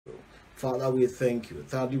Father, we thank you.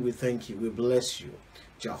 Daddy, we thank you. We bless you.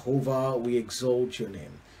 Jehovah, we exalt your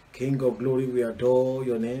name. King of glory, we adore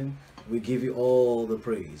your name. We give you all the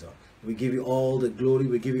praise. We give you all the glory.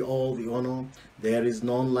 We give you all the honor. There is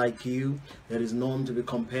none like you. There is none to be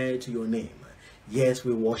compared to your name. Yes,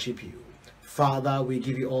 we worship you. Father, we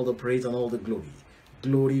give you all the praise and all the glory.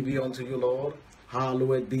 Glory be unto you, Lord.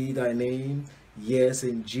 Hallowed be thy name. Yes,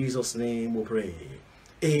 in Jesus' name we pray.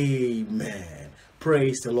 Amen.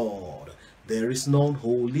 Praise the Lord. There is none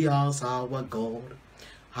holy as our God.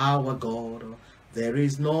 Our God. There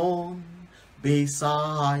is none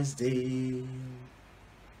besides thee.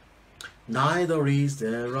 Neither is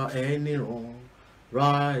there any wrong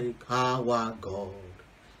like our God.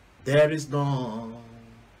 There is none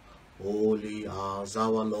holy as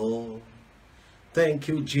our Lord. Thank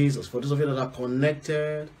you, Jesus. For those of you that are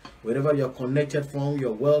connected, wherever you're connected from,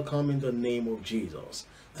 you're welcome in the name of Jesus.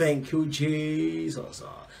 Thank you, Jesus.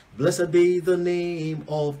 Blessed be the name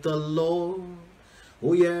of the Lord.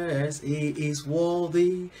 Oh yes, he is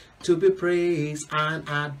worthy to be praised and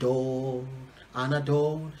adored. And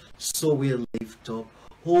adored. So we lift up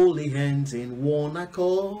holy hands in one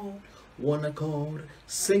accord,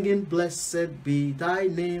 singing, blessed be thy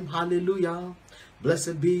name, hallelujah.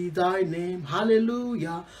 Blessed be thy name,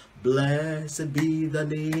 hallelujah. Blessed be the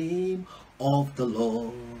name of the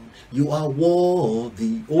Lord. You are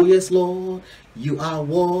worthy, oh yes, Lord, you are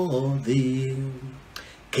worthy.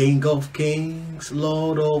 King of kings,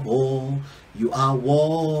 Lord of all, you are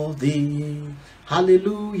worthy.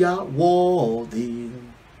 Hallelujah, worthy.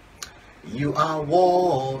 You are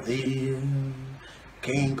worthy.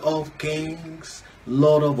 King of kings,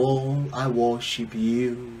 Lord of all, I worship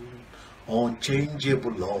you.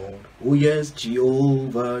 Unchangeable Lord, oh yes,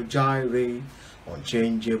 Jehovah Jireh,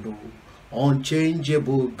 unchangeable,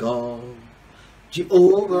 unchangeable God.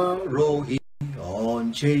 Jehovah Rohi,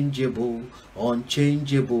 unchangeable,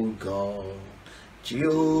 unchangeable God.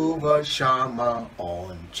 Jehovah Shammah,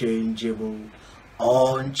 unchangeable,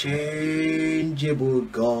 unchangeable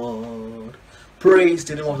God. Praise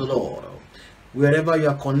the name of the Lord. Wherever you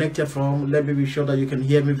are connected from, let me be sure that you can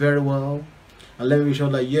hear me very well. And let me be sure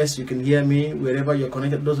that yes, you can hear me wherever you're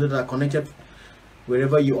connected. Those that are connected,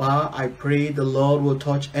 wherever you are, I pray the Lord will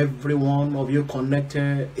touch every one of you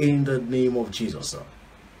connected in the name of Jesus.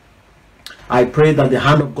 I pray that the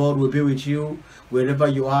hand of God will be with you wherever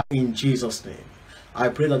you are in Jesus' name. I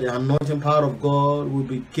pray that the anointing power of God will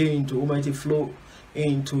begin to almighty flow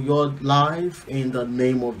into your life in the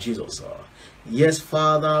name of Jesus. Yes,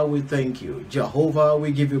 Father, we thank you. Jehovah,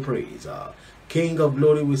 we give you praise. King of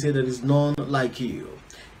glory, we say there is none like you.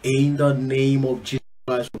 In the name of Jesus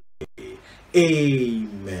Christ,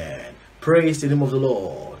 amen. Praise the name of the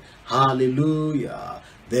Lord. Hallelujah.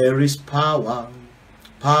 There is power,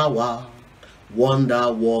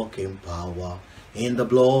 wonder walking power in the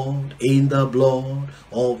blood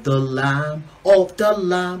of the Lamb,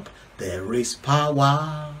 there is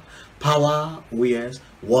power, yes,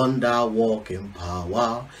 wonder wonder-working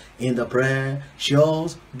power in the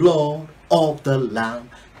precious blood of the Lamb.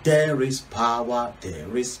 There is power,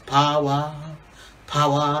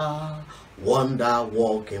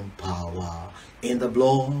 wonder-working power in the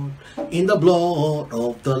blood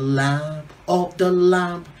of the Lamb.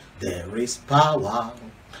 There is power,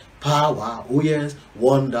 oh yes,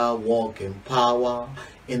 wonder-working power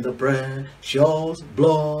in the precious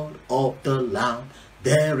blood of the Lamb.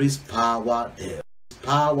 There is power,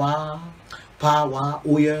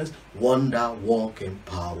 oh yes, wonder-working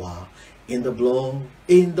power in the blood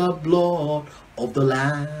of the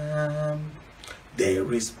Lamb.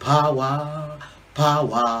 There is power,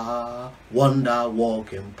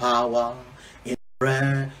 wonder-working power in the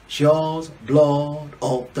precious blood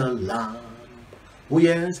of the Lamb. Oh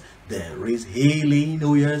yes, there is healing,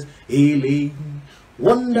 oh yes, healing,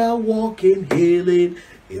 wonder-working healing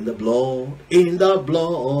in the blood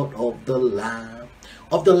of the Lamb.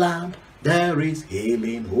 There is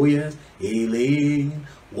healing, oh yes, healing,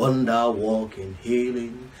 wonder-working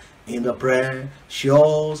healing in the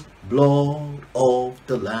precious blood of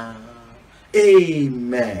the Lamb.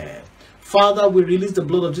 Amen. Father, we release the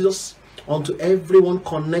blood of Jesus unto everyone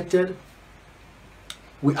connected.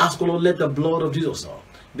 We ask, Lord, let the blood of Jesus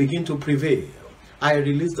begin to prevail. I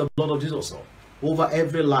release the blood of Jesus over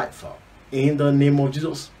every life. In the name of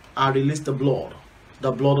Jesus, I release the blood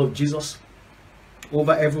of Jesus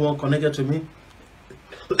over everyone connected to me.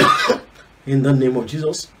 In the name of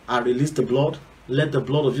Jesus, I release the blood. Let the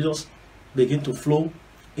blood of Jesus begin to flow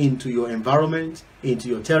into your environment, into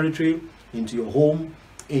your territory, into your home,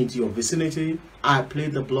 into your vicinity. I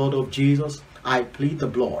plead the blood of Jesus. I plead the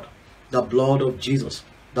blood of Jesus,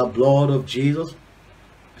 the blood of Jesus,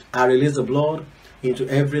 I release the blood into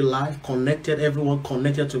every life connected, everyone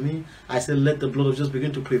connected to me. I say, let the blood of Jesus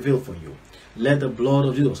begin to prevail for you. Let the blood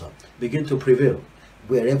of Jesus begin to prevail.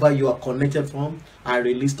 Wherever you are connected from, I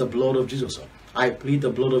release the blood of Jesus. I plead the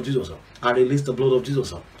blood of Jesus. I release the blood of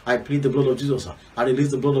Jesus. I plead the blood of Jesus. I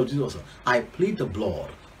release the blood of Jesus. I plead the blood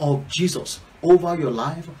of Jesus over your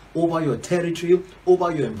life, over your territory,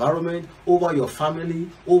 over your environment, over your family,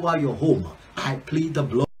 over your home. I plead the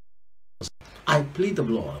blood. I plead the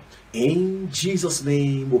blood. In Jesus'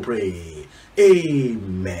 name we pray.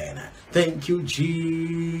 Amen. Thank you,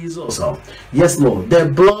 Jesus. Yes, Lord. The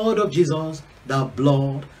blood of Jesus, the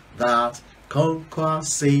blood that conquers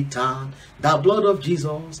Satan. The blood of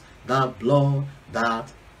Jesus, the blood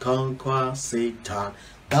that conquers Satan.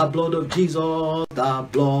 The blood of Jesus, the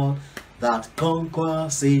blood that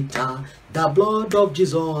conquers Satan. The blood of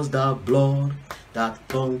Jesus, the blood that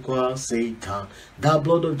conquers Satan. The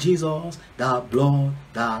blood of Jesus, the blood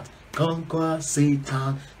that conquers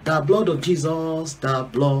Satan. The blood of Jesus, the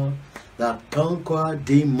blood that conquers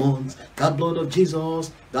demons. The blood of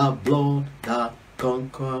Jesus, the blood that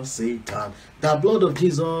conquers Satan. The blood of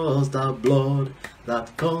Jesus, the blood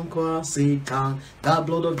that conquers Satan. The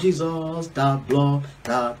blood of Jesus, the blood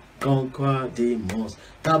that conquers demons.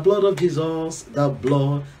 The blood of Jesus, the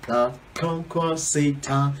blood that conquers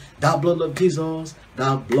Satan. The blood of Jesus,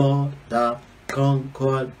 the blood that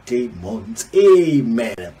conquers demons.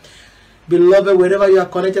 Amen. Beloved, wherever you are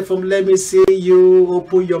connected from, let me see you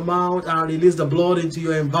open your mouth and release the blood into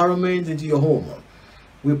your environment, into your home.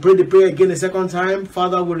 We pray the prayer again a second time.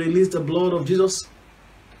 Father, we release the blood of Jesus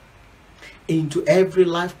into every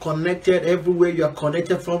life connected, everywhere you are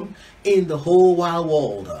connected from, in the whole wide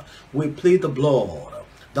world. We plead the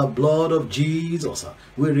blood of Jesus.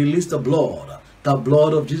 We release the blood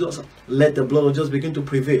of Jesus. Let the blood of Jesus begin to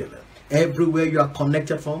prevail. Everywhere you are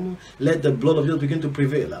connected from, let the blood of Jesus begin to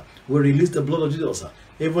prevail. We release the blood of Jesus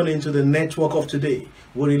even into the network of today.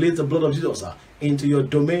 We release the blood of Jesus into your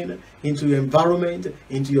domain, into your environment,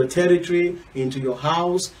 into your territory, into your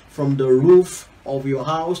house, from the roof of your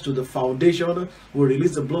house to the foundation. We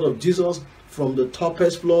release the blood of Jesus from the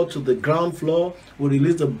topest floor to the ground floor. We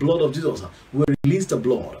release the blood of Jesus. We release the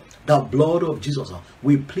blood of Jesus.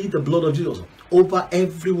 We plead the blood of Jesus over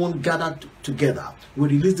everyone gathered together. We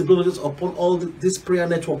release the blood of Jesus upon all this prayer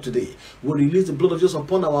network today. We release the blood of Jesus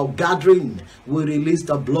upon our gathering. We release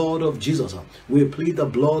the blood of Jesus. We plead the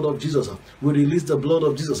blood of Jesus. We release the blood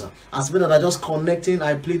of Jesus. As many that are just connecting,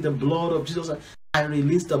 I plead the blood of Jesus. I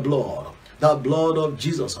release the blood of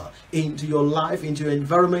Jesus into your life, into your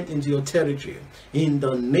environment, into your territory. In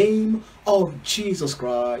the name of Jesus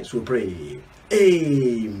Christ, we pray.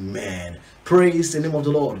 Amen. Praise the name of the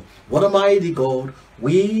Lord. What a mighty God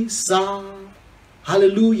we serve.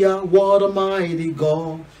 Hallelujah. What a mighty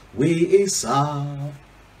God we serve.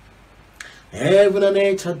 Heaven and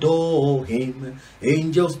earth adore him.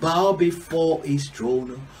 Angels bow before his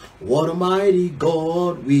throne. What a mighty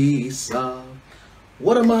God we serve.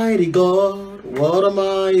 What a mighty God. What a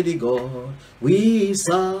mighty God we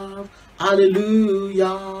serve.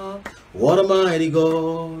 Hallelujah. What a mighty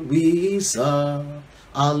God we serve.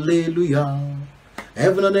 Hallelujah.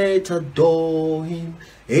 Heaven and earth adore him.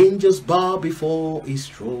 Angels bow before his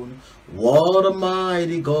throne. What a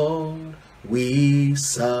mighty God we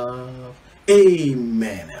serve.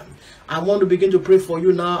 Amen. I want to begin to pray for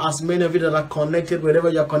you now, as many of you that are connected, wherever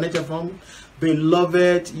you are connected from.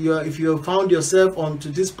 Beloved, if you have found yourself onto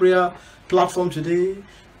this prayer platform today,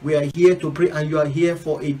 we are here to pray, and you are here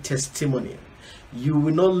for a testimony. You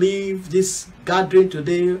will not leave this gathering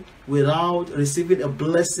today without receiving a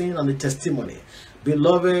blessing and a testimony.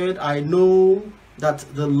 Beloved, I know that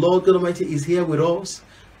the Lord God Almighty is here with us,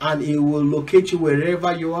 and he will locate you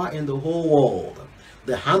wherever you are in the whole world.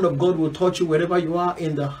 The hand of God will touch you wherever you are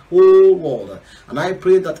in the whole world. And I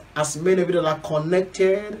pray that as many of you that are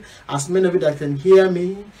connected, as many of you that can hear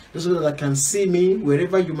me, those of you that can see me,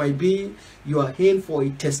 wherever you might be, you are in for a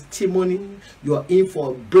testimony, you are in for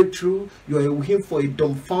a breakthrough, you are in for a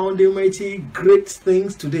dumbfounding mighty great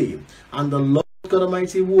things today. And the Lord God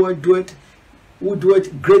Almighty who will do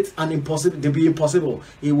it great and impossible to be impossible.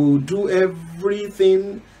 He will do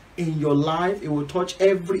everything in your life. It will touch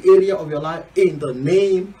every area of your life in the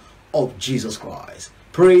name of Jesus Christ.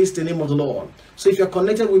 Praise the name of the Lord. So if you're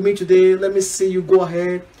connected with me today, let me see you go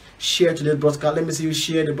ahead, share today's broadcast. Let me see you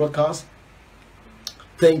share the broadcast.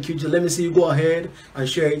 Thank you. Let me see you go ahead and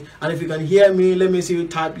share it. And if you can hear me, let me see you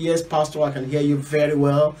type, yes, Pastor, I can hear you very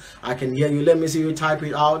well. I can hear you. Let me see you type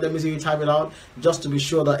it out. Let me see you type it out, just to be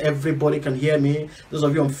sure that everybody can hear me. Those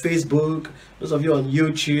of you on Facebook, those of you on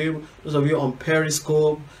YouTube, those of you on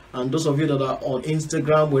Periscope, and those of you that are on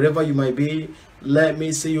Instagram, wherever you might be, Let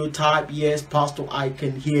me see you type, yes, Pastor, I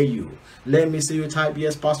can hear you. Let me see you type,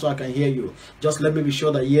 yes, Pastor, I can hear you. Just let me be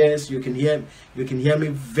sure that, yes, you can hear me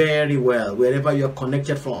very well, wherever you're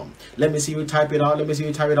connected from. Let me see you type it out. Let me see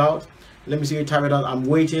you type it out. Let me see you type it out. I'm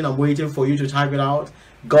waiting for you to type it out.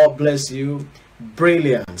 God bless you.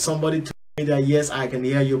 Brilliant. Somebody told me that, yes, I can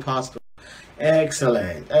hear you, Pastor.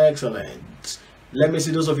 Excellent, excellent. Let me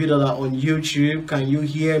see those of you that are on YouTube. Can you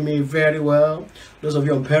hear me very well? Those of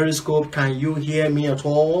you on Periscope, can you hear me at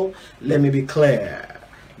all? Let me be clear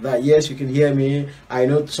that, yes, you can hear me. I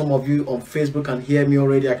know some of you on Facebook can hear me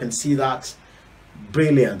already. I can see that.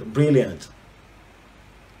 Brilliant, brilliant.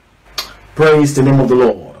 Praise the name of the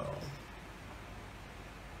Lord.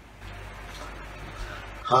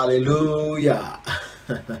 Hallelujah.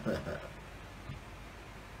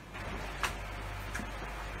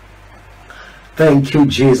 Thank you,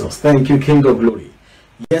 Jesus. Thank you, King of Glory.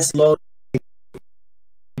 Yes, Lord, give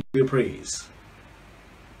you praise.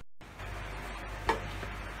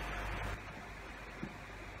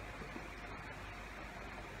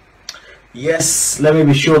 Yes, let me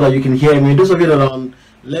be sure that you can hear me. Those of you that are on,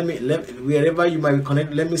 wherever you might be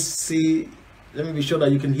connected, let me be sure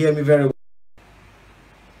that you can hear me very well.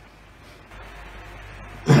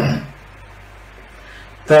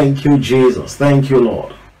 Thank you, Jesus. Thank you,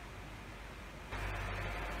 Lord.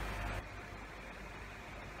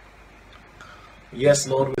 Yes,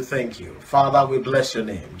 Lord, we thank you. Father, we bless your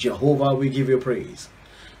name. Jehovah, we give you praise.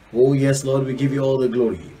 Oh, yes, Lord, we give you all the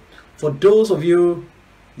glory. For those of you,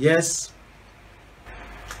 yes,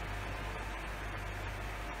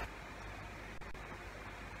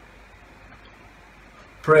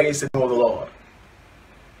 praise the name of the Lord.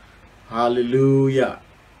 Hallelujah.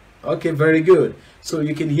 Okay, very good. So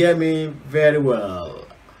you can hear me very well.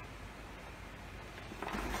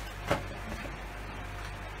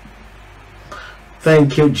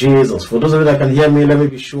 Thank you, Jesus. For those of you that can hear me, let me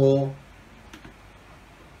be sure.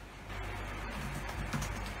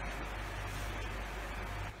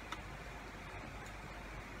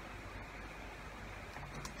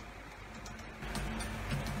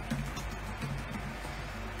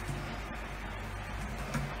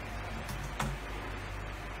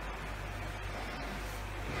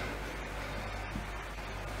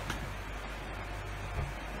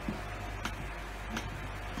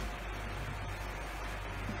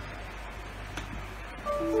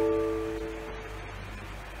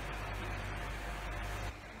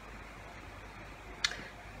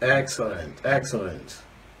 Excellent, excellent.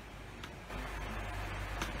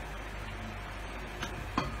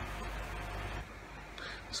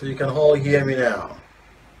 So you can all hear me now.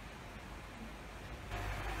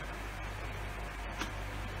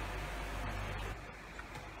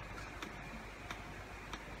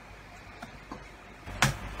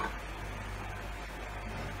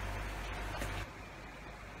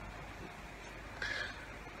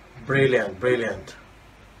 Brilliant, brilliant.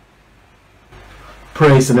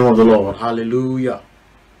 Praise the name of the Lord. Hallelujah.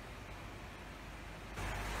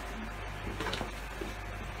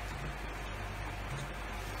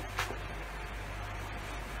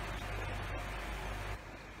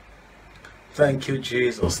 Thank you,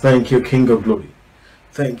 Jesus. Thank you, King of Glory.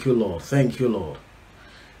 Thank you, Lord. Thank you, Lord.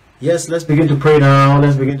 Yes, let's begin to pray now.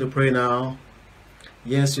 Let's begin to pray now.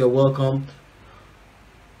 Yes, you're welcome.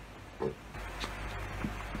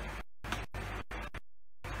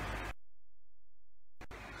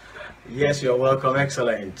 Yes, you're welcome.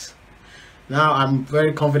 Excellent. Now, I'm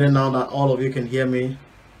very confident now that all of you can hear me.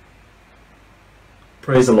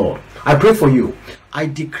 Praise the Lord. I pray for you. I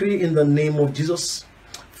decree in the name of Jesus.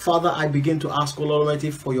 Father, I begin to ask, O Lord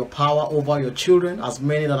Almighty, for your power over your children, as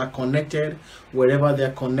many that are connected, wherever they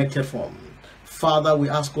are connected from. Father, we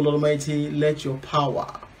ask, O Lord Almighty, let your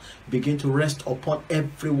power begin to rest upon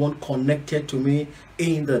everyone connected to me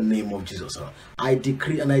in the name of Jesus. I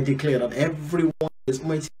decree and I declare that everyone is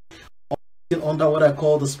mighty under what I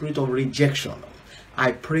call the spirit of rejection.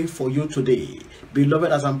 I pray for you today.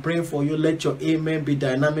 Beloved, as I'm praying for you, let your amen be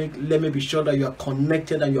dynamic. Let me be sure that you are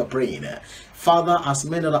connected and you are praying. Father, as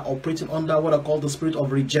men that are operating under what I call the spirit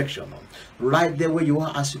of rejection, right there where you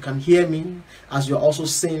are, as you can hear me, as you're also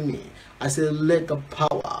seeing me, I say, let the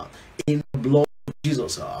power in the blood of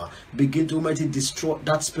Jesus begin to mighty destroy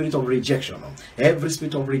that spirit of rejection. Every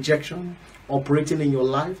spirit of rejection operating in your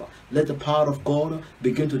life, let the power of God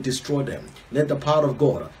begin to destroy them. Let the power of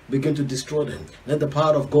God begin to destroy them. Let the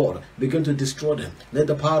power of God begin to destroy them. Let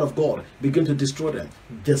the power of God begin to destroy them.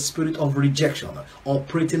 The spirit of rejection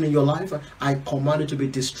operating in your life, I command it to be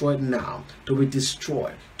destroyed now. To be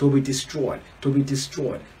destroyed. To be destroyed. To be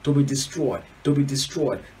destroyed. To be destroyed. To be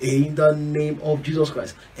destroyed. In the name of Jesus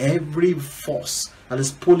Christ. Every force that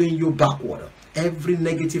is pulling you backward, every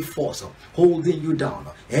negative force holding you down,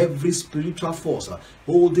 every spiritual force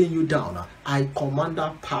holding you down, I command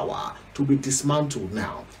that power to be dismantled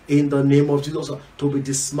now. In the name of Jesus, to be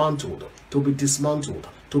dismantled, to be dismantled,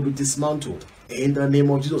 to be dismantled. In the name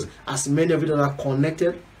of Jesus, as many of you that are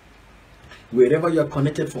connected, wherever you are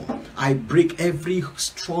connected from, I break every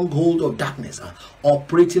stronghold of darkness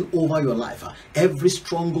operating over your life. Every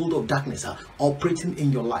stronghold of darkness operating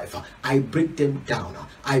in your life, I break them down.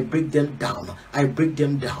 I break them down. I break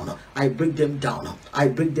them down. I break them down. I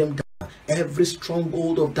break them down. Every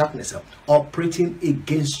stronghold of darkness operating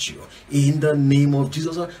against you, in the name of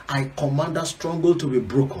Jesus, I command that stronghold to be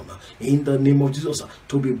broken. In the name of Jesus,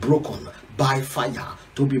 to be broken by fire,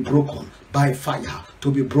 to be broken by fire, to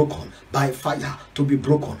be broken by fire, to be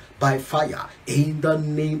broken by fire, in the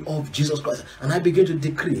name of Jesus Christ. And I begin to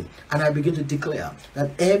decree and I begin to declare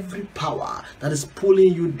that every power that is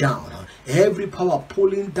pulling you down, every power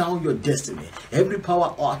pulling down your destiny, every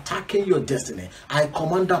power attacking your destiny, I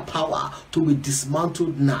command that power to be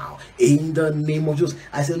dismantled now, in the name of Jesus.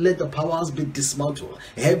 I say, let the powers be dismantled.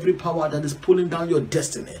 Every power that is pulling down your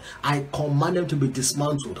destiny, I command them to be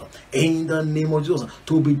dismantled, in the name of Jesus,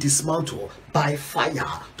 to be dismantled by fire,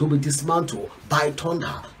 to be dismantled by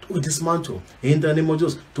thunder, to be dismantled in the name of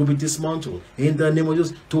Jesus, to be dismantled in the name of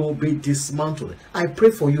Jesus, to be dismantled. I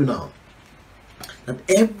pray for you now that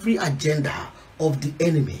every agenda of the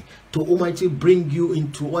enemy to Almighty bring you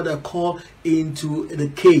into what I call into the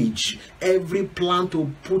cage, every plan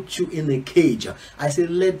to put you in a cage, I say,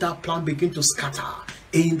 let that plan begin to scatter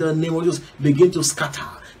in the name of Jesus. Begin to scatter,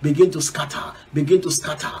 begin to scatter, begin to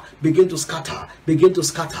scatter, begin to scatter, begin to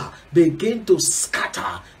scatter, begin to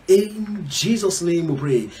scatter. In Jesus' name we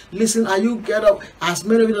pray. Listen, are you get up? As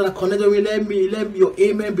many of you that are connected with me, let your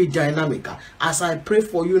amen be dynamic. As I pray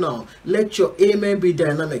for you now, let your amen be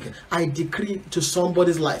dynamic. I decree to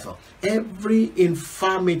somebody's life, every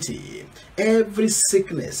infirmity, every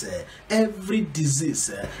sickness, every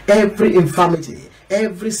disease, every infirmity,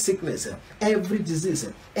 every sickness, every disease,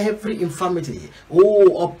 every infirmity,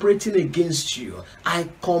 operating against you, I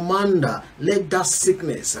command, let that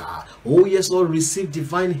sickness, yes Lord, receive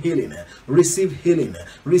divine healing, receive healing,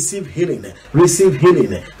 receive healing, receive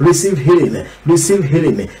healing, receive healing, receive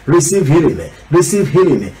healing, receive healing, receive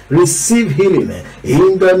healing, receive healing,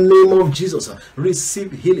 in the name of Jesus.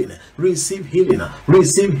 Receive healing, receive healing,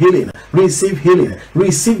 receive healing, receive healing,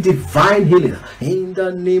 receive divine healing, in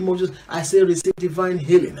the name of Jesus. I say, receive divine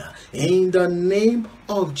healing, in the name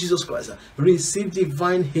of Jesus Christ. Receive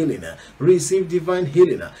divine healing, receive divine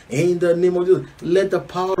healing, in the name of Jesus. Let the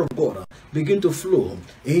power of God begin to flow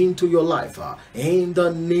into your life, in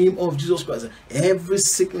the name of Jesus Christ. Every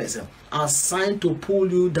sickness assigned to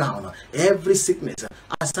pull you down, every sickness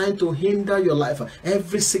assigned to hinder your life,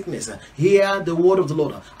 every sickness, hear the word of the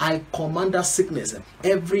Lord. I command that sickness,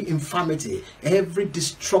 every infirmity, every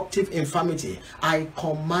destructive infirmity, I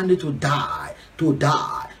command it to die, to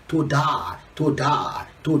die, to die, to die,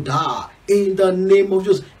 to die, in the name of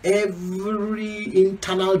Jesus. Every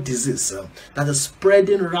internal disease that is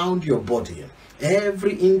spreading around your body,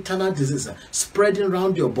 every internal disease spreading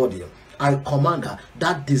around your body, I command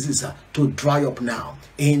that disease to dry up now,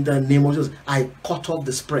 in the name of Jesus. I cut off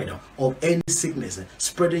the spread of any sickness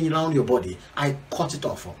spreading around your body. I cut it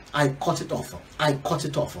off, I cut it off, I cut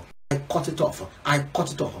it off, I cut it off, I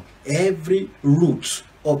cut it off. Every root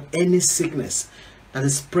of any sickness that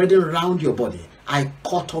is spreading around your body, I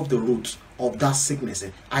cut off the root of that sickness.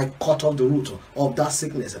 I cut off the root of that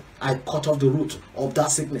sickness. I cut off the root of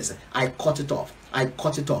that sickness. I cut it off, I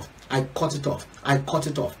cut it off, I cut it off, I cut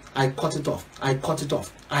it off, I cut it off, I cut it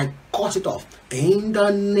off, I cut it off, in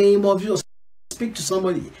the name of Jesus. Speak to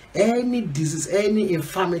somebody. Any disease, any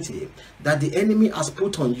infirmity that the enemy has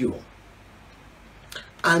put on you,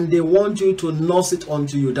 and they want you to nurse it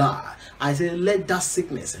until you die, I say, let that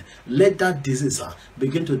sickness, let that disease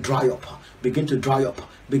begin to dry up, begin to dry up,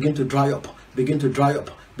 begin to dry up, begin to dry up,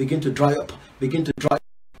 begin to dry up, begin to dry up,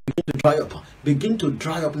 begin to dry up, begin to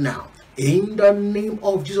dry up now. In the name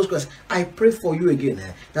of Jesus Christ, I pray for you again,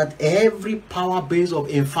 that every power base of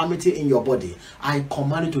infirmity in your body, I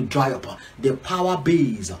command it to dry up. The power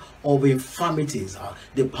base of infirmities,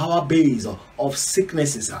 the power base of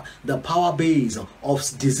sicknesses, the power base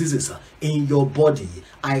of diseases in your body,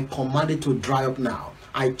 I command it to dry up now.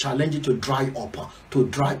 I challenge you to dry up, to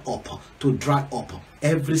dry up, to dry up.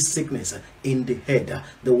 Every sickness in the head,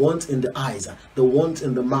 the ones in the eyes, the ones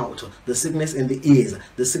in the mouth, the sickness in the ears,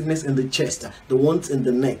 the sickness in the chest, the ones in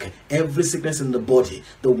the neck, every sickness in the body,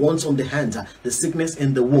 the ones on the hands, the sickness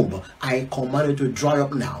in the womb, I command you to dry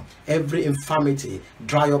up now. Every infirmity,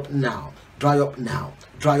 dry up now, dry up now,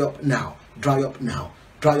 dry up now, dry up now,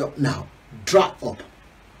 dry up now. dry up.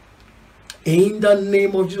 In the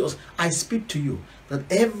name of Jesus, I speak to you that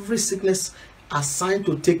every sickness assigned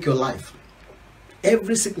to take your life,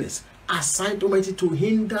 every sickness assigned Almighty to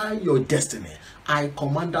hinder your destiny, I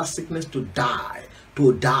command that sickness to die,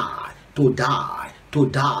 to die, to die, to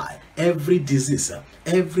die. Every disease,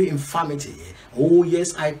 every infirmity, oh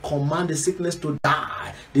yes, I command the sickness to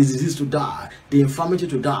die, the disease to die, the infirmity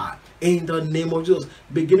to die. In the name of Jesus,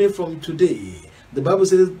 beginning from today, the Bible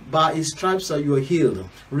says, by his stripes are you healed.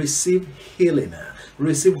 Receive healing,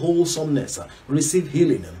 receive wholesomeness, receive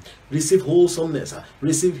healing, receive wholesomeness,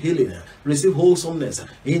 receive healing, receive wholesomeness.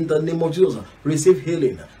 In the name of Jesus, receive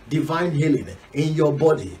healing, divine healing in your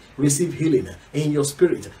body, receive healing in your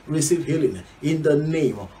spirit, receive healing in the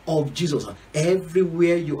name of Jesus.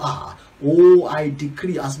 Everywhere you are, oh, I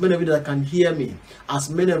decree, as many of you that can hear me, as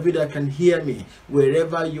many of you that can hear me,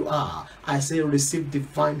 wherever you are, I say receive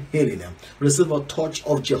divine healing, receive a touch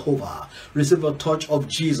of Jehovah, receive a touch of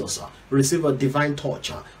Jesus, receive a divine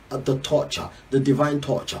touch, the divine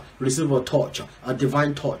touch, receive a touch, a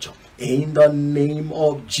divine touch, in the name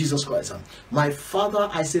of Jesus Christ. My Father,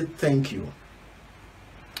 I say thank you.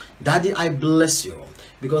 Daddy, I bless you,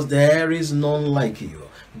 because there is none like you.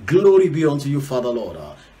 Glory be unto you, Father Lord.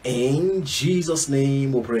 In Jesus'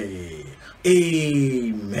 name we pray.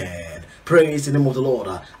 Amen. Praise the name of the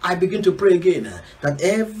Lord. I begin to pray again that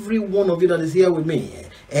every one of you that is here with me,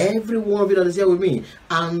 every one of you that is here with me,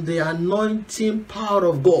 and the anointing power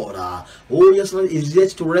of God, oh yes, Lord, is yet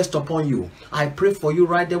to rest upon you. I pray for you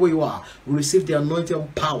right there where you are. Receive the anointing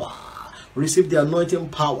power. Receive the anointing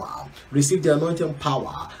power. Receive the anointing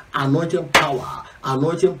power. Anointing power.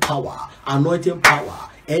 Anointing power. Anointing power.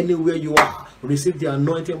 Anywhere you are, receive the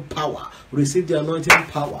anointing power. Receive the anointing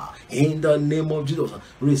power in the name of Jesus.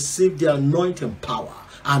 Receive the anointing power.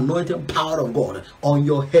 Anointing power of God on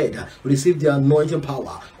your head. Receive the anointing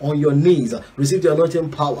power on your knees. Receive the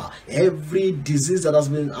anointing power. Every disease that has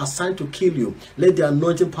been assigned to kill you, let the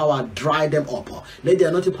anointing power dry them up. Let the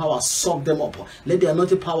anointing power suck them up. Let the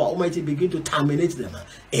anointing power, Almighty, begin to terminate them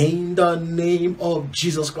in the name of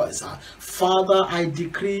Jesus Christ. Father, I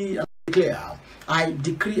decree and declare, I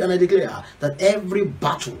decree and I declare that every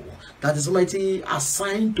battle that is, Almighty,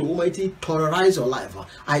 assigned to, Almighty, terrorize your life,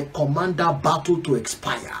 I command that battle to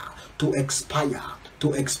expire, to expire,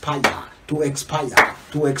 to expire, to expire,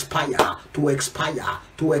 to expire, to expire,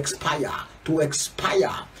 to expire, to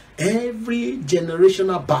expire. Every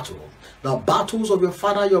generational battle, the battles of your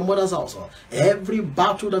father, your mother's house, every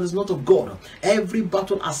battle that is not of God, every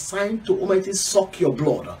battle assigned to, Almighty, suck your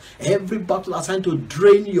blood, every battle assigned to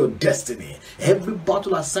drain your destiny, every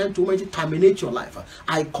battle assigned to, Almighty, terminate your life,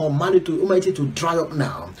 I command it to, Almighty, to dry up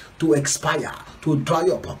now, to expire, to dry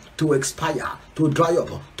up, to expire, to dry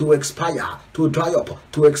up, to expire, to dry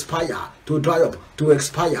up, to expire, to dry up, to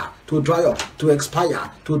expire, to dry up, to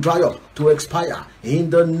expire, to dry up, to expire. In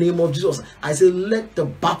the name of Jesus, I say, let the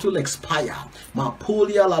battle expire.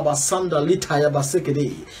 Mapolia labasanda litayaba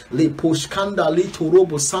sekede, liposhkanda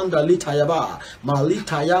litorobo sanda litayaba,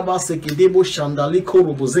 malitayaba sekedebo shandali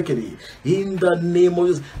korobo zekede. In the name of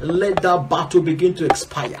Jesus, let that battle begin to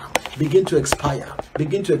expire. Begin to expire,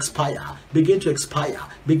 begin to expire, begin to expire,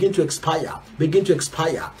 begin to expire, begin to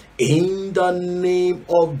expire in the name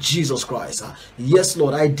of Jesus Christ. Yes,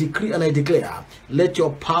 Lord, I decree and I declare, let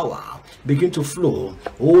your power begin to flow.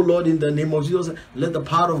 Oh Lord, in the name of Jesus, let the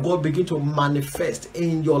power of God begin to manifest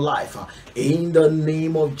in your life. In the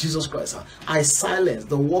name of Jesus Christ, I silence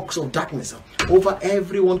the works of darkness over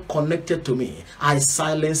everyone connected to me. I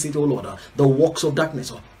silence it, oh Lord. The works of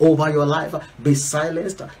darkness over your life be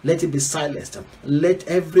silenced. Let it be silenced. Let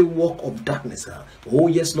every work of darkness, oh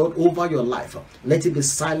yes, Lord, over your life, let it be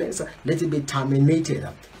silenced. Let it be terminated.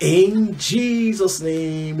 In Jesus'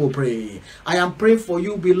 name we pray. I am praying for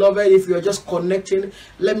you, beloved. If you are just connecting,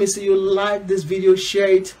 let me see you like this video, share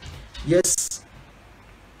it. Yes,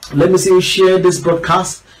 let me see you share this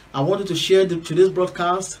broadcast. I want you to share today's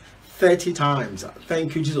broadcast 30 times.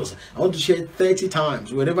 Thank you, Jesus. I want to share it 30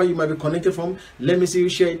 times. Wherever you might be connected from, let me see you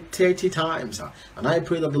share it 30 times. And I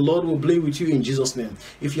pray that the Lord will be with you in Jesus' name.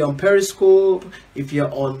 If you're on Periscope, if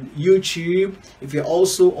you're on YouTube, if you're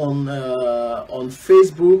also on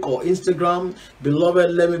Facebook or Instagram, beloved,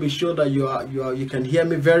 let me be sure that you can hear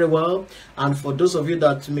me very well. And for those of you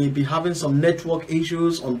that may be having some network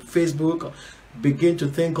issues on Facebook, begin to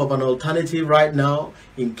think of an alternative right now.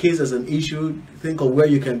 In case there's an issue, think of where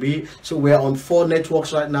you can be. So we're on 4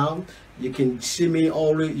 networks right now. You can see me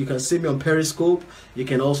already. You can see me on Periscope. You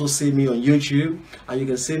can also see me on YouTube, and you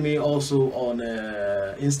can see me also on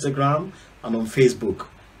Instagram and on Facebook.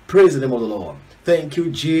 Praise the name of the Lord. Thank you,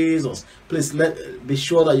 Jesus. Please be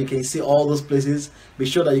sure that you can see all those places. Be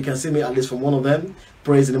sure that you can see me at least from one of them.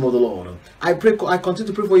 Praise the name of the Lord. I continue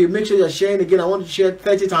to pray for you. Make sure you're sharing again. I want you to share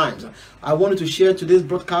 30 times. I want you to share today's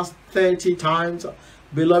broadcast 30 times.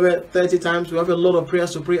 Beloved, 30 times. We have a lot of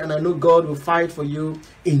prayers to pray, and I know God will fight for you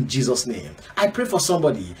in Jesus' name. I pray for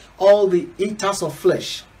somebody, all the eaters of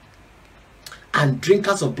flesh and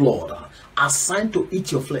drinkers of blood, assigned to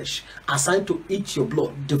eat your flesh, assigned to eat your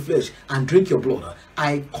blood, the flesh, and drink your blood.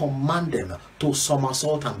 I command them to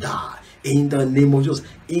somersault and die in the name of Jesus.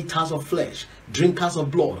 Eaters of flesh, drinkers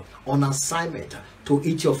of blood, on assignment to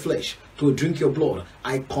eat your flesh, to drink your blood,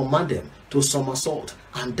 I command them to somersault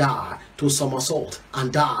and die, to somersault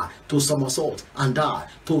and die, to somersault and die,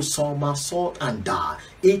 to somersault and die.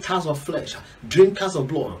 Eaters of flesh, drinkers of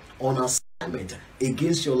blood, on assignment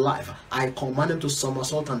against your life, I command them to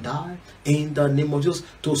somersault and die in the name of Jesus.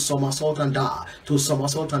 To somersault and die, to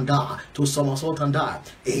somersault and die, to somersault and die.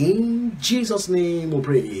 In Jesus' name we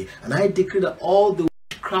pray. And I decree that all the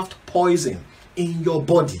witchcraft poison in your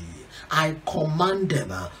body, I command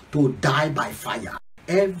them to die by fire.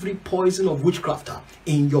 Every poison of witchcraft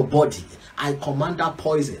in your body, I command that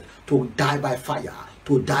poison to die by fire,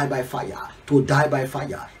 to die by fire, to die by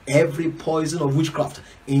fire. Every poison of witchcraft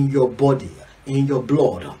in your body, in your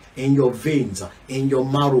blood, in your veins, in your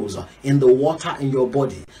marrows, in the water in your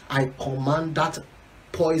body, I command that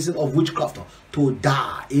poison of witchcraft to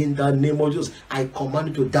die in the name of Jesus. I command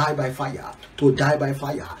it to die by fire, to die by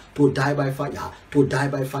fire, to die by fire, to die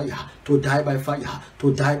by fire, to die by fire,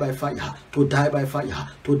 to die by fire, to die by fire,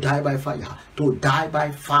 to die by fire, to die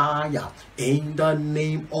by fire in the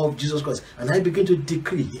name of Jesus Christ. And I begin to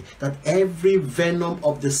decree that every venom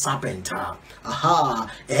of the serpent,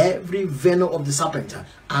 every venom of the serpent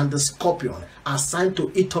and the scorpion assigned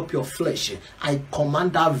to eat up your flesh, I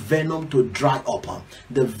command that venom to dry up.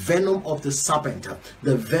 The venom of the serpent,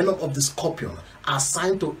 the venom of the scorpion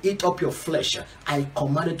assigned to eat up your flesh, I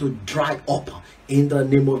command it to dry up in the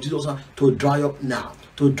name of Jesus. To dry up now,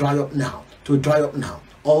 to dry up now, to dry up now.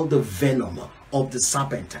 All the venom of the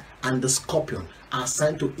serpent and the scorpion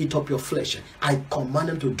assigned to eat up your flesh, I command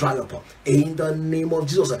them to dry up in the name of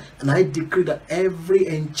Jesus. And I decree that every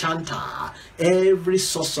enchanter, every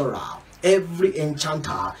sorcerer, every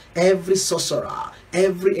enchanter, every sorcerer,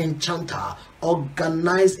 every enchanter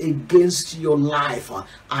organized against your life,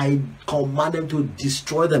 I command them to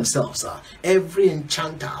destroy themselves. Every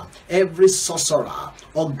enchanter, every sorcerer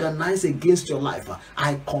organized against your life,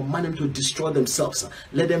 I command them to destroy themselves.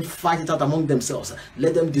 Let them fight it out among themselves.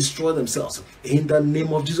 Let them destroy themselves in the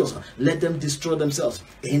name of Jesus. Let them destroy themselves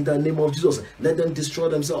in the name of Jesus. Let them destroy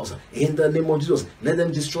themselves in the name of Jesus. Let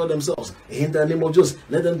them destroy themselves in the name of Jesus.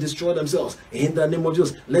 Let them destroy themselves in the name of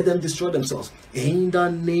Jesus. Let them destroy themselves in the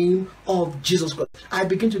name of Jesus Christ. I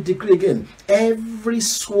begin to decree again, every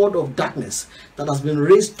sword of darkness that has been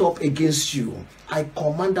raised up against you, I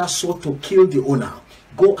command that sword to kill the owner.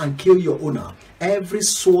 Go and kill your owner. Every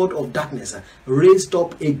sword of darkness raised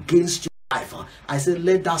up against your life, I say,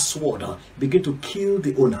 let that sword begin to kill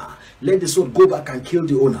the owner. Let the sword go back and kill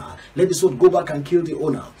the owner. Let the sword go back and kill the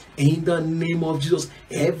owner. In the name of Jesus,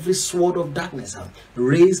 every sword of darkness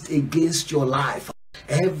raised against your life,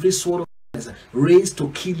 every sword of raised to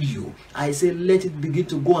kill you, I say, let it begin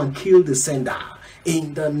to go and kill the sender.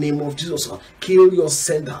 In the name of Jesus, kill your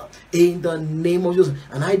sender in the name of Jesus.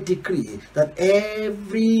 And I decree that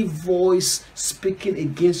every voice speaking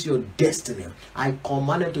against your destiny, I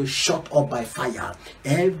command it to shut up by fire.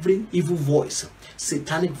 Every evil voice,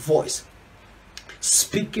 satanic voice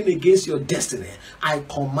speaking against your destiny, I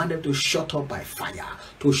command them to shut up by fire,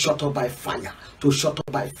 to shut up by fire, to shut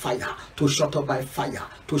up by fire, to shut up by fire,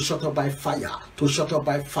 to shut up by fire, to shut up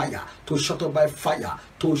by fire, to shut up by fire,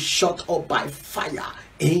 to shut up by fire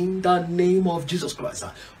in the name of Jesus Christ.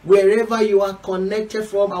 Wherever you are connected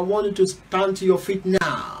from, I want you to stand to your feet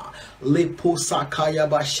now.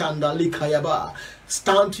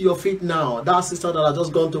 Stand to your feet now. That sister that has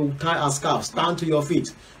just gone to tie her scarf, stand to your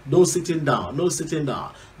feet. No sitting down, no sitting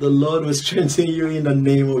down. The Lord will strengthen you in the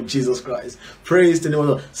name of Jesus Christ. Praise the name of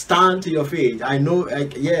the Lord. Stand to your feet. I know,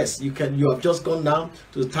 yes, you can. You have just gone down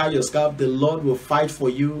to tie your scarf. The Lord will fight for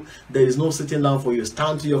you. There is no sitting down for you.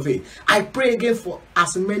 Stand to your feet. I pray again for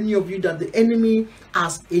as many of you that the enemy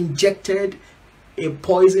has injected a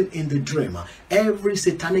poison in the dream. every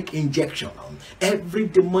satanic injection, every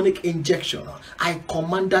demonic injection, I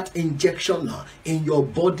command that injection in your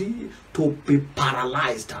body to be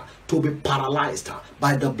paralyzed,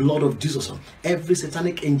 by the blood of Jesus. Every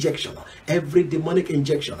satanic injection, every demonic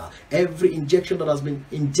injection, every injection that has been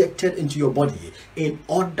injected into your body in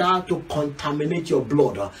order to contaminate your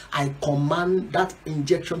blood, I command that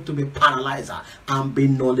injection to be paralyzed and be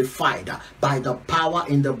nullified by the power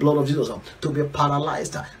in the blood of Jesus. To be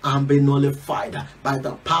paralyzed and be nullified by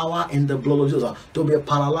the power in the blood of Jesus. To be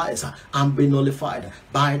paralyzed and be nullified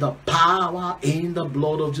by the power in the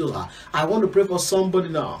blood of Jesus. I want to pray for somebody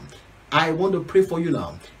now. I want to pray for you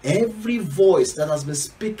now. Every voice that has been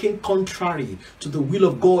speaking contrary to the will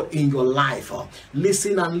of God in your life,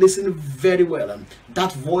 listen and listen very well.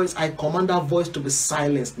 That voice, I command that voice to be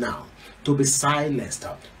silenced now. To be silenced,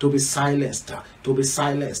 to be silenced, to be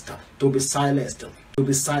silenced, to be silenced, to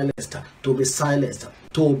be silenced, to be silenced,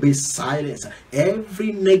 to be silenced.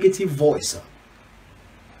 Every negative voice,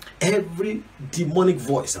 every demonic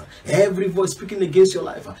voice, every voice speaking against your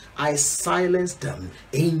life, I silence them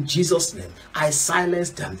in Jesus' name. I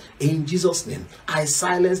silence them in Jesus' name. I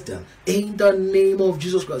silence them in the name of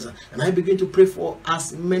Jesus Christ. And I begin to pray for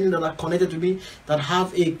as many that are connected to me that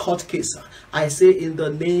have a court case. I say in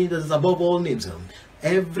the name that is above all names,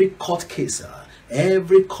 every court case,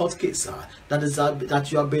 that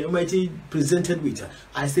you have been already presented with,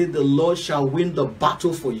 I say the Lord shall win the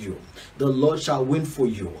battle for you. The Lord shall win for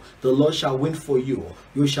you. The Lord shall win for you.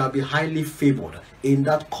 You shall be highly favored in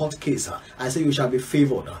that court case. I say you shall be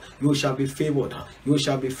favored. You shall be favored. You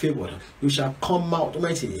shall be favored. You shall come out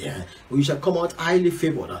almighty. You shall come out highly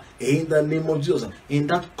favored in the name of Jesus. In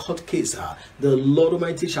that court case, the Lord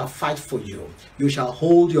Almighty shall fight for you. You shall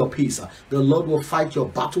hold your peace. The Lord will fight your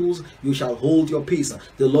battles. You shall hold your peace.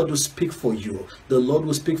 The Lord will speak for you. The Lord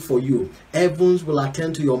will speak for you. Heavens will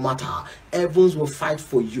attend to your matter. Heavens will fight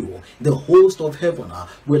for you. The host of heaven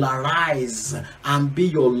will arise and be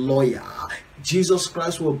your lawyer. Jesus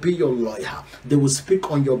Christ will be your lawyer. They will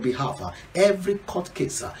speak on your behalf. Every court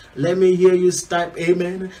case, let me hear you type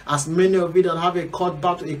amen. As many of you that have a court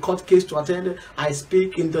battle, a court case to attend, I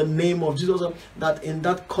speak in the name of Jesus that in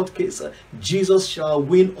that court case, Jesus shall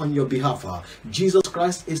win on your behalf. Jesus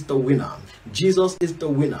Christ is the winner. Jesus is the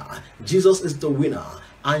winner. Jesus is the winner.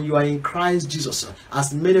 And you are in Christ Jesus.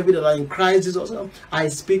 As many of you that are in Christ Jesus, I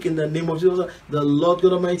speak in the name of Jesus. The Lord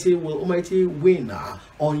God Almighty will Almighty win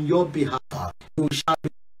on your behalf. You shall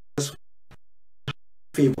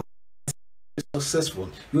be successful.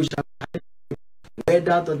 You shall be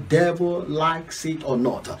whether the devil likes it or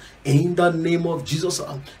not. In the name of Jesus,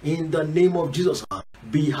 in the name of Jesus,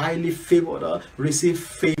 be highly favored. Receive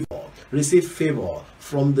favor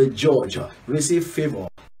from the judge. Receive favor.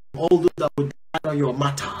 All those that will on your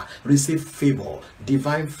matter, receive favor,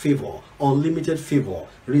 divine favor, unlimited favor,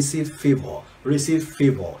 receive favor,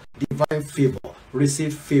 divine favor,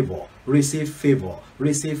 receive favor, receive favor,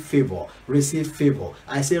 receive favor, receive favor.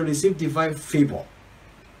 I say receive divine favor.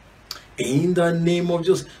 In the name of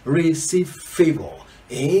Jesus, receive favor.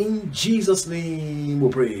 In Jesus' name we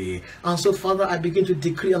pray. And so, Father, I begin to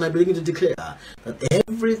decree and I begin to declare that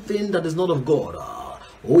everything that is not of God,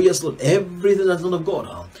 oh yes, Lord, everything that's not of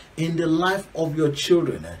God in the life of your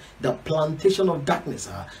children, the plantation of darkness,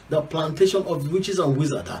 the plantation of witches and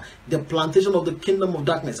wizards, the plantation of the kingdom of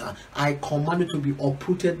darkness, I command it to be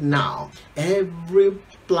uprooted now. Every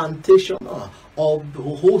plantation of the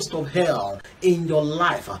host of hell in your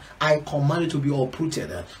life, I command it to be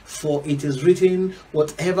uprooted. For it is written,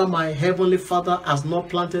 whatever my heavenly Father has not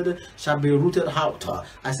planted shall be rooted out.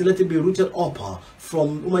 I say let it be rooted up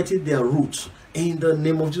from Almighty their roots. In the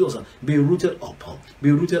name of Jesus, be rooted up, be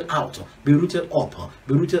rooted out, be rooted up,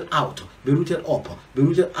 be rooted out, be rooted up, be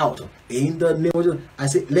rooted out. In the name of Jesus, I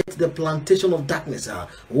say, let the plantation of darkness,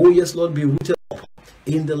 oh yes, Lord, be rooted up.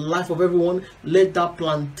 In the life of everyone, let that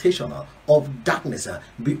plantation of darkness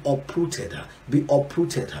be uprooted, be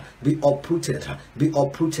uprooted, be uprooted, be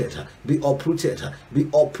uprooted, be uprooted, be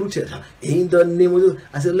uprooted. In the name of Jesus,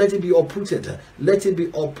 I said, let it be uprooted, let it be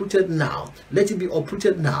uprooted now, let it be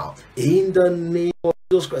uprooted now. In the name of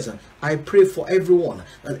Jesus Christ, I pray for everyone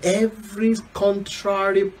that every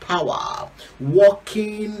contrary power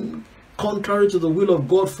working contrary to the will of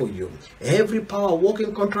God for you, every power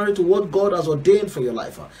working contrary to what God has ordained for your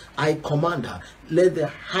life, I command her, let the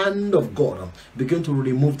hand of God begin to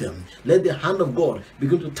remove them. Let the hand of God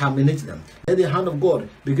begin to terminate them. Let the hand of God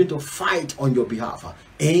begin to fight on your behalf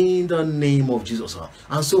in the name of Jesus.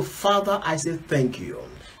 And so, Father, I say thank you.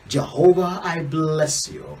 Jehovah, I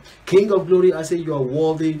bless you. King of glory, I say you are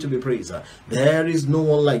worthy to be praised. There is no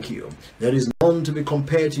one like you. There is none to be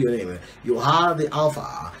compared to your name. You are the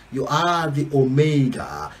Alpha You are the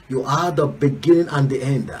Omega. You are the beginning and the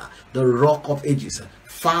end, the rock of ages.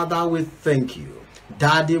 Father, we thank you.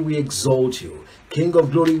 Daddy, we exalt you. King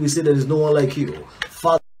of glory, we say there is no one like you.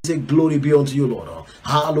 Father, we say glory be unto you, Lord.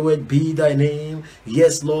 Hallowed be thy name.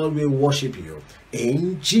 Yes, Lord, we worship you.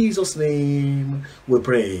 In Jesus' name we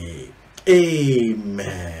pray.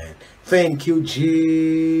 Amen. Thank you,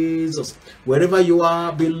 Jesus. Wherever you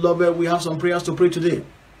are, beloved, we have some prayers to pray today.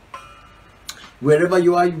 Wherever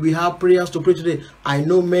you are, we have prayers to pray today. I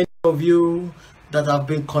know many of you that have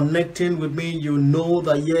been connecting with me. You know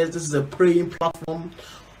that yes, this is a praying platform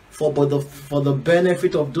for the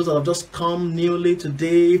benefit of those that have just come newly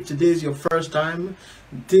today. If today is your first time,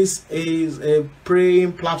 this is a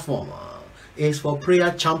praying platform. It's for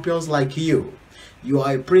prayer champions like you. You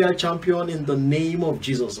are a prayer champion in the name of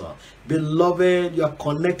Jesus. Beloved, you are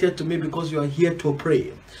connected to me because you are here to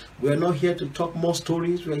pray. We are not here to talk more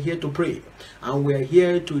stories. We are here to pray. And we are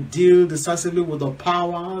here to deal decisively with the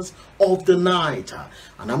powers of the night.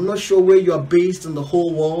 And I'm not sure where you are based in the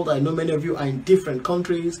whole world. I know many of you are in different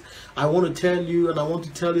countries. I want to tell you, and I want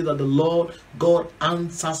to tell you that the Lord God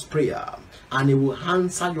answers prayer. And He will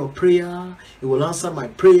answer your prayer. He will answer my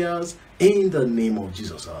prayers in the name of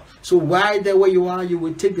Jesus. So right there where you are, you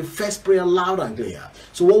will take the first prayer loud and clear.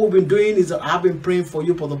 So what we've been doing is that I've been praying for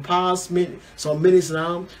you for the past some minutes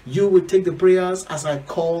now. You will take the prayers as I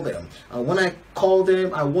call them. And when I call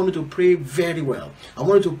them, I want you to pray very well. I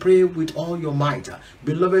want you to pray with all your might.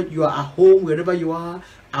 Beloved, you are at home, wherever you are,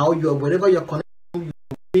 or wherever you're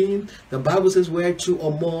connected. The Bible says where two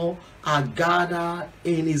or more are gathered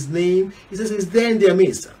in His name, He says He's there in their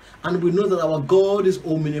midst. And we know that our God is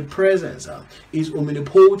omnipresent, is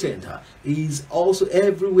omnipotent, is also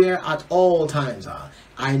everywhere at all times.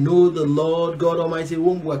 I know the Lord God Almighty,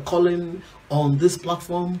 whom we're calling on this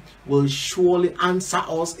platform, will surely answer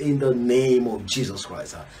us in the name of Jesus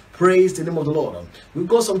Christ. Praise the name of the Lord. We've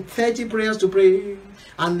got some 30 prayers to pray,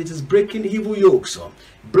 and it is breaking evil yokes.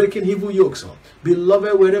 Breaking evil yokes.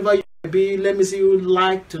 Beloved, wherever you be, let me see you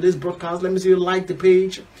like today's broadcast. Let me see you like the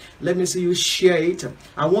page. Let me see you share it.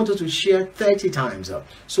 I want you to share 30 times.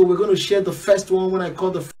 So we're going to share the first one when I call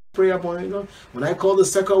the prayer point. When I call the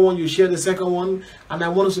second one, you share the second one. And I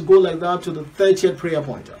want us to go like that to the 30th prayer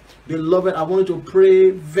point. Beloved, I want you to pray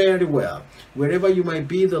very well. Wherever you might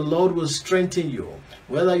be, the Lord will strengthen you.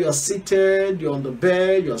 Whether you are seated, you're on the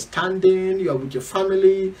bed, you're standing, you're with your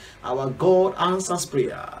family, our God answers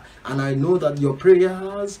prayer. And I know that your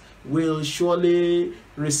prayers will surely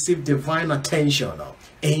receive divine attention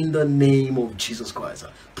in the name of Jesus Christ.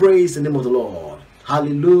 Praise the name of the Lord.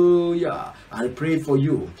 Hallelujah. I pray for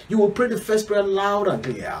you. You will pray the first prayer loud and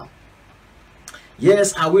clear.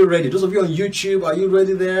 Yes, are we ready? Those of you on YouTube, are you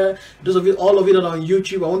ready there? Those of you, all of you that are on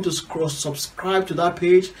YouTube, I want to subscribe to that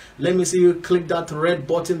page. Let me see you click that red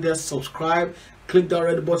button there, subscribe. Click that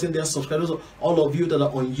red button there, subscribe. Those are all of you that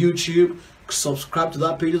are on YouTube, subscribe to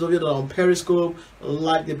that page. Those of you that are on Periscope,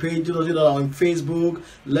 like the page. Those of you that are on Facebook,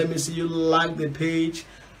 let me see you like the page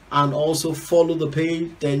and also follow the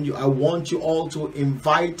page. Then I want you all to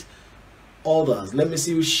invite others. Let me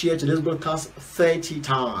see you share today's broadcast 30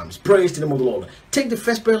 times. Praise the name of the Lord. Take the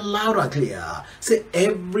first prayer loud and clear. Say,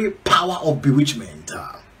 every power of bewitchment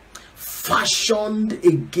fashioned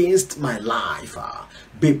against my life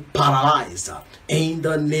be paralyzed in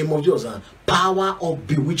the name of Jesus. Power of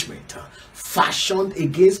bewitchment fashioned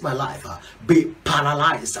against my life be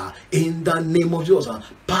paralyzed in the name of Jesus.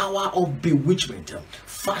 Power of bewitchment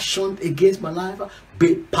fashioned against my life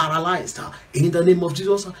be paralyzed in the name of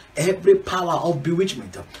Jesus. Every power of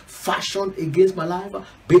bewitchment fashioned against my life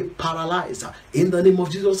be paralyzed in the name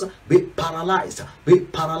of Jesus. Be paralyzed, be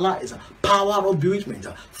paralyzed. Power of bewitchment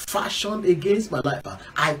fashioned against my life,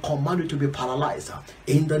 I command you to be paralyzed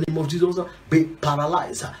in the name of Jesus. Be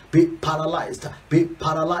paralyzed, be paralyzed, be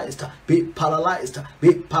paralyzed, be paralyzed,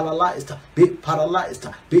 be paralyzed, be paralyzed,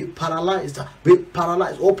 be paralyzed, be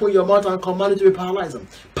paralyzed. Open your mouth and command it to be paralyzed.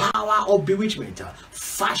 Power of bewitchment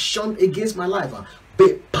fashioned against my life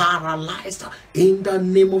be paralyzed in the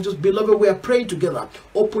name of Jesus. Beloved, we are praying together.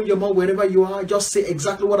 Open your mouth wherever you are. Just say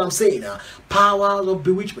exactly what I'm saying. Powers of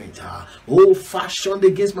bewitchment, fashioned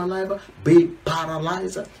against my life, be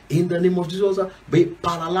paralyzed in the name of Jesus. Be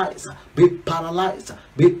paralyzed, be paralyzed,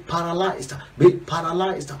 be paralyzed, be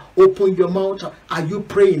paralyzed. Open your mouth. Are you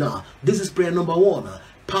praying now? This is prayer number 1.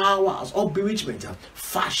 Powers of bewitchment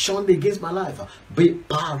fashioned against my life be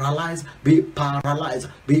paralyzed, be paralyzed,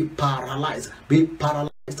 be paralyzed, be paralyzed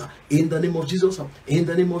in the name of Jesus. In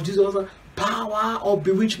the name of Jesus, power of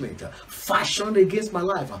bewitchment fashioned against my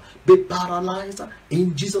life be paralyzed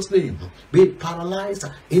in Jesus' name. Be paralyzed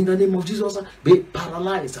in the name of Jesus. Be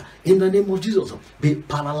paralyzed in the name of Jesus. Be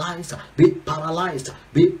paralyzed. Be paralyzed.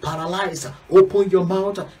 Be paralyzed. Open your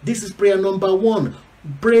mouth. This is prayer number 1.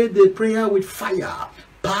 Pray the prayer with fire.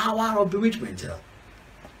 Power of bewitchment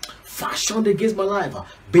fashioned against my life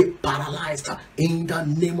be paralyzed in the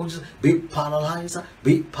name of Jesus. Be paralyzed,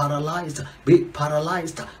 be paralyzed, be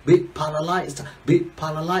paralyzed, be paralyzed, be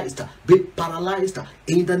paralyzed, be paralyzed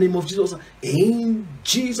in the name of Jesus. In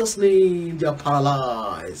Jesus' name they are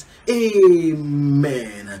paralyzed.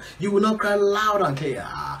 Amen. You will not cry loud and clear.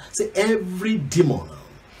 Say, every demon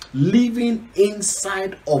living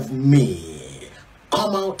inside of me,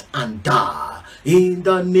 come out and die in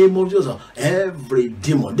the name of Jesus. Every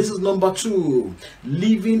demon, this is number 2,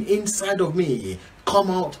 living inside of me, come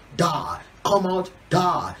out, die, come out,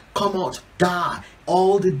 die, come out, die.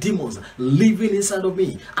 All the demons living inside of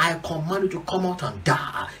me, I command you to come out and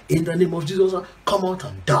die in the name of Jesus. Come out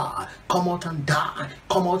and die, come out and die,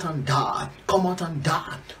 come out and die, come out and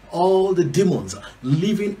die. All the demons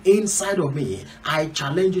living inside of me, I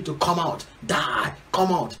challenge you to come out, die,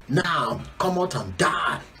 come out now, come out and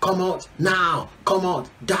die, come out now, come out,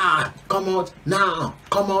 die, come out now,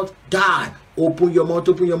 come out, die. Open your mouth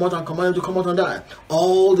and command you to come out and die.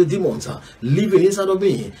 All the demons living inside of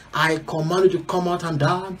me, I command you to come out and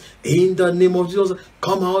die in the name of Jesus.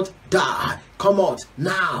 Come out, die, come out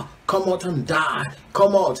now, come out and die,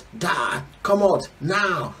 come out, die, come out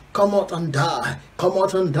now, come out and die, come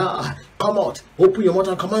out and die, come out. Open your mouth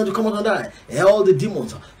and command you to come out and die. All the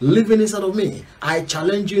demons living inside of me, I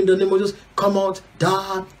challenge you in the name of Jesus. Come out,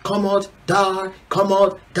 die, come out, die, come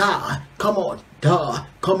out, die, come out, die,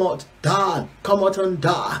 come out, die, come out and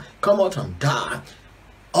die, come out and die.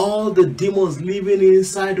 All the demons living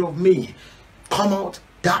inside of me, come out,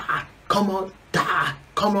 die, come out, die,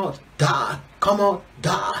 come out, die, come out,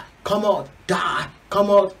 die, come out, die, come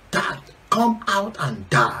out, die, come out and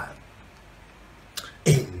die.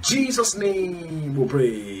 In Jesus' name we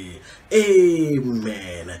pray.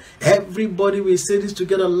 Amen. Everybody will say this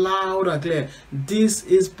together loud and clear. This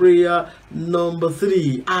is prayer number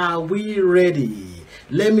 3. Are we ready?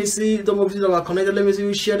 Let me see some of you that are connected. Let me see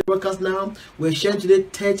you share the broadcast now. We're sharing today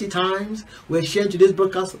 30 times. We're sharing today's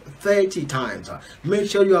broadcast 30 times. Make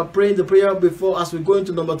sure you are praying the prayer before as we go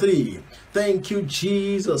into number 3. Thank you,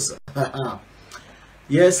 Jesus.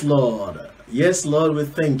 Yes, Lord. Yes, Lord, we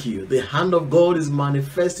thank you. The hand of God is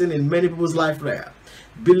manifesting in many people's life there.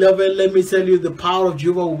 Beloved, let me tell you, the power of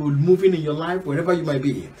Jehovah will be moving in your life wherever you might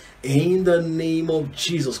be. In the name of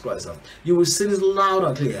Jesus Christ. You will say this loud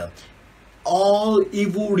and clear. All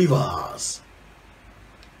evil rivers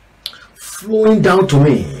flowing down to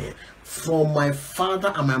me from my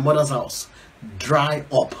father and my mother's house, dry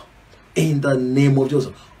up in the name of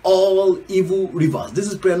Jesus. All evil rivers. This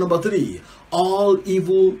is prayer number 3. All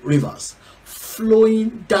evil rivers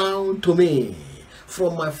flowing down to me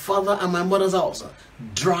from my father and my mother's house,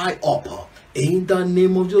 dry up in the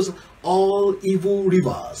name of Jesus. All evil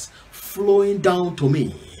rivers flowing down to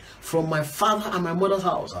me from my father and my mother's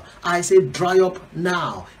house, I say dry up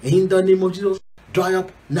now in the name of Jesus. Dry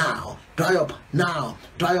up now, dry up now,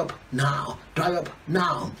 dry up now, dry up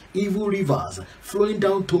now. Evil rivers flowing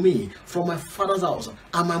down to me from my father's house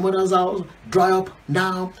and my mother's house, dry up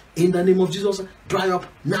now in the name of Jesus. Dry up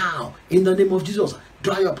now in the name of Jesus.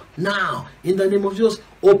 Dry up now in the name of Jesus.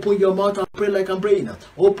 Open your mouth and pray like I'm praying.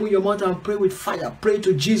 Open your mouth and pray with fire. Pray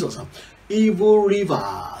to Jesus. Evil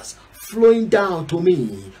rivers flowing down to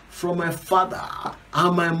me from my father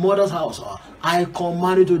and my mother's house, I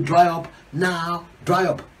command you to dry up now, dry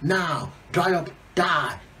up now, dry up,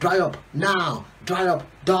 die, dry up now, dry up,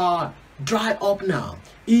 die, dry up now.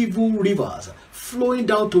 Evil rivers flowing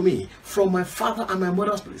down to me from my father and my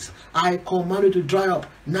mother's place, I command you to dry up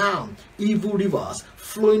now. Evil rivers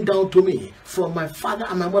flowing down to me from my father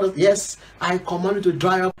and my mother's, yes, I command you to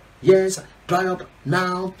dry up. Yes, dry up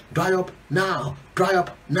now, dry up now, dry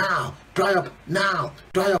up now, dry up now,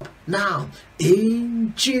 dry up now.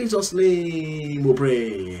 In Jesus' name we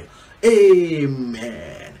pray.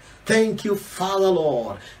 Amen. Thank you, Father,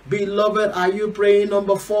 Lord. Beloved, are you praying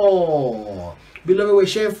number 4? Beloved, we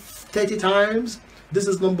share 30 times. This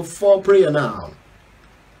is number 4 prayer now.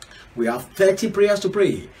 We have 30 prayers to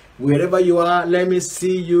pray. Wherever you are, let me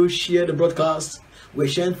see you share the broadcast. We're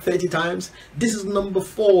sharing 30 times. This is number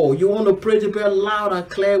 4. You want to pray the prayer loud and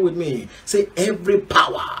clear with me. Say, every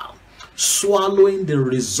power swallowing the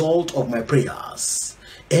result of my prayers.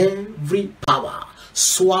 Every power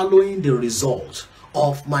swallowing the result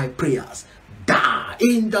of my prayers, die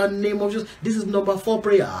in the name of Jesus. This is number 4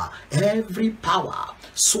 prayer. Every power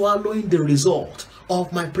swallowing the result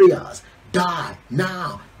of my prayers, die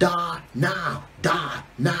now, die now, die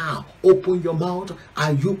now. Open your mouth.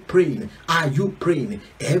 Are you praying? Are you praying?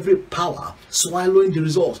 Every power swallowing the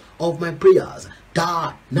results of my prayers,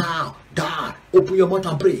 die now, die. Open your mouth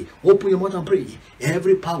and pray. Open your mouth and pray.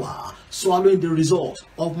 Every power swallowing the results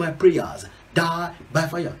of my prayers, die by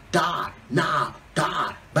fire, die now,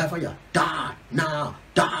 die by fire, die now,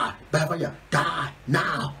 die by fire, die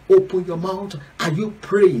now. Open your mouth. Are you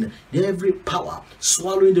praying? Every power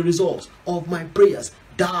swallowing the results of my prayers,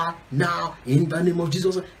 die now in the name of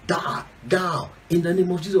Jesus. Die now in the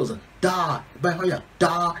name of Jesus. Die by fire,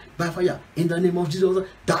 die by fire in the name of Jesus.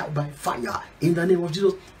 Die by fire in the name of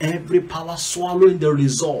Jesus. Every power swallowing the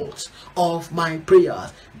results of my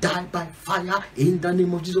prayers, die by fire in the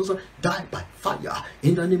name of Jesus. Die by fire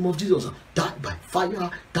in the name of Jesus. Die by fire,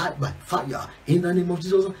 die by fire in the name of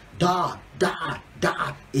Jesus. Die, die,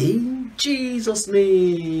 die in Jesus'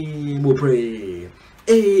 name we pray.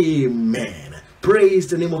 Amen. Praise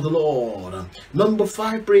the name of the Lord. Number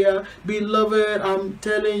 5 prayer. Beloved, I'm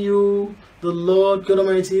telling you, the Lord God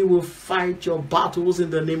Almighty will fight your battles in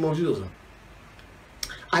the name of Jesus.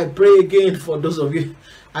 I pray again for those of you.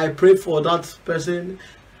 I pray for that person,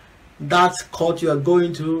 that court you are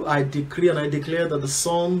going to. I decree and I declare that the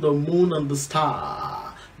sun, the moon, and the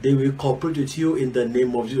star, they will cooperate with you in the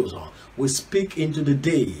name of Jesus. We speak into the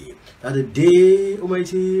day, that the day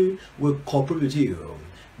Almighty will cooperate with you.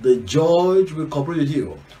 The judge will cooperate with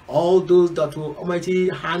you. All those that will Almighty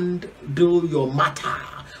handle your matter,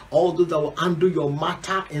 all those that will handle your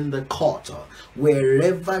matter in the court,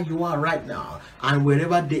 wherever you are right now and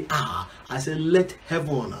wherever they are, I say let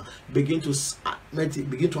heaven begin to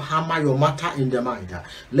hammer your matter in their mind.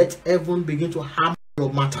 Let heaven begin to hammer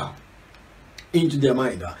your matter into their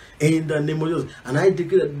mind in the name of Jesus. And I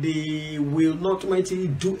declare that they will not Almighty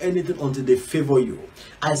do anything until they favor you.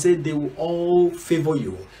 I say they will all favor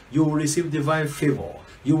you. You will receive divine favor.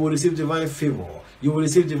 You will receive divine favor. You will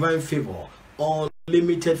receive divine favor.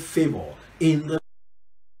 Unlimited favor in the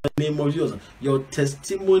name of Jesus. Your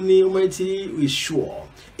testimony Almighty is sure.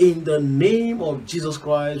 In the name of Jesus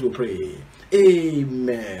Christ we pray.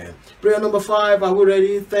 Amen. Prayer number 5. Are we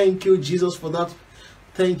ready? Thank you, Jesus, for that.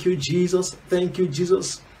 Thank you, Jesus. Thank you,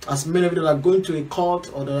 Jesus. As many of you that are going to a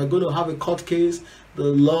court or that are going to have a court case, the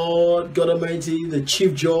Lord God Almighty, the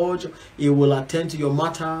chief judge, he will attend to your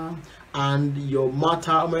matter, and your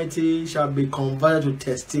matter Almighty shall be converted to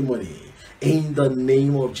testimony in the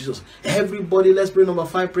name of Jesus. Everybody, let's pray number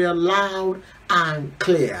 5 prayer loud and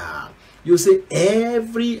clear. You say,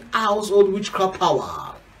 every household witchcraft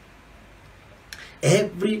power,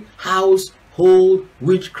 every household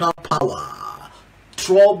witchcraft power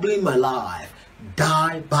troubling my life,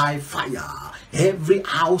 die by fire. Every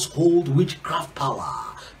household witchcraft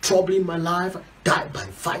power troubling my life, die by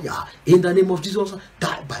fire in the name of Jesus.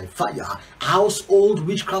 Die by fire. Household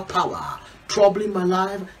witchcraft power troubling my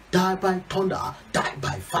life, die by thunder, die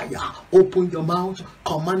by fire. Open your mouth,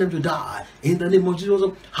 command them to die in the name of Jesus.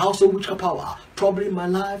 Household witchcraft power troubling my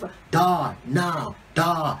life, die now,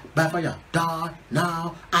 die by fire, die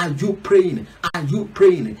now. Are you praying? Are you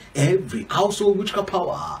praying? Every household witchcraft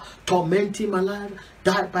power tormenting my life,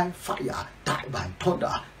 die by fire, die by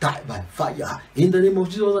thunder, die by fire in the name of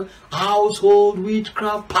Jesus. Household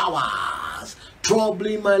witchcraft powers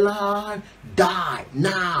troubling my life, die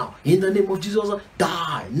now in the name of Jesus.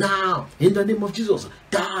 Die now in the name of Jesus.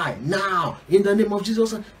 Die now in the name of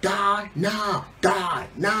Jesus. Die now, die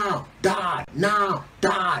now, die now,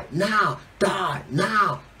 die now, die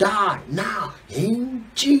now, die now. In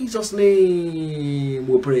Jesus' name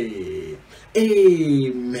we pray.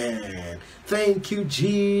 Amen. Thank you,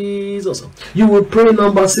 Jesus. You will pray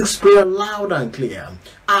number 6 prayer loud and clear.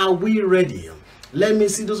 Are we ready? Let me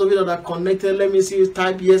see those of you that are connected. Let me see you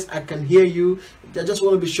type yes, I can hear you. I just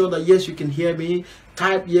want to be sure that yes, you can hear me.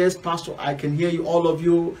 Type yes, Pastor, I can hear you. All of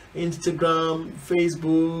you, Instagram,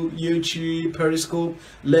 Facebook, YouTube, Periscope.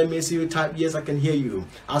 Let me see you type yes, I can hear you.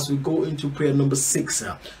 As we go into prayer number 6.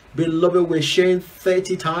 Beloved, we're sharing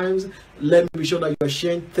 30 times. Let me be sure that you are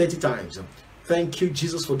sharing 30 times. Thank you,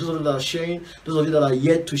 Jesus, for those of you that are sharing. Those of you that are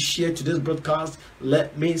yet to share today's broadcast,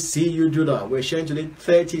 let me see you do that. We're sharing today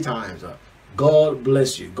 30 times. God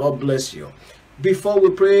bless you. God bless you. Before we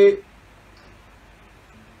pray,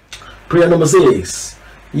 prayer number 6.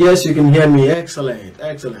 Yes, you can hear me. Excellent.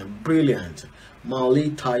 Excellent. Brilliant.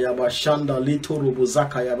 Malita yaba shanda lito robo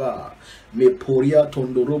zakayaba. Me poria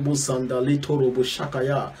tondorobo sanda lito robo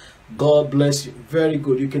shakaya. God bless you. Very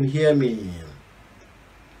good. You can hear me.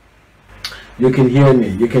 You can hear me.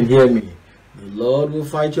 You can hear me. The Lord will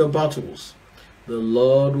fight your battles. The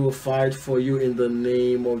Lord will fight for you in the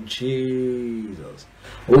name of Jesus.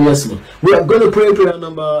 Oh yes, Lord. We are going to pray prayer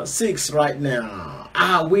number 6 right now.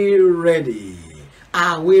 Are we ready?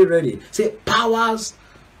 Are we ready? Say, powers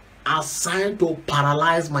assigned to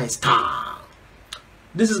paralyze my star.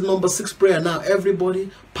 This is number 6 prayer now.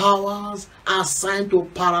 Everybody, powers assigned to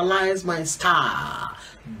paralyze my star,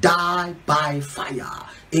 die by fire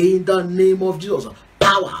in the name of Jesus.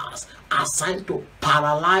 Powers assigned to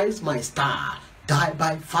paralyze my star, die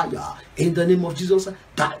by fire in the name of Jesus.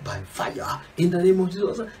 Die by fire in the name of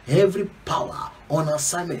Jesus. Every power on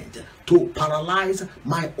assignment to paralyze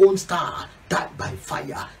my own star, die by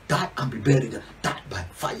fire, die and be buried, die by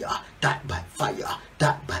fire, die by fire,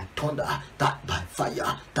 die by thunder, die by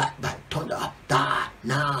fire, die by thunder, die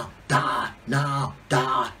now, die now,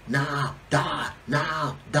 die now, die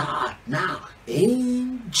now, die now.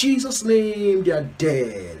 In Jesus' name, they are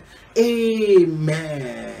dead.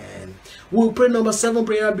 Amen. We'll pray number 7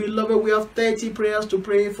 prayer, beloved. We have 30 prayers to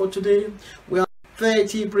pray for today. We have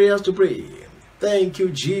 30 prayers to pray. Thank you,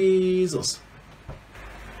 Jesus.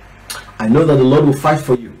 I know that the Lord will fight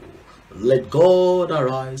for you. Let God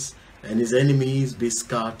arise and his enemies be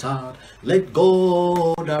scattered. Let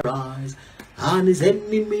God arise and his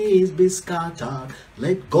enemies be scattered.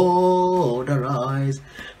 Let God arise.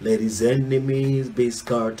 Let his enemies be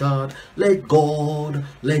scattered. Let God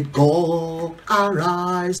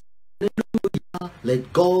arise.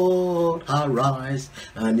 Let God arise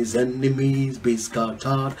and his enemies be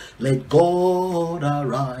scattered. Let God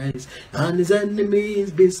arise and his enemies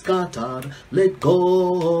be scattered. Let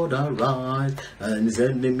God arise and his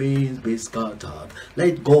enemies be scattered.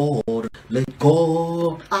 Let God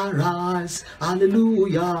arise.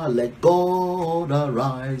 Hallelujah. Let God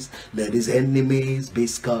arise. Let his enemies be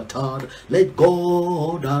scattered. Let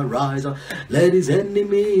God arise. Let his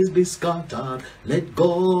enemies be scattered. Let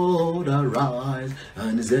God arise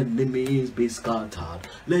and his enemies be scattered.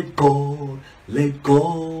 Let God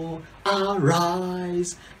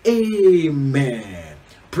arise. Amen.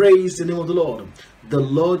 Praise the name of the Lord. The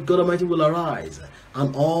Lord God Almighty will arise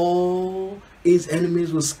and all his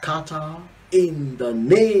enemies will scatter. In the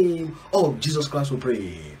name of Jesus Christ we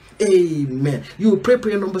pray. Amen. You will pray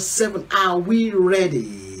prayer number 7. Are we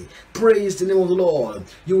ready? Praise the name of the Lord.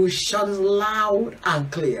 You will shout it loud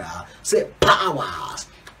and clear. Say, powers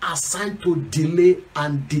assigned to delay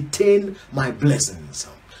and detain my blessings.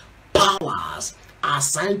 Powers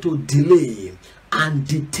assigned to delay and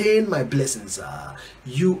detain my blessings.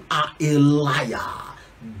 You are a liar.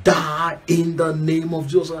 Die in the name of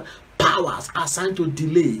Jesus. Powers assigned to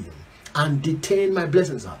delay and detain my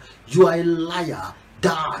blessings. You are a liar.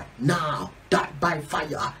 Die now. Die by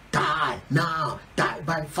fire. Die now. Die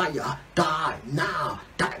by fire. Die now.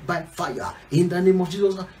 Die by fire. In the name of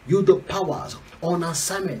Jesus, you the powers on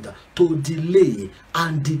assignment to delay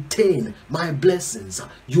and detain my blessings.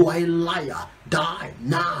 You are a liar. Die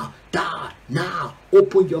now. Die now.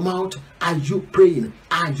 Open your mouth. Are you praying?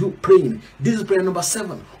 Are you praying? This is prayer number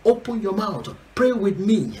 7. Open your mouth. Pray with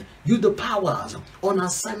me. You the powers on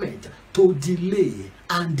assignment to delay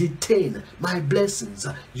and detain my blessings.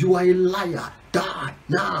 You are a liar. Die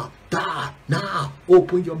now. Die now.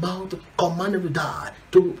 Open your mouth. Command them to die.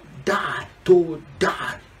 To die. To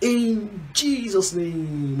die. In Jesus'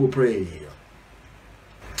 name we pray.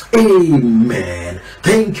 Amen.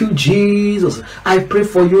 Thank you, Jesus. I pray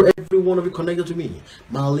for you, every one of you connected to me.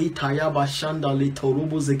 Malitaya bashanda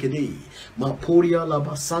litorobo zekede. Maporia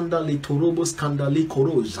labasanda litorobo skandali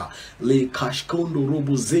koroza. Le kashkondo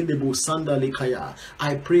robo zedebo sanda likaya.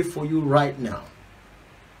 I pray for you right now.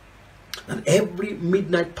 And every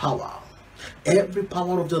midnight power, every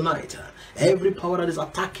power of the night, every power that is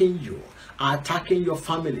attacking you, attacking your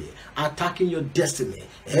family, attacking your destiny,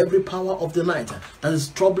 every power of the night that is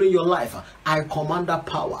troubling your life, I command that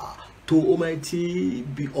power to Almighty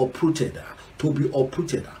be uprooted,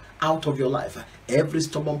 out of your life. Every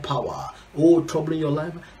stubborn power, troubling your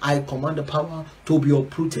life, I command the power to be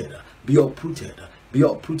uprooted, be uprooted, be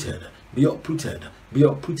uprooted, be uprooted, be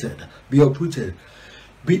uprooted, be uprooted,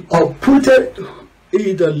 be uprooted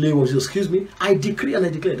in the name of Jesus. Excuse me. I decree and I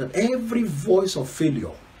declare that every voice of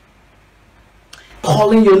failure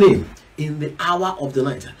calling your name in the hour of the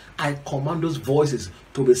night, I command those voices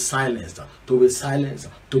to be silenced, to be silenced,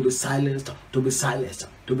 to be silenced, to be silenced,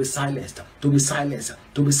 to be silenced, to be silenced,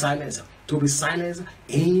 to be silenced, to be silenced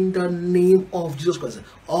in the name of Jesus Christ.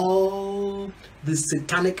 All the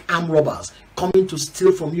satanic arm robbers coming to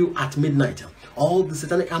steal from you at midnight, all the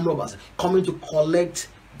satanic arm robbers coming to collect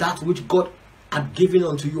that which God had given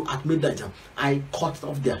unto you at midnight, I cut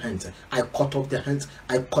off their hands. I cut off their hands.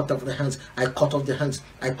 I cut off their hands. I cut off their hands.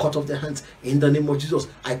 I cut off their hands. In the name of Jesus,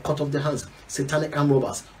 I cut off their hands. Satanic arm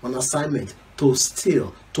robbers on assignment to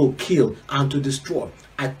steal, to kill, and to destroy.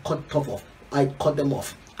 I cut off. I cut them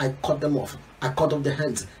off. I cut them off. I cut off their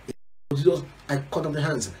hands. In the name of Jesus, I cut off their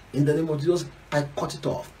hands. In the name of Jesus, I cut it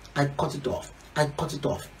off. I cut it off. I cut it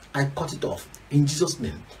off. I cut it off. In Jesus'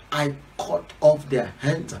 name, I cut off their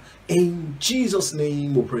hands. In Jesus'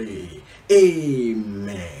 name we pray.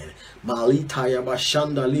 Amen. Malitaya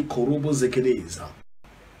bashanda li korobo zekedeza.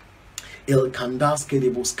 El kandaske de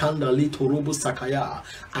boskanda li torobo sakaya.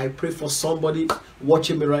 I pray for somebody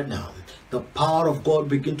watching me right now. The power of God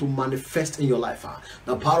begin to manifest in your life.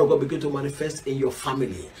 The power of God begin to manifest in your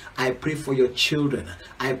family. I pray for your children.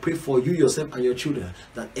 I pray for you yourself and your children,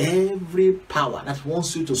 that every power that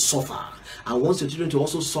wants you to suffer and wants your children to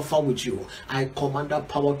also suffer with you, I command that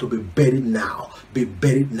power to be buried now. Be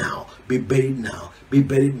buried now. Be buried now. Be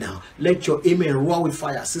buried now. Let your amen roar with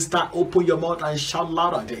fire. Sister, open your mouth and shout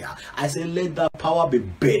louder there. I say, let that power be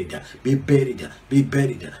buried. Be buried. Be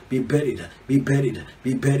buried. Be buried. Be buried.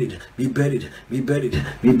 Be buried. Be buried. Be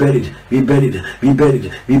buried. Be buried. Be buried. Be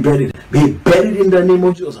buried. Be buried. Be buried in the name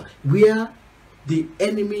of Jesus. Where the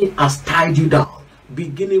enemy has tied you down,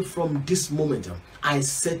 beginning from this moment, I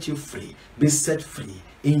set you free. Be set free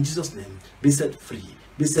in Jesus' name. Be set free.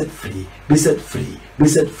 Be set free. Be set free. Be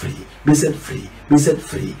set free. Be set free. Be set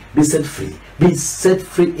free. Be set free. Be set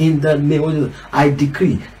free in the name of Jesus. I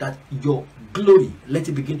decree that your glory, let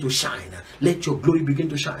it begin to shine. Let your glory begin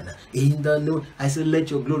to shine. In the name, I say,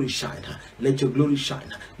 let your glory shine. Let your glory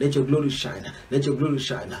shine. Let your glory shine. Let your glory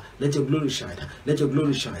shine. Let your glory shine. Let your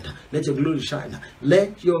glory shine. Let your glory shine.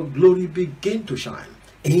 Let your glory begin to shine.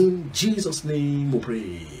 In Jesus' name we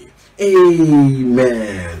pray.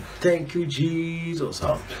 Amen. Thank you, Jesus.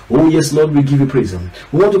 Oh, yes, Lord, we give you praise.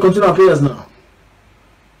 We want to continue our prayers now.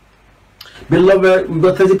 Beloved, we've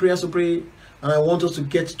got 30 prayers to pray, and I want us to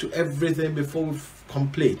get to everything before we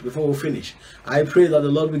complete, before we finish. I pray that the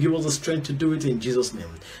Lord will give us the strength to do it in Jesus' name.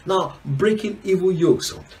 Now, breaking evil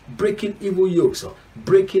yokes. Breaking evil yokes.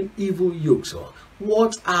 Breaking evil yokes.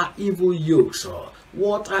 What are evil yokes?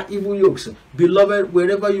 What are evil yokes? Beloved,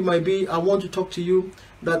 wherever you might be, I want to talk to you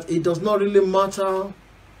that it does not really matter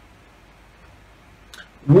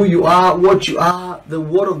who you are, what you are. The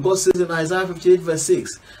word of God says in Isaiah 58 verse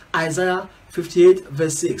 6. Isaiah 58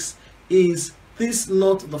 verse 6. Is this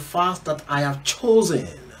not the fast that I have chosen,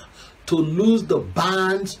 to loose the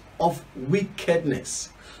bands of wickedness,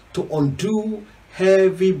 to undo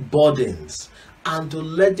heavy burdens, and to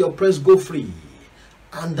let the oppressed go free,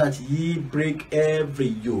 and that ye break every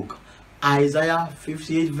yoke? Isaiah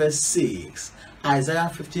 58 verse 6. Isaiah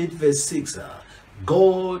 58 verse 6.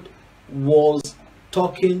 God was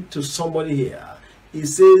talking to somebody here. He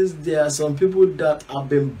says there are some people that have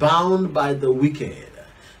been bound by the wicked.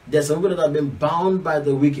 There are some people that have been bound by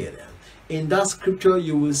the wicked. In that scripture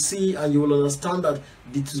you will see and you will understand that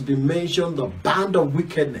it has been mentioned, the band of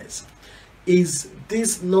wickedness. Is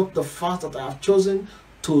this not the fast that I have chosen,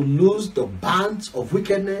 to lose the bands of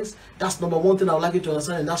wickedness? That's number one thing I would like you to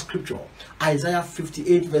understand in that scripture. Isaiah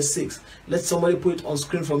 58 verse 6. Let somebody put it on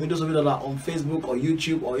screen for me. Those of you that are on Facebook or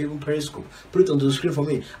YouTube or even Periscope, put it on the screen for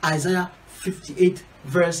me. Isaiah 58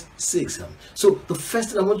 verse 6. So the first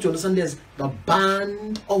thing I want you to understand is the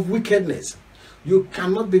band of wickedness. You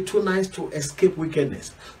cannot be too nice to escape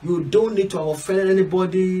wickedness. You don't need to have offended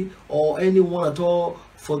anybody or anyone at all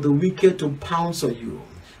for the wicked to pounce on you.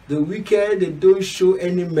 The wicked, they don't show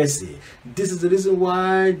any mercy. This is the reason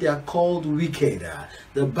why they are called wicked.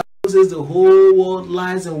 The Bible says the whole world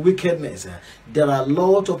lies in wickedness. There are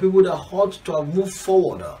lots of people that ought to have moved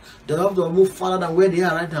forward. They have to have moved farther than where they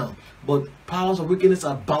are right now. But powers of wickedness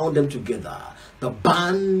have bound them together. The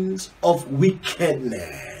bands of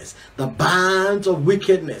wickedness. The bands of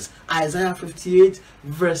wickedness. Isaiah 58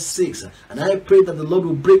 verse 6. And I pray that the Lord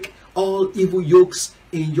will break all evil yokes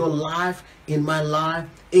in your life, in my life,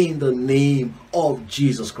 in the name of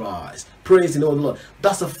Jesus Christ. Praise the name of the Lord.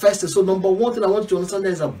 That's the first thing. So number one thing I want you to understand,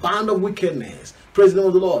 there is a band of wickedness. Praise the name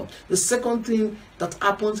of the Lord. The second thing that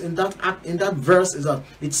happens in that verse is that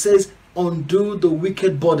it says, undo the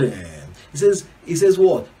wicked burden. It says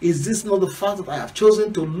what? Is this not the fast that I have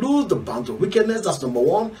chosen, to lose the bands of wickedness? That's number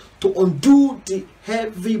one. To undo the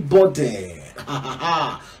heavy burden.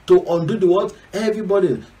 To undo the what? Heavy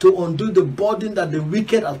burden. To undo the burden that the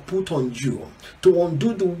wicked has put on you. To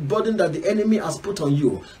undo the burden that the enemy has put on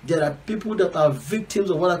you. There are people that are victims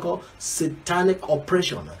of what I call satanic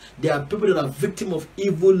oppression. There are people that are victims of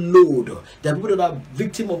evil load. There are people that are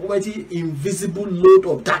victims of mighty invisible load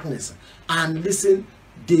of darkness. And listen,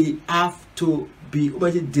 they have to be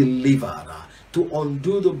delivered, to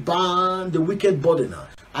undo the bond, the wicked burden.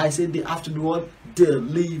 I say they have to be what?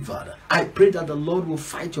 Delivered. I pray that the Lord will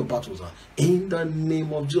fight your battles in the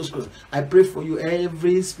name of Jesus Christ. I pray for you,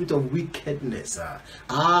 every spirit of wickedness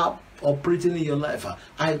operating in your life.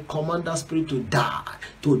 I command that spirit to die,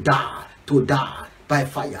 to die, to die by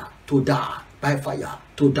fire, to die by fire,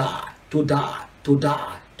 to die, to die, to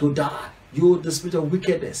die, to die. You, the spirit of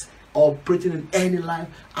wickedness operating in any life,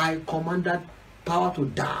 I command that power to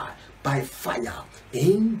die by fire.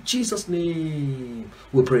 In Jesus' name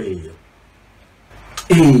we pray.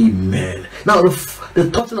 Amen. Now the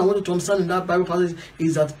third thing I want you to understand in that Bible passage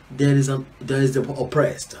is that there is the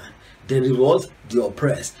oppressed. There is what? The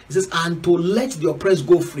oppressed. It says, and to let the oppressed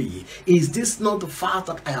go free. Is this not the fact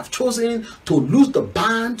that I have chosen to loose the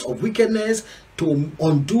bands of wickedness, to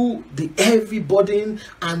undo the heavy burden,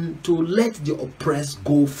 and to let the oppressed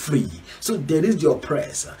go free? So there is the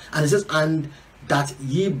oppressed, and it says, and that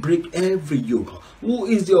ye break every yoke. Who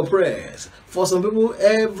is the oppressed? For some people,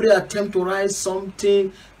 every attempt to rise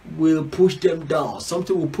something will push them down.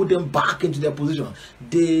 Something will put them back into their position.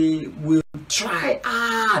 They will try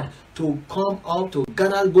hard to come up, to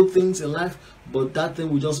gather good things in life, but that thing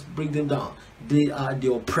will just bring them down. They are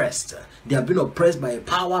the oppressed. They have been oppressed by a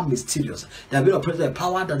power mysterious. They have been oppressed by a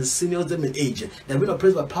power that is senior them in age. They have been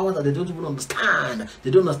oppressed by power that they don't even understand.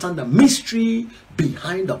 They don't understand the mystery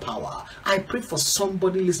behind the power. I pray for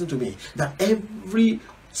somebody listening to me that every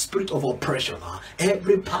spirit of oppression,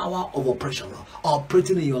 every power of oppression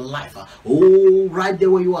operating in your life, right there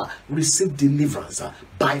where you are, receive deliverance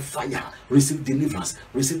by fire. Receive deliverance,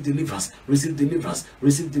 receive deliverance, receive deliverance,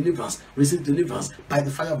 receive deliverance, receive deliverance by the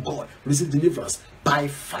fire of God. Receive deliverance by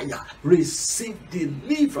fire. Receive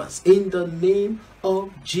deliverance in the name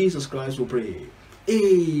of Jesus Christ, we pray.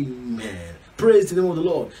 Amen. Praise the name of the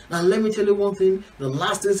Lord. Now let me tell you one thing. The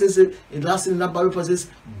last thing says, the last thing in that Bible passage,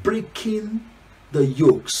 breaking the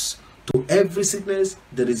yokes. To every sickness,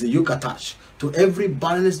 there is a yoke attached. To every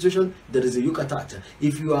barren situation, there is a yoke attached.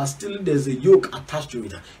 If you are stealing, there's a yoke attached to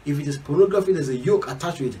it. If it is pornography, there's a yoke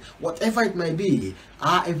attached to it. Whatever it might be,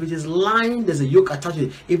 if it is lying, there's a yoke attached to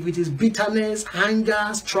it. If it is bitterness, anger,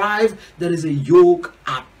 strife, there is a yoke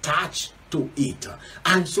attached to it.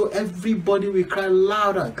 And so everybody will cry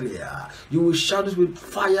loud and clear. You will shout it with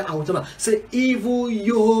fire and with thunder. Say, evil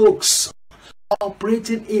yokes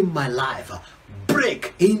operating in my life,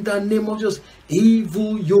 break in the name of Jesus.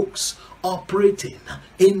 Evil yokes operating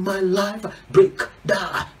in my life, break,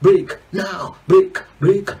 die, break now, break,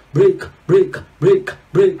 break, break, break, break,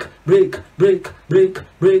 break, break, break, break,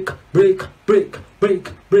 break, break, break,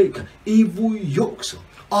 break, break. Evil yokes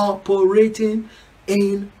operating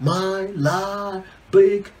in my life,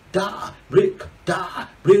 break, die, break, die,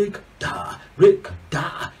 break, die, break,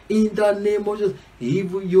 die. In the name of Jesus,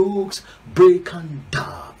 evil yokes break and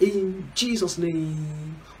die. In Jesus'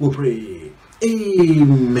 name we pray.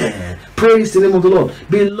 Amen. Praise the name of the Lord.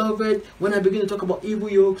 Beloved, when I begin to talk about evil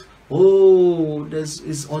yokes,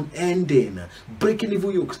 it's unending. Breaking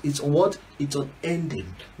evil yokes, it's what? It's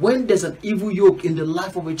unending. When there's an evil yoke in the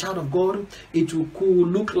life of a child of God, it could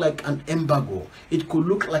look like an embargo. It could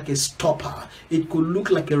look like a stopper. It could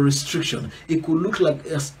look like a restriction. It could look like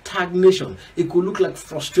a stagnation. It could look like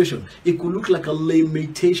frustration. It could look like a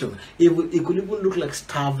limitation. It could even look like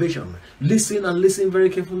starvation. Listen and listen very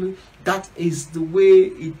carefully. That is the way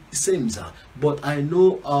it seems. But I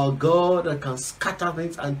know our God that can scatter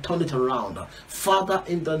things and turn it around. Father,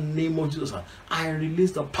 in the name of Jesus, I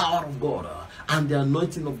release the power of God and the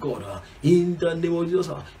anointing of God in the name of Jesus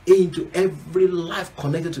into every life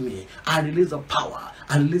connected to me. I release the power.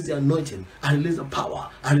 I release the anointing. I release the power.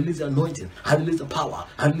 I release the anointing. I release the power.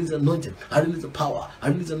 I release the anointing. I release the power. I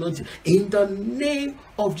release the anointing. In the name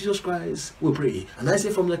of Jesus Christ, we pray. And I say,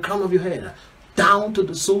 from the crown of your head down to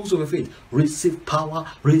the soles of your feet, receive power,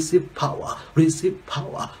 receive power, receive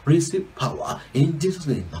power, receive power in Jesus'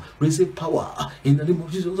 name. Receive power in the name of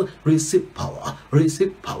Jesus. Receive power,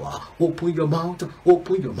 receive power. Open your mouth,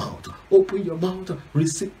 open your mouth, open your mouth.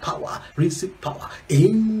 Receive power, receive power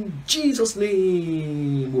in Jesus'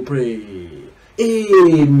 name. We pray.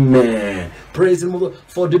 Amen. Praise the Lord.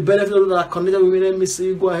 For the benefit of those that are connected with me, let me see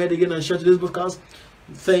you go ahead again and share today's podcast.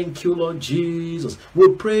 Thank you, Lord Jesus.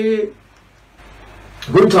 We pray.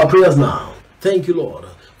 Going to our prayers now. Thank you, Lord.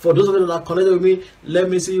 For those of you that are connected with me, let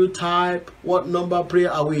me see you type, what number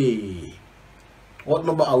prayer are we? What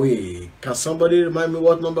number are we? Can somebody remind me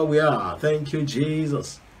what number we are? Thank you,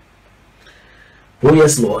 Jesus. Oh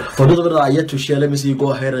yes, Lord. For those of you that are yet to share, let me see you go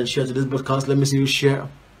ahead and share to this broadcast. Let me see you share.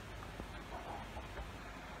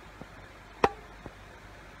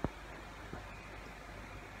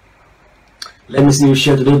 Let me see you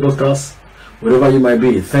share today's broadcast, wherever you might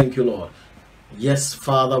be. Thank you, Lord. Yes,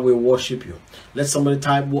 Father, we worship you. Let somebody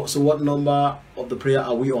type, so what number of the prayer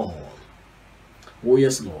are we on? Oh,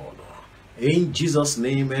 yes, Lord. In Jesus'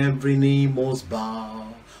 name, every knee must bow.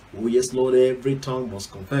 Oh, yes, Lord, every tongue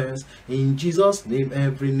must confess. In Jesus' name,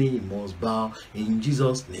 every knee must bow. In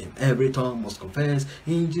Jesus' name, every tongue must confess.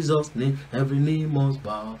 In Jesus' name, every knee must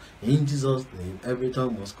bow. In Jesus' name, every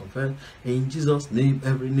tongue must confess. In Jesus' name,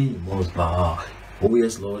 every knee must bow. Oh,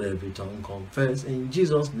 yes, Lord, every tongue confess. In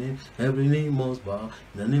Jesus' name, every knee must bow.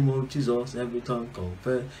 In the name of Jesus, every tongue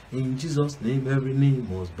confess. In Jesus' name, every knee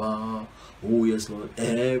must bow. Oh, yes, Lord,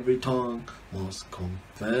 every tongue must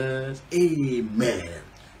confess. Amen.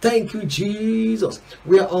 Thank you, Jesus.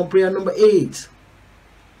 We are on prayer number 8.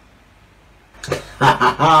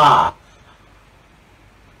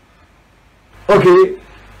 Okay,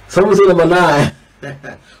 someone say number 9.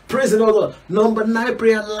 Praise the Lord. Number 9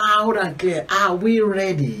 prayer, loud and clear. Are we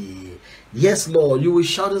ready? Yes, Lord. You will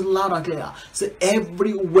shout it loud and clear. Say,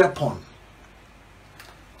 every weapon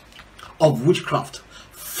of witchcraft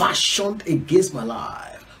fashioned against my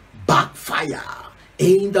life backfire.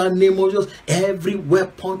 In the name of Jesus, every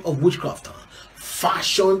weapon of witchcraft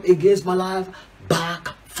fashioned against my life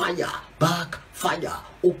backfire. Backfire.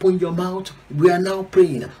 Open your mouth. We are now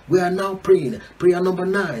praying. We are now praying. Prayer number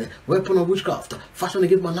 9. Weapon of witchcraft fashioned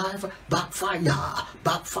against my life backfire.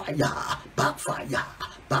 Backfire. Backfire.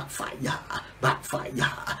 Backfire.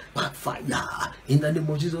 Backfire. Backfire. In the name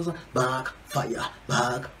of Jesus, backfire.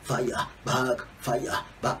 Backfire. Backfire.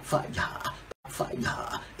 Backfire.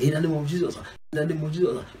 Fire in the name of Jesus. In the name of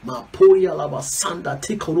Jesus, Maporia lava sanda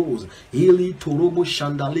tikoros, ili torobo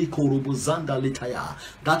shandali korobo zanda litaya.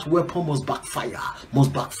 That weapon must backfire,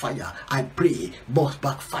 must backfire. I pray, must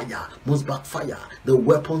backfire, must backfire. The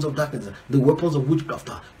weapons of darkness, the weapons of witchcraft.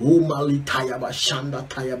 O mali tayaba shanda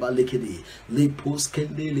tayaba lekede, lepos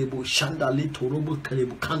kende lebo shanda li torobo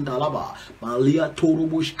kalebu kandalaba, malia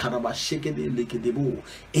torobo shkaraba shekede lekedebo.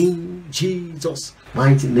 In Jesus'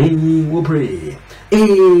 mighty name we pray.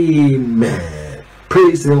 Amen.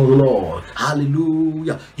 Praise the name of the Lord.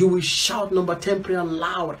 Hallelujah. You will shout number 10 prayer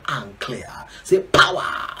loud and clear. Say,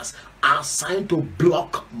 powers assigned to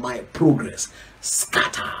block my progress,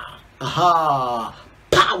 scatter. Aha.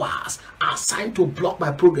 Powers assigned to block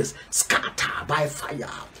my progress, scatter by fire.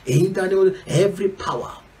 In the name of every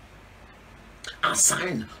power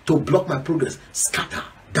assigned to block my progress, scatter,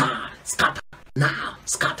 die, scatter now,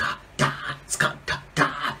 scatter, die, scatter,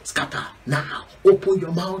 die, scatter now. Open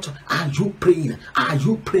your mouth. Are you praying? Are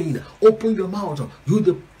you praying? Open your mouth. You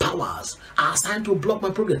the powers are assigned to block my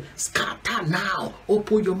progress, scatter now.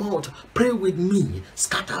 Open your mouth. Pray with me.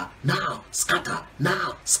 Scatter now. Scatter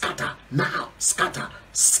now. Scatter now. Scatter.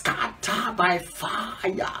 Scatter by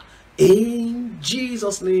fire. In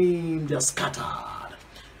Jesus' name, they're scattered.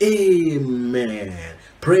 Amen.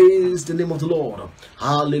 Praise the name of the Lord.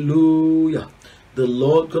 Hallelujah. The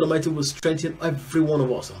Lord God Almighty will strengthen every one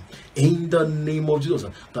of us. In the name of Jesus,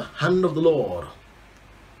 the hand of the Lord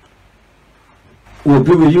will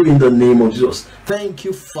be with you in the name of Jesus. Thank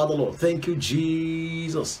you, Father Lord. Thank you,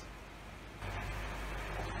 Jesus.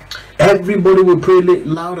 Everybody will pray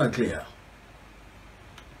loud and clear.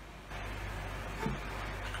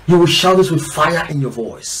 You will shout this with fire in your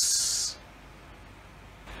voice.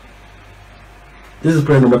 This is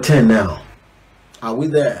prayer number 10 now. Are we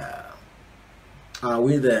there? Are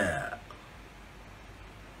we there?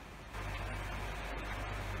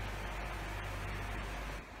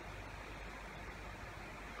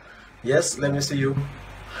 Yes, let me see you.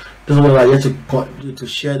 This is what I yet to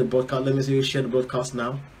share the broadcast. Let me see you share the broadcast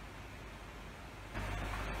now.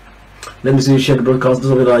 Let me see you share the broadcast.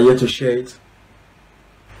 This is what I yet to share it.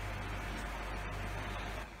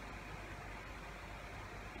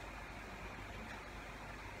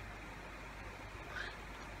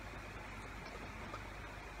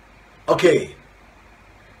 Okay,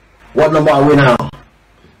 what number are we now?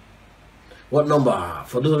 What number?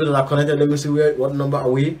 For those of you that are connected, let me see what number are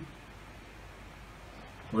we?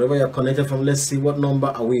 Wherever you're connected from, let's see what number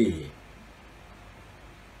are we?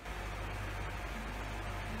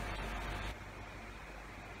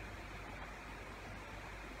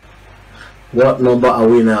 What number are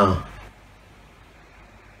we now?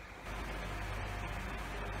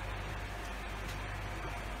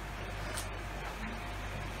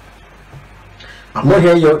 I'm not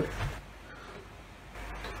hearing you.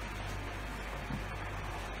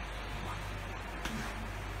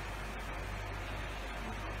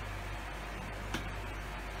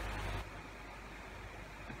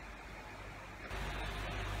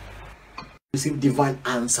 Receive divine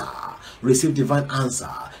answer. Receive divine answer.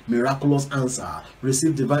 miraculous answer,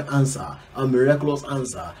 receive divine answer, a miraculous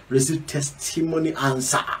answer, receive testimony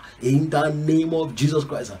answer in the name of Jesus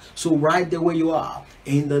Christ. So right there where you are,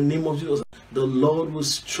 in the name of Jesus, the Lord will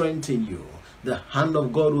strengthen you. The hand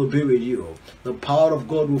of God will be with you. The power of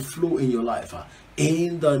God will flow in your life.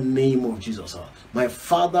 In the name of Jesus. My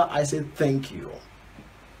Father, I say thank you.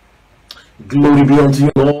 Glory be unto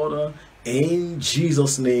you, Lord. In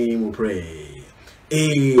Jesus' name we pray.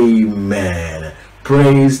 Amen.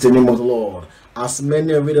 Praise the name of the Lord. As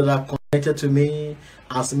many of you that are connected to me,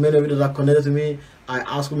 I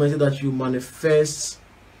ask Almighty that you manifest.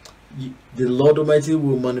 The Lord Almighty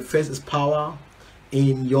will manifest His power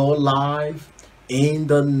in your life in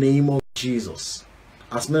the name of Jesus.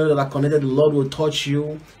 As many that are connected, the Lord will touch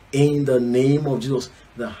you in the name of Jesus.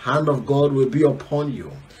 The hand of God will be upon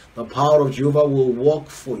you. The power of Jehovah will work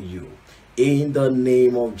for you in the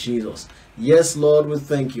name of Jesus. Yes, Lord, we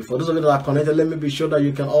thank you. For those of you that are connected, let me be sure that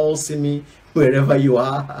you can all see me wherever you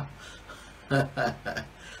are.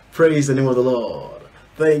 Praise the name of the Lord.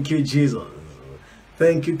 Thank you, Jesus.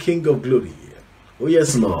 Thank you, King of Glory. Oh,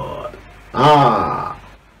 yes, Lord.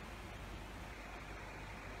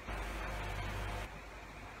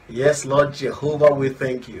 Yes, Lord Jehovah, we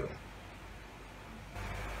thank you.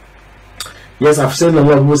 Yes, I've seen a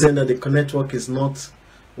lot of people saying that the network is not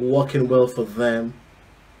working well for them.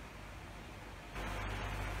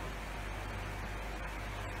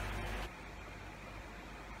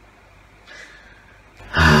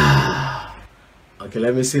 Okay,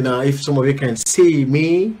 let me see now if some of you can see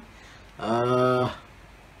me.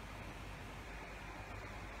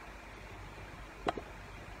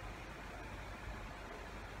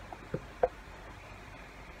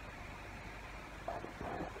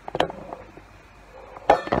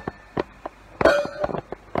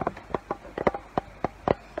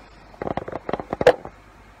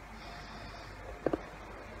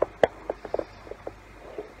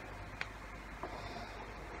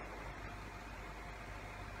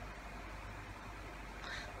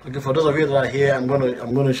 Okay, for those of you that are here, I'm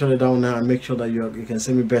gonna shut it down now and make sure that you can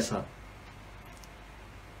see me better.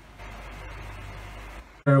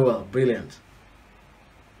 Very well, brilliant.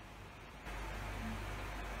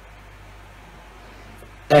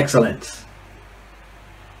 Excellent.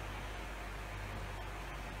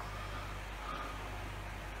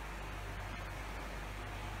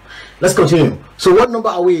 Let's continue. So what number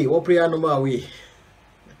are we? What prayer number are we?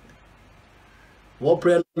 What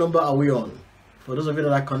prayer number are we on? For those of you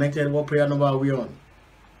that are connected, what prayer number are we on?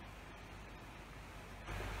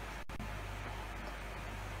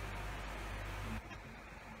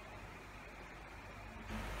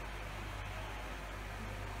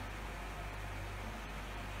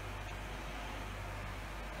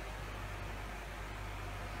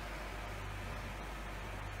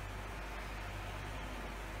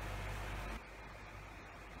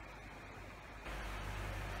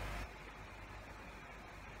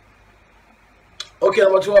 Okay,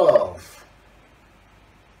 number 12.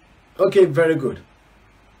 Okay, very good.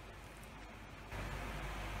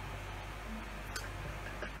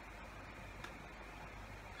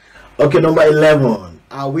 Okay, number 11.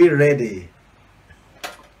 Are we ready?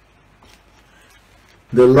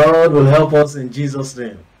 The Lord will help us in Jesus'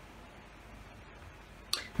 name.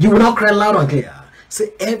 You will not cry loud and clear.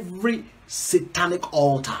 Say every satanic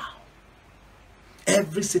altar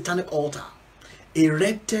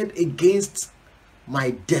erected against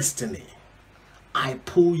my destiny, I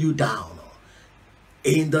pull you down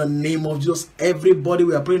in the name of Jesus. Everybody,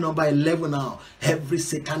 we are praying number 11 now. Every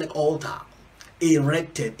satanic altar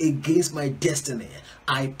erected against my destiny,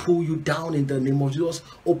 I pull you down in the name of Jesus.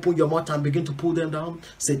 Open your mouth and begin to pull them down.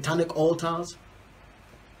 Satanic altars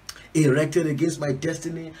erected against my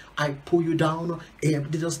destiny, I pull you down in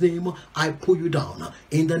Jesus' name. I pull you down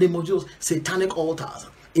in the name of Jesus. Satanic altars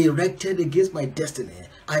erected against my destiny,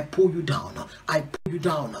 I pull you down. I pull you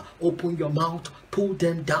down. Open your mouth. Pull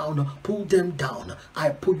them down. Pull them down.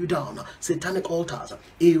 I pull you down. Satanic altars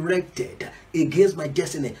erected against my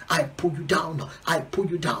destiny, I pull you down. I pull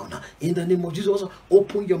you down. In the name of Jesus,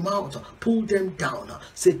 open your mouth. Pull them down.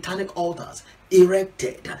 Satanic altars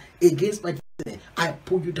erected against my destiny, I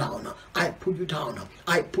pull you down. I pull you down.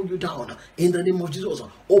 I pull you down. In the name of Jesus,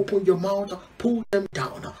 open your mouth. Pull them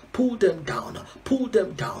down. Pull them down. Pull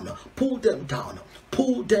them down. Pull them down.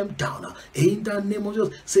 Pull them down. In the name of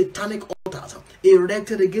Jesus, satanic altars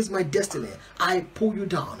erected against my destiny, I pull you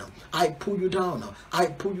down. I pull you down. I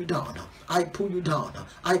pull you down. I pull you down.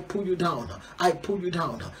 I pull you down. I pull you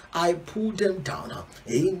down. I pull them down.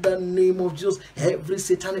 In the name of Jesus, every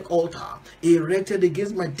satanic altar erected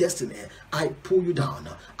against my destiny, I pull you down.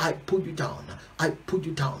 I pull you down. I pull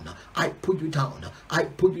you down. I pull you down. I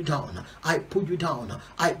pull you down. I pull you down.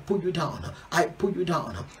 I pull you down. I pull you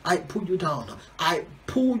down. I pull you down. I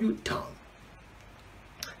pull you down.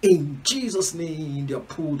 In Jesus' name, they are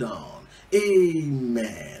pulled down.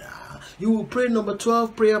 Amen. You will pray number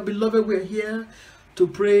 12 prayer. Beloved, we're here to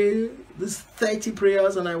pray these 30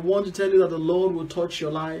 prayers, and I want to tell you that the Lord will touch your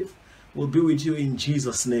life, will be with you in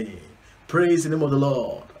Jesus' name. Praise the name of the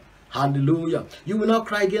Lord. Hallelujah. You will now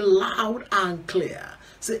cry again loud and clear.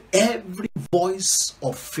 Say, every voice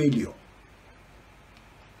of failure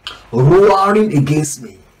roaring against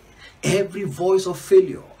me, every voice of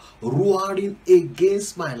failure roaring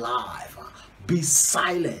against my life, be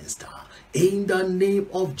silenced in the name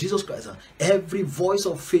of Jesus Christ. Every voice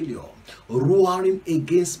of failure roaring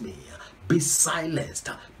against me, be silenced,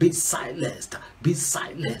 be silenced, be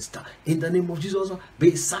silenced in the name of Jesus.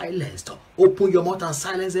 Be silenced. Open your mouth and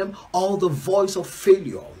silence them. All the voice of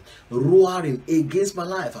failure roaring against my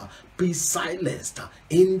life, be silenced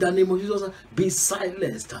in the name of Jesus. Be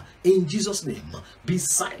silenced in Jesus' name. Be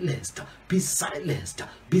silenced, be silenced,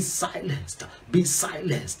 be silenced, be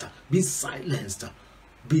silenced, be silenced,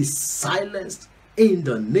 be silenced in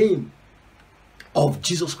the name of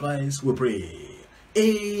Jesus Christ. We pray.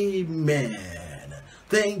 Amen.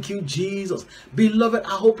 Thank you, Jesus. Beloved,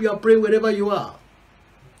 I hope you are praying wherever you are.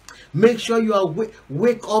 Make sure you are wake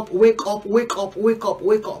up, wake up, wake up, wake up,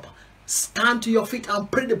 wake up. Stand to your feet and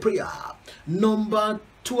pray the prayer. Number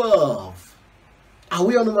 12. Are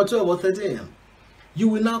we on number 12 or 13? You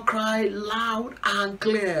will now cry loud and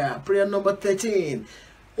clear. Prayer number 13.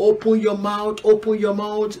 Open your mouth,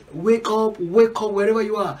 wake up, wherever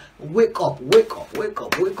you are. Wake up, wake up, wake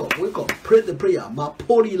up, wake up, wake up. Pray the prayer.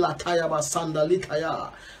 Mapori lataya basanda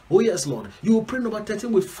litaya. Oh yes, Lord. You will pray number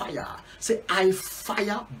 13 with fire. Say, I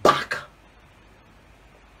fire back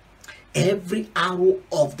every arrow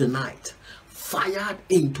of the night fired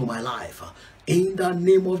into my life. In the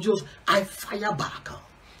name of Jesus, I fire back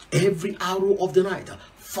every arrow of the night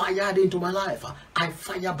fired into my life. I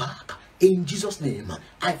fire back. In Jesus' name,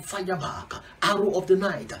 I fire back. Arrow of the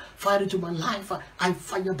night, fire into my life, I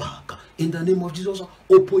fire back. In the name of Jesus,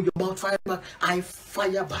 open your mouth, fire back. I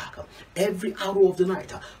fire back. Every arrow of the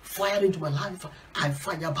night, fire into my life, I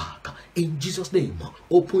fire back. In Jesus' name,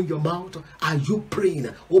 open your mouth. Are you praying?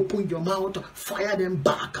 Open your mouth, fire them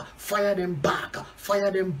back, fire them back,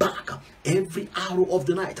 fire them back. Every arrow of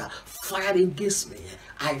the night, fire against me,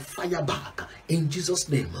 I fire back. In Jesus'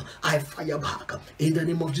 name, I fire back. In the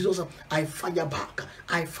name of Jesus, I fire back.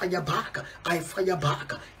 I fire back. I fire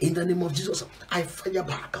back. In the name of Jesus, I fire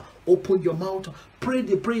back. Open your mouth. Pray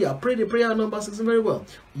the prayer. Pray the prayer number 16 very well.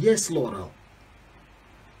 Yes, Lord.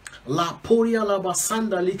 La poria la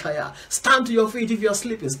basanda likaya. Stand to your feet if you are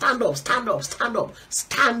sleeping. Stand up, stand up, stand up,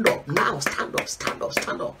 stand up. Now stand up, stand up,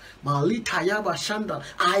 stand up. Malita bashanda.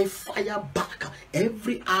 I fire back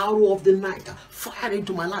every hour of the night. Fire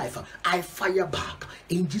into my life. I fire back.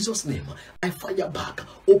 In Jesus' name, I fire back.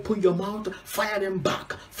 Open your mouth. Fire them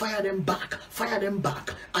back. Fire them back. Fire them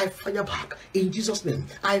back. I fire back. In Jesus' name,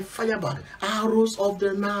 I fire back. Arrows of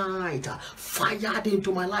the night fired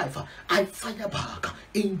into my life. I fire back.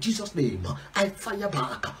 In Jesus' name, I fire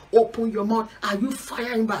back. Open your mouth. Are you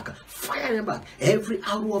firing back? Firing back. Every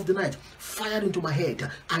arrow of the night fired into my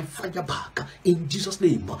head. I fire back. In Jesus'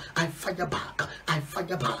 name, I fire back. I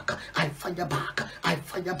fire back. I fire back. I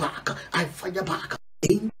fire back. I fire back.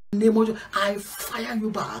 In the name of Jesus, I fire you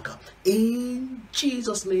back. In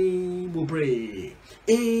Jesus' name we pray.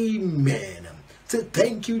 Amen. Say,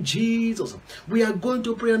 thank you, Jesus. We are going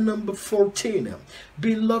to prayer number 14.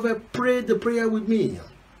 Beloved, pray the prayer with me.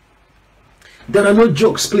 There are no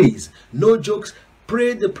jokes, please. No jokes.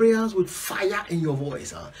 Pray the prayers with fire in your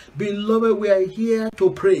voice. Beloved, we are here to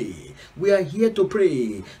pray. We are here to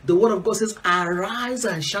pray. The word of God says, arise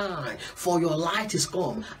and shine, for your light is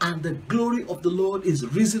come, and the glory of the Lord is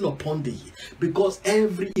risen upon thee. Because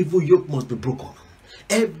every evil yoke must be broken.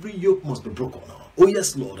 Every yoke must be broken. Oh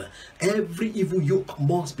yes, Lord. Every evil yoke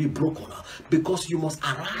must be broken, because you must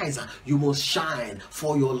arise, you must shine,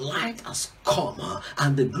 for your light has come,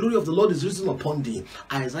 and the glory of the Lord is risen upon thee.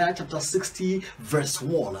 Isaiah chapter 60 verse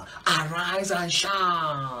 1. Arise and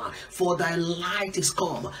shine, for thy light is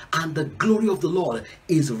come, and the glory of the Lord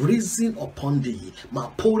is risen upon thee.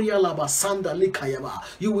 Maporia labasanda likayaba.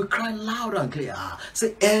 You will cry loud and clear.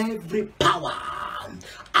 Say, every power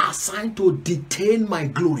assigned to detain my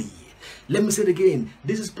glory, Let me say it again.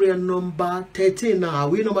 This is prayer number 13 now. Are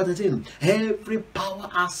we number 13? Every power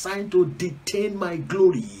assigned to detain my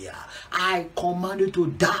glory, I command you to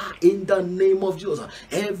die in the name of Jesus.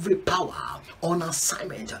 Every power on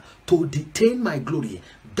assignment to detain my glory,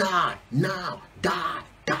 die now, die,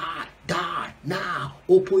 die, die now.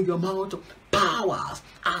 Open your mouth. Powers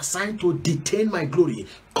assigned to detain my glory,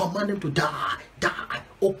 command them to die, die.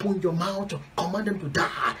 Open your mouth, command them to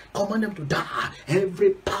die, command them to die. Every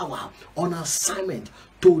power on assignment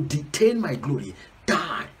to detain my glory,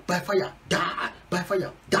 die by fire, die by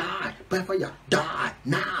fire, die by fire, die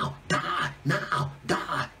now, die now,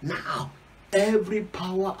 die now. Every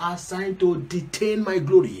power assigned to detain my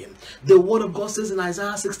glory. The word of God says in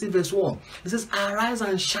Isaiah 60 verse 1, it says, arise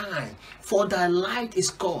and shine, for thy light is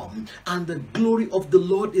come, and the glory of the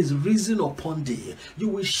Lord is risen upon thee. You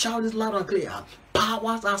will shout this loud and clear.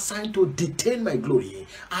 Powers assigned to detain my glory,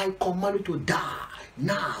 I command you to die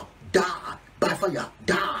now, die by fire,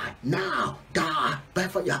 die now, die by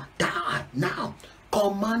fire, die now.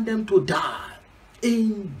 Command them to die.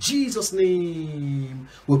 In Jesus' name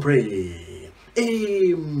we pray.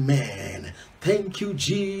 Amen. Thank you,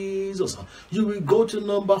 Jesus. You will go to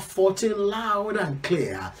number 14 loud and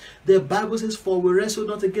clear. The Bible says, for we wrestle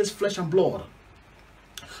not against flesh and blood,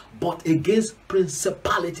 but against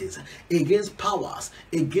principalities, against powers,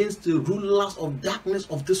 against the rulers of darkness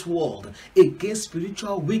of this world, against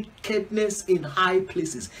spiritual wickedness in high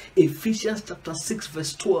places. Ephesians chapter 6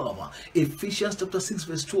 verse 12. Ephesians chapter 6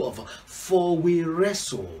 verse 12. For we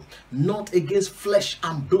wrestle not against flesh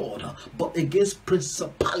and blood, but against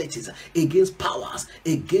principalities, against powers,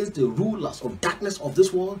 against the rulers of darkness of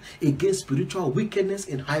this world, against spiritual wickedness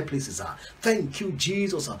in high places. Thank you,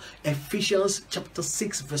 Jesus. Ephesians chapter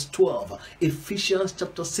 6 verse 12. Ephesians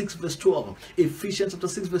chapter 6 verse 12. Ephesians chapter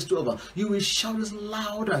 6 verse 12. You will shout this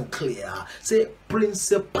loud and clear. Say,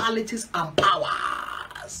 principalities and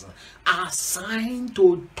powers assigned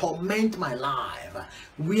to torment my life,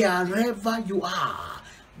 wherever you are,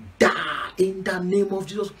 die in the name of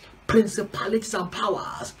Jesus. Principalities and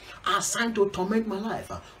powers assigned to torment my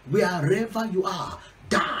life, wherever you are,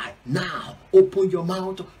 die now. Open your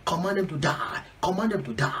mouth, command them to die, command them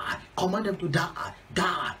to die, command them to die,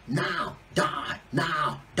 die now, die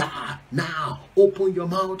now, die now. Open your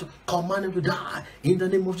mouth, command them to die in the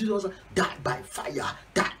name of Jesus. Die by fire,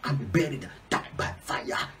 die and be buried, die by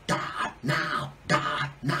fire, die now, die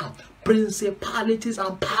now. Principalities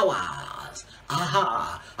and powers,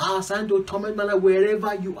 assigned to torment my life,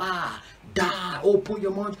 wherever you are, die. Open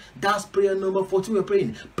your mouth. That's prayer number 14. We're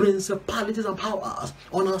praying. Principalities and powers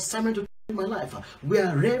on assignment to my life,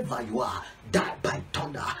 wherever you are, die by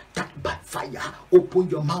thunder, die by fire. Open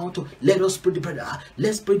your mouth. Let us pray the prayer.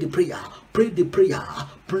 Let's pray the prayer. Pray the prayer.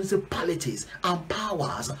 Principalities and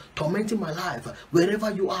powers tormenting my life, wherever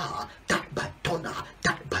you are, die by thunder,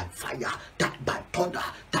 die by fire, die by thunder,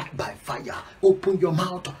 die by fire. Open your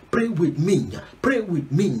mouth. Pray with me. Pray with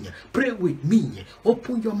me. Pray with me.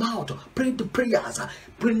 Open your mouth. Pray the prayers.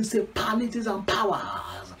 Principalities and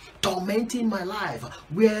powers tormenting my life,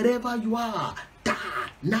 wherever you are, die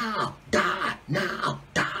now, die now,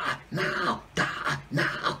 die now, die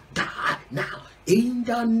now, die now. In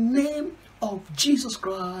the name of Jesus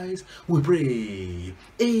Christ, we pray.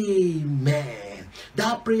 Amen.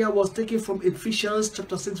 That prayer was taken from Ephesians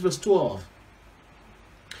chapter 6 verse 12.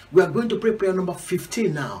 We are going to pray prayer number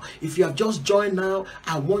 15 now. If you have just joined now,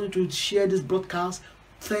 I want you to share this broadcast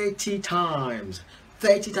 30 times.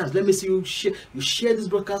 30 times. Let me see you share this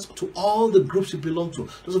broadcast to all the groups you belong to.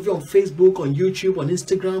 Those of you on Facebook, on YouTube, on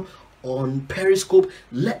Instagram, on Periscope.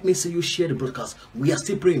 Let me see you share the broadcast. We are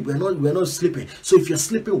still praying. We're not sleeping. So if you're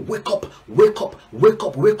sleeping, wake up, wake up, wake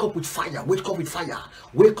up, wake up with fire, wake up with fire,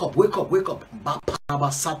 wake up, wake up, wake up.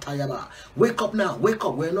 Wake up now, wake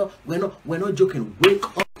up. We're not joking.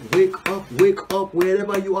 Wake up, wake up, wake up,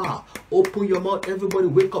 wherever you are. Open your mouth, everybody.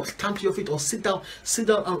 Wake up, stand to your feet, or sit down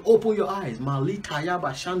and open your eyes. Malitaya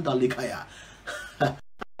bashanda likaya.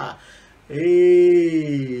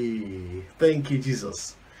 Hey, thank you,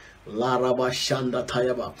 Jesus.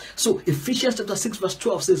 So Ephesians chapter 6 verse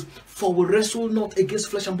 12 says, for we wrestle not against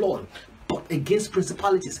flesh and blood, but against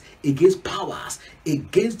principalities, against powers,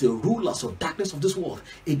 against the rulers of darkness of this world,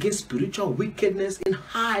 against spiritual wickedness in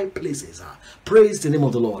high places. Praise the name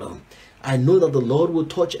of the Lord. I know that the Lord will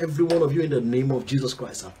touch every one of you in the name of Jesus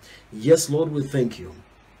Christ. Yes, Lord, we thank you.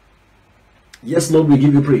 Yes, Lord, we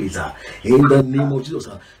give you praise in the name of Jesus.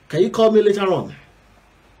 Can you call me later on?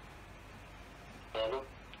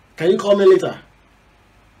 Can you call me later?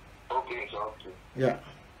 Okay, okay. Yeah.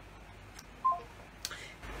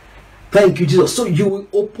 Thank you, Jesus. So you will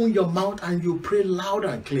open your mouth and you pray loud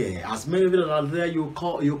and clear. As many of you that are there, you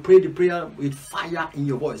pray the prayer with fire in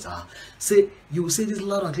your voice. You say this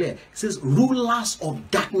loud and clear. It says, rulers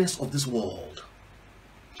of darkness of this world,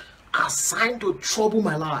 assigned to trouble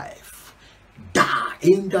my life, die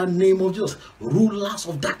in the name of Jesus. Rulers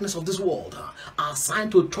of darkness of this world,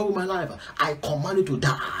 assigned to trouble my life, I command you to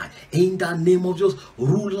die in the name of Jesus.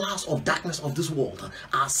 Rulers of darkness of this world,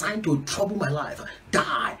 assigned to trouble my life,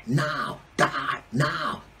 die now, die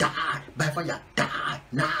now, die by fire, die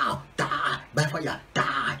now, die by fire,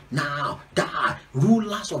 die now, die.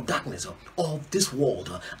 Rulers of darkness of this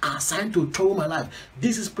world, assigned to trouble my life.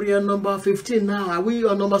 This is prayer number 15 now. Are we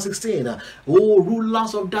on number 16? Oh,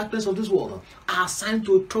 rulers of darkness of this world, assigned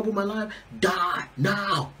to trouble my life, die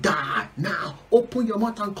now, die now. Open your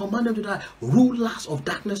mouth and command them to die. Rulers of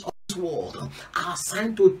darkness of this world,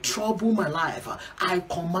 assigned to trouble my life, I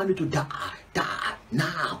command you to die. Die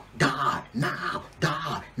now, die now,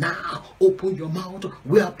 die now. Open your mouth.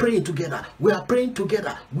 We are praying together. We are praying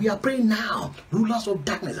together. We are praying now. Rulers of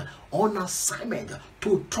darkness on assignment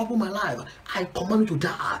to trouble my life, I command you to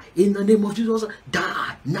die in the name of Jesus.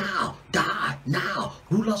 Die now, die now.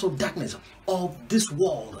 Rulers of darkness of this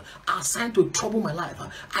world, assigned to trouble my life,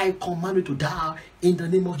 I command you to die in the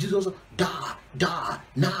name of Jesus. Die, die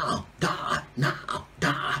now, die now,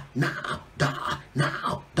 die now, die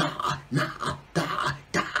now, die now, die,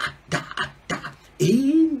 die, die, die.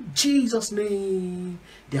 In Jesus' name,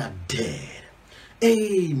 they are dead.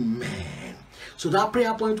 Amen. So that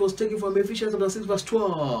prayer point was taken from Ephesians 6 verse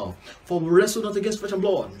 12. For we wrestle not against flesh and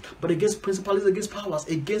blood, but against principalities, against powers,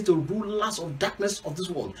 against the rulers of darkness of this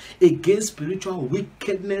world, against spiritual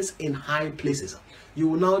wickedness in high places. You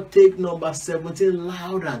will now take number 17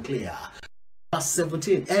 loud and clear. Verse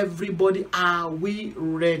 17. Everybody, are we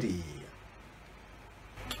ready?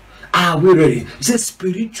 Are we ready? It says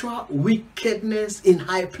spiritual wickedness in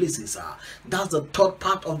high places. That's the third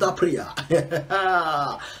part of that prayer.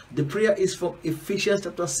 The prayer is from Ephesians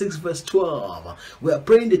 6 verse 12. We are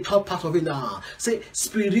praying the third part of it now. Say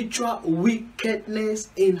spiritual wickedness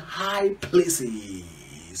in high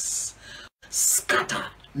places. Scatter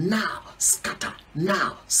now, scatter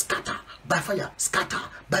now, scatter by fire, scatter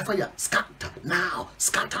by fire, scatter now,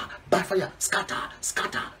 scatter by fire, scatter,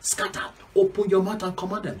 scatter, scatter. Open your mouth and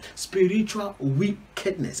command them. Spiritual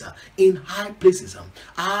wickedness in high places,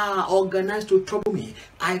 organized to trouble me,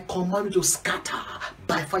 I command you to scatter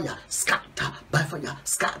by fire, scatter by fire,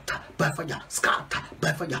 scatter by fire, scatter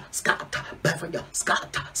by fire, scatter by fire,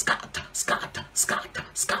 scatter, scatter, scatter, scatter,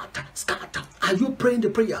 scatter, scatter. Are you praying the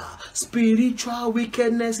prayer? Spiritual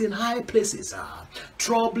wickedness in high places,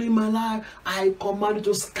 troubling my life, I command you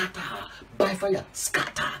to scatter by fire,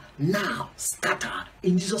 scatter now, scatter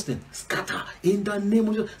in Jesus' name, scatter in the name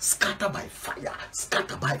of Jesus, scatter by fire,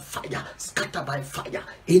 scatter by fire, scatter by fire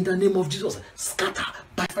in the name of Jesus, scatter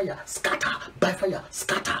by fire, scatter by fire,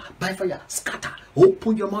 scatter by fire, scatter.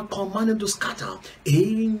 Open your mouth, command them to scatter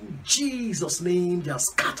in Jesus' name. They are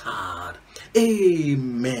scattered.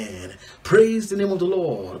 Amen. Praise the name of the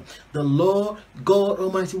Lord. The Lord God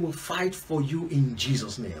Almighty will fight for you in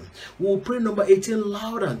Jesus' name. We'll pray number 18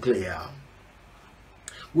 loud and clear.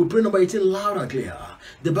 We pray number 18 loud and clear.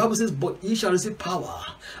 The Bible says, but ye shall receive power,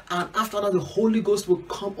 and after that the Holy Ghost will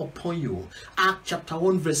come upon you. Acts chapter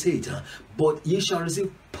 1 verse 8. But ye shall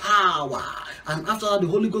receive power, and after that the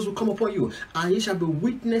Holy Ghost will come upon you, and ye shall be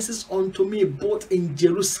witnesses unto me both in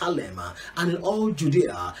Jerusalem and in all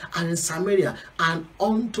Judea and in Samaria and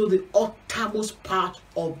unto the uttermost part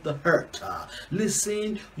of the earth.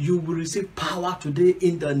 Listen, you will receive power today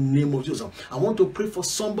in the name of Jesus. I want to pray for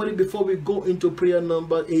somebody before we go into prayer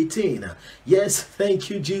number 18. Yes, thank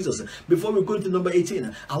you, Jesus. Before we go into number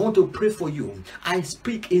 18, I want to pray for you. I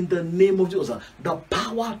speak in the name of Jesus, the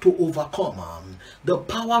power to overcome, the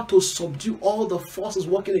power to subdue all the forces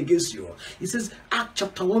working against you. It says, Acts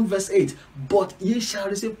chapter 1 verse 8, but ye shall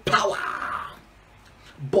receive power.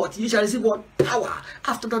 But ye shall receive what? Power.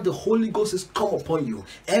 After that the Holy Ghost is come upon you.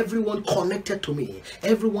 Everyone connected to me,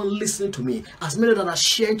 everyone listening to me, as many that are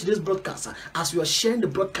sharing today's broadcast, as you are sharing the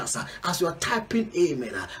broadcast, as you are typing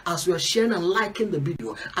amen, as you are sharing and liking the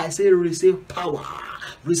video, I say receive power.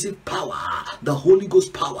 Receive power. The Holy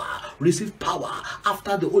Ghost power. Receive power.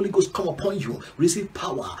 After the Holy Ghost come upon you, receive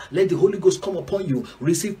power. Let the Holy Ghost come upon you.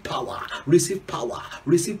 Receive power. Receive power.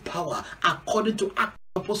 Receive power. According to Acts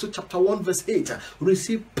Apostle chapter 1 verse 8,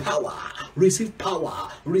 receive power, receive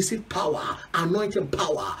power, receive power, anointing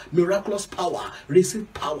power, miraculous power,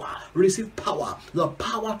 receive power, the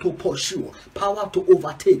power to pursue, power to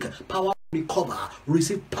overtake, power recover,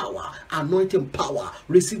 receive power, anointing power,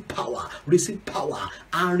 receive power,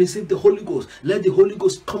 and receive the Holy Ghost. Let the Holy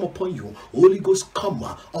Ghost come upon you. Holy Ghost come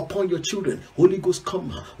upon your children. Holy Ghost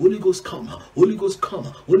come, Holy Ghost come, Holy Ghost come,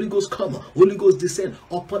 Holy Ghost come, Holy Ghost descend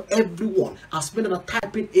upon everyone. As many that are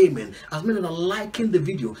typing amen, as many that are liking the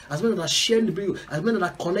video, as many that are sharing the video, as many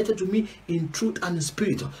that are connected to me in truth and in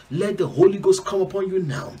spirit, let the Holy Ghost come upon you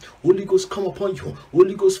now. Holy Ghost come upon you.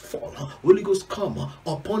 Holy Ghost fall. Holy Ghost come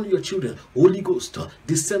upon your children. Holy Ghost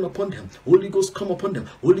descend upon them. Holy Ghost come upon them.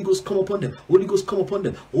 Holy Ghost come upon them. Holy Ghost come upon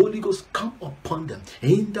them. Holy Ghost come upon them.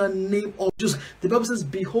 In the name of Jesus. The Bible says,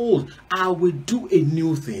 behold, I will do a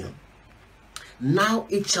new thing. Now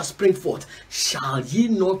it shall spring forth. Shall ye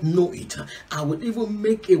not know it? I will even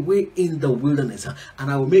make a way in the wilderness,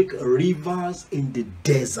 and I will make rivers in the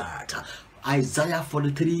desert. Isaiah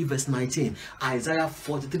 43 verse 19. Isaiah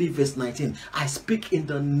 43 verse 19. I speak in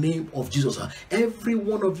the name of Jesus. Every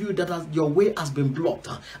one of you that has, your way has been blocked,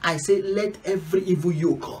 I say, let every evil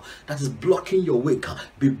yoke that is blocking your way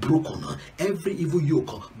be broken. Every evil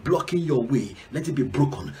yoke blocking your way, let it be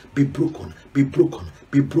broken, be broken, be broken,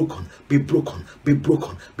 be broken, be broken, be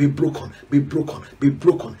broken, be broken, be broken, be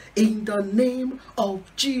broken. In the name of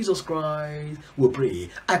Jesus Christ, we pray.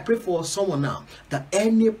 I pray for someone now that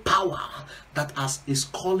any power that is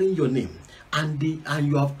calling your name and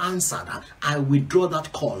you have answered, I withdraw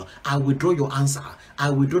that call. I withdraw your answer. I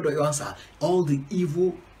withdraw your answer. All the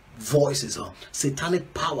evil voices,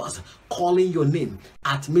 satanic powers calling your name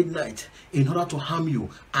at midnight in order to harm you,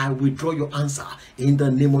 I withdraw your answer in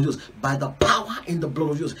the name of Jesus. By the power in the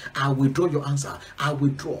blood of Jesus, I withdraw your answer. I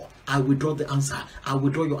withdraw the answer. I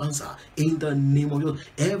withdraw your answer in the name of Jesus.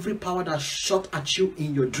 Every power that shot at you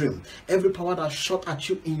in your dream, every power that shot at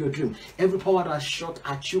you in your dream, every power that shot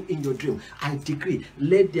at you in your dream, I decree,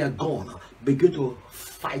 let their gun begin to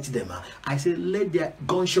fight them. I say, let their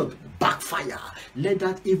gunshot backfire. Let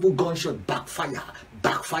that evil gunshot backfire,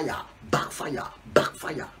 backfire, backfire,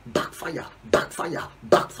 backfire, backfire, backfire,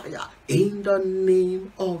 backfire. In the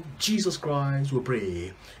name of Jesus Christ, we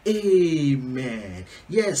pray. Amen.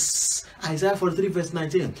 Yes, Isaiah 43 verse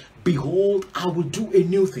 19. Behold, I will do a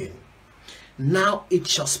new thing. Now it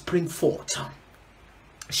shall spring forth.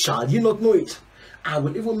 Shall you not know it? I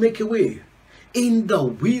will even make a way in the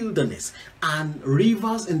wilderness and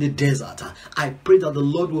rivers in the desert. I pray that the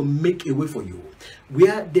Lord will make a way for you.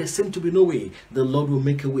 Where there seems to be no way, the Lord will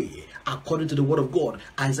make a way. According to the word of God,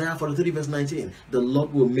 Isaiah 43 verse 19, the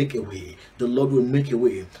Lord will make a way. The Lord will make a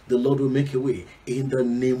way. The Lord will make a way. In the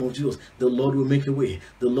name of Jesus, the Lord will make a way.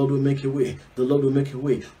 The Lord will make a way. The Lord will make a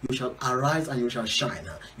way. You shall arise and you shall shine.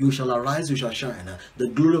 You shall arise, you shall shine. The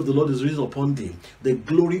glory of the Lord is risen upon thee. The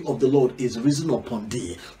glory of the Lord is risen upon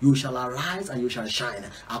thee. You shall arise and you shall shine.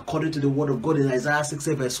 According to the word of God in Isaiah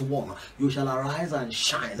 60 verse 1, you shall arise and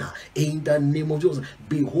shine. In the name of Jesus,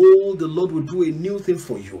 behold, the Lord will do a new thing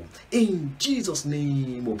for you. In Jesus'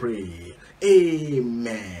 name we pray.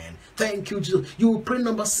 Amen. Thank you, Jesus. You will pray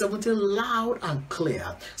number 17 loud and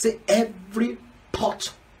clear. Say, every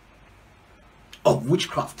pot of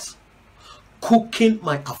witchcraft cooking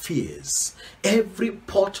my affairs. Every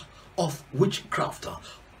pot of witchcraft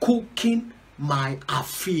cooking my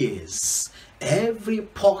affairs. Every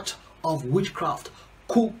pot of witchcraft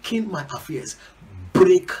cooking my affairs,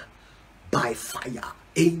 break by fire.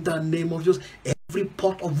 In the name of Jesus, every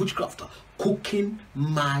pot of witchcraft cooking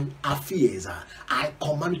my affairs, I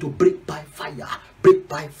command you to break by fire. Break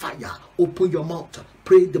by fire. Open your mouth.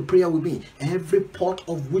 Pray the prayer with me. Every pot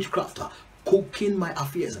of witchcraft cooking my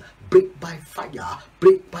affairs, break by fire.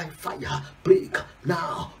 Break by fire. Break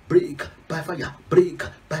now. Break by fire. Break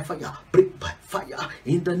by fire. Break by fire.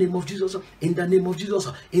 In the name of Jesus. In the name of Jesus.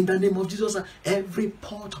 In the name of Jesus. Every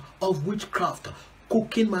pot of witchcraft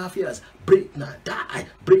cooking my affairs, break and die,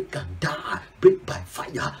 break and die, break by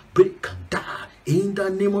fire, break and die. In the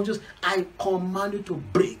name of Jesus, I command you to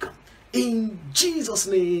break. In Jesus'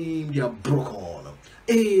 name, you are broken.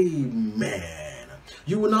 Amen.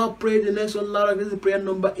 You will now pray the next one loud. This is prayer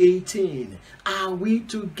number 18. Are we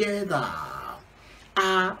together?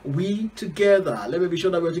 Are we together? Let me be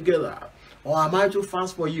sure that we're together. Or am I too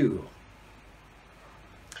fast for you?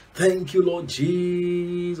 Thank you, Lord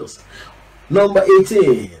Jesus. Number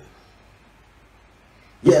 18.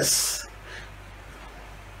 Yes.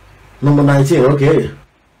 Number 19. Okay.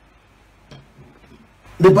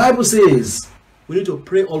 The Bible says we need to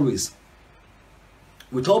pray always,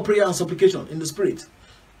 with all prayer and supplication in the spirit.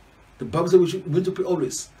 The Bible says we need to pray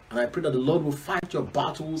always. And I pray that the Lord will fight your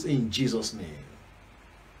battles in Jesus' name.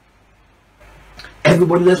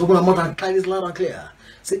 Everybody, let's open our mouth and cry this loud and clear.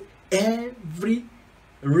 Say, every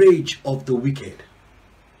rage of the wicked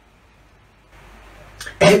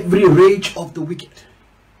Every rage of the wicked,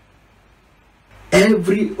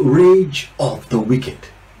 every rage of the wicked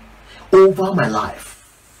over my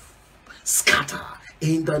life, scatter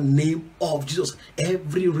in the name of Jesus.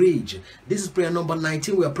 Every rage. This is prayer number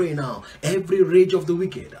 19. We are praying now. Every rage of the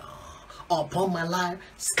wicked upon my life,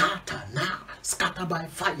 scatter now, scatter by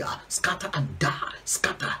fire, scatter and die,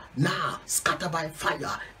 scatter now, scatter by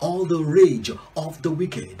fire. All the rage of the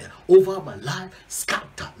wicked over my life,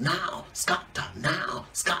 scatter now, scatter now,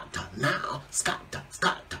 scatter now, scatter,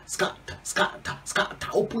 scatter, scatter, scatter, scatter.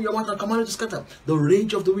 Open your mouth and command it to scatter. The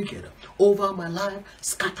rage of the wicked over my life,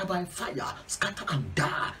 scatter by fire, scatter and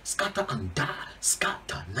die, scatter and die,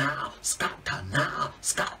 scatter now, scatter now,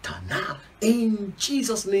 scatter now. In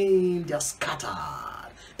Jesus' name, they are scattered.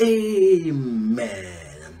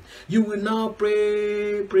 Amen. You will now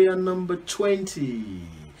pray prayer number 20.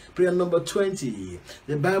 Prayer number 20.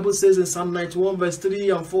 The Bible says in Psalm 91 verse 3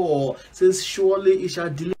 and 4, says, surely he shall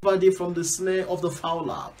deliver thee from the snare of the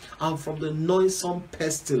fowler and from the noisome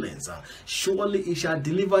pestilence. Surely he shall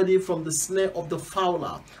deliver thee from the snare of the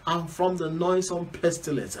fowler and from the noisome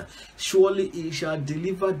pestilence. Surely he shall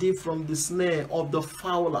deliver thee from the snare of the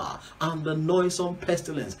fowler and the noisome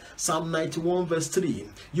pestilence. Psalm 91 verse 3.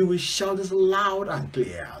 You will shout this loud and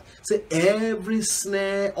clear. Say, every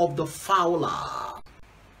snare of the fowler,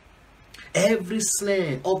 every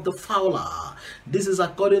snare of the fowler. This is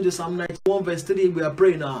according to Psalm 91 verse 3. We are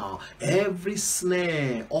praying now. Every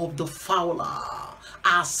snare of the fowler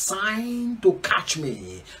assigned to catch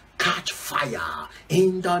me, catch fire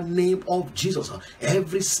in the name of Jesus.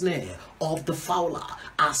 Every snare of the fowler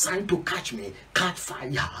assigned to catch me, catch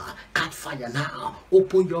fire now.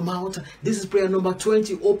 Open your mouth. This is prayer number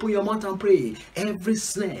 20. Open your mouth and pray. Every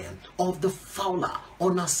snare of the fowler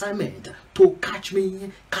on assignment to catch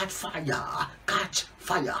me, catch fire, catch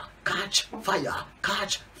fire, catch fire,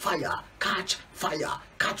 catch fire, catch fire,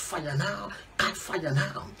 catch fire now, catch fire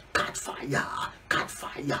now, catch fire, catch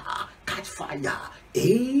fire, catch fire.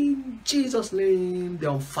 In Jesus' name,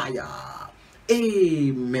 they're on fire.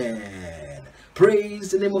 Amen.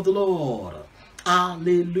 Praise the name of the Lord.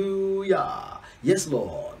 Hallelujah. Yes,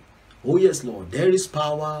 Lord. Oh, yes, Lord. There is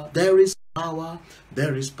power. There is power.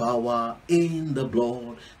 There is power in the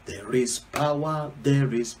blood. There is power.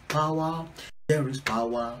 There is power. There is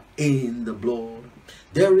power in the blood.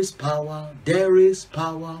 There is power. There is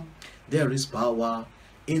power. There is power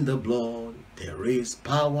in the blood. There is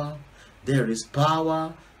power. There is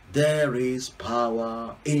power. There is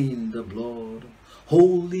power in the blood.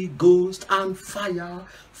 Holy Ghost and fire,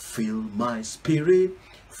 fill my spirit,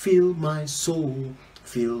 fill my soul,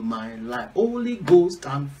 fill my life. Holy Ghost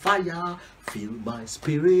and fire, fill my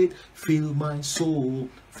spirit, fill my soul,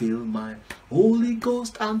 fill my Holy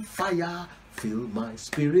Ghost and fire, fill my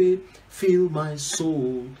spirit, fill my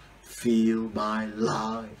soul, fill my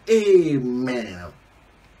life. Amen.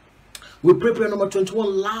 We pray prayer number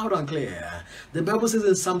 21 loud and clear. The Bible says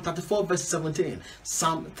in Psalm 34 verse 17,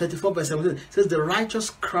 Psalm 34 verse 17 says, the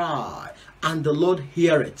righteous cry and the Lord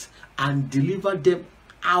hear it and deliver them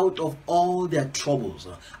out of all their troubles.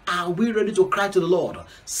 Are we ready to cry to the Lord?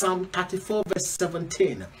 Psalm 34 verse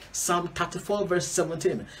 17. Psalm 34 verse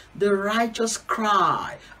 17. The righteous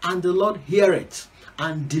cry and the Lord hear it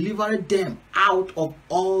and deliver them out of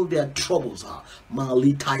all their troubles.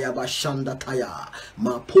 Malitaya bashanda taya,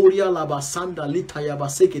 maporia labasanda litaya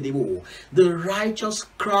basekedebo. The righteous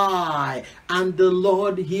cry, and the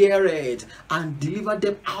Lord hear it, and deliver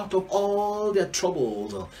them out of all their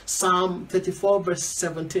troubles. Psalm 34 verse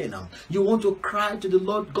 17. You want to cry to the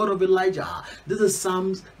Lord God of Elijah. This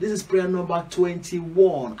is prayer number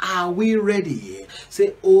 21. Are we ready?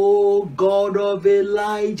 Say, oh God of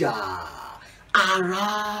Elijah,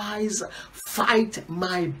 arise, fight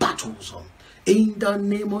my battles in the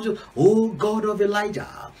name of Jesus. Oh God of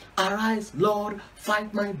Elijah, arise, Lord,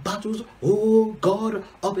 fight my battles. Oh God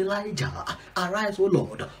of Elijah, arise, oh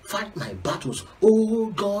Lord, fight my battles. Oh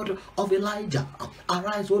God of Elijah,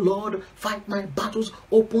 arise, oh Lord, fight my battles.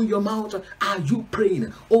 Open your mouth. Are you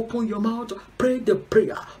praying? Open your mouth. Pray the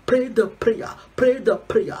prayer. Pray the prayer. Pray the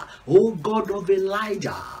prayer. Oh God of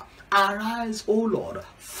Elijah, arise, oh Lord,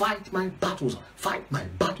 fight my battles, fight my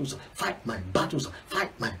battles, fight my battles,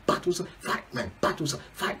 fight my battles, fight my battles,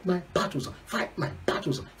 fight my battles, fight my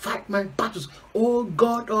battles, fight my battles. Oh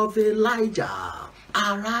God of Elijah,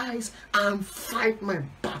 arise and fight my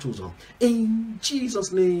battles. In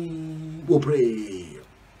Jesus' name we pray.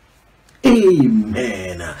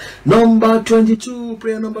 Amen. Number 22,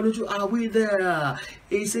 prayer number 22. Are we there?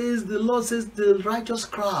 It says, the Lord says, the righteous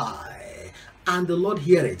cry and the Lord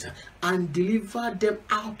hear it, and deliver them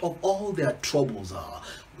out of all their troubles.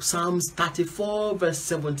 Psalms 34 verse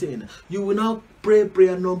 17. You will now pray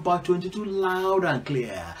prayer number 22 loud and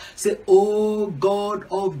clear. Say, oh God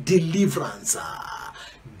of deliverance,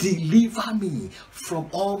 deliver me from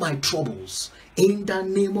all my troubles. In the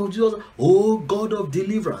name of Jesus, oh God of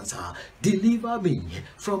deliverance, deliver me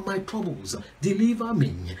from my troubles. Deliver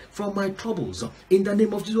me from my troubles. In the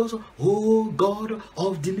name of Jesus, oh God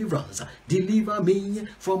of deliverance, deliver me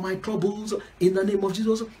from my troubles. In the name of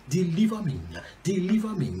Jesus, deliver me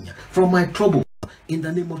from my troubles. In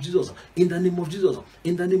the name of Jesus, in the name of Jesus,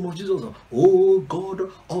 in the name of Jesus, oh God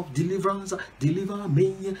of deliverance, deliver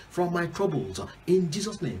me from my troubles. In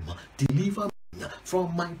Jesus' name, deliver me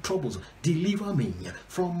from my troubles, deliver me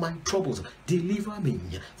from my troubles, deliver me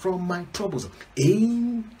from my troubles.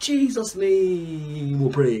 In Jesus' name we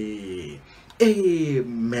pray.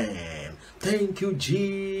 Amen. Thank you,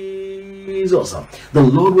 Jesus. The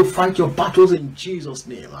Lord will fight your battles in Jesus'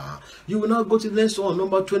 name. You will now go to the next one,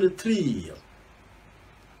 number 23.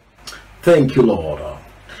 Thank you, Lord.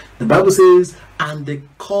 The Bible says, and they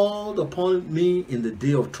called upon me in the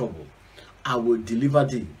day of trouble. I will deliver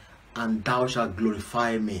thee, and thou shalt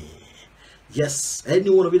glorify me. Yes, any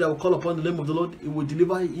one of you that will call upon the name of the Lord, it will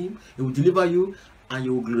deliver him, it will deliver you, and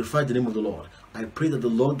you will glorify the name of the Lord. I pray that the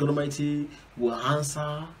Lord God Almighty will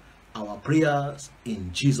answer our prayers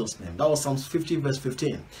in Jesus' name. That was Psalm 50 verse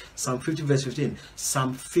 15. Psalm 50 verse 15.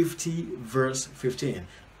 Psalm 50 verse 15.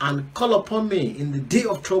 And call upon me in the day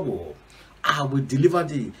of trouble. I will deliver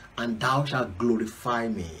thee, and thou shalt glorify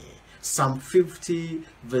me. Psalm 50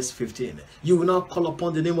 verse 15. You will now call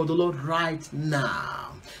upon the name of the Lord right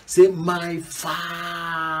now. Say, my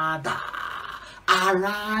Father,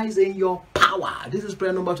 arise in your power. This is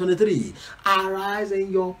prayer number 23. Arise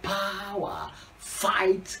in your power.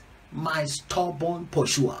 Fight my stubborn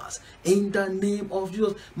pursuers. In the name of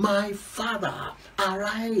Jesus, my Father,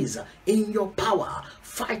 arise in your power.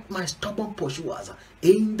 Fight my stubborn pursuers.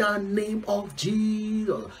 In the name of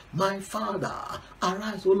Jesus, my Father,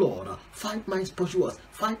 arise, O Lord. Fight my pursuers.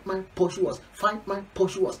 Fight my pursuers. Fight my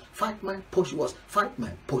pursuers. Fight my pursuers. Fight my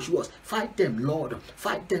pursuers. Fight them, Lord.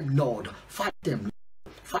 Fight them, Lord. Fight them, Lord.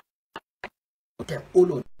 Fight them, O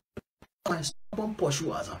Lord. My stubborn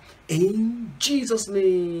pursuers. In Jesus'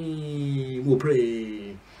 name we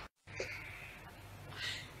pray.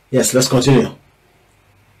 Yes, let's continue.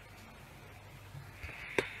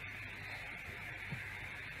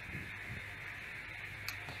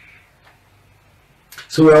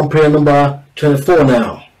 So we're on prayer number 24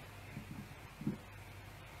 now.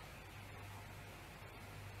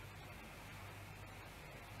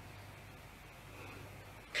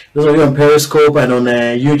 Those of you on Periscope and on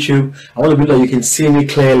YouTube, I want to be that you can see me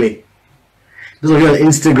clearly. Those of you on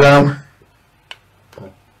Instagram,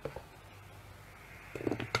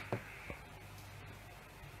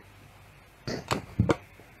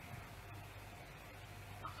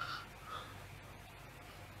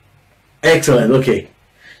 excellent. Okay,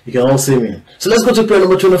 you can all see me. So let's go to prayer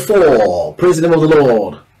number 24. Praise the name of the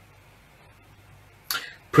Lord.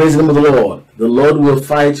 Praise the name of the Lord. The Lord will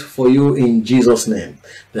fight for you in Jesus' name.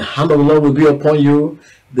 The hand of the Lord will be upon you.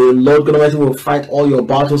 The Lord God Almighty will fight all your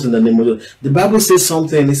battles in the name of the Lord. The Bible says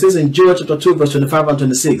something. It says in Joel chapter 2 verse 25 and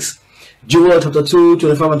 26. Joel chapter 2,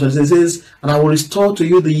 25 and 26 says, and I will restore to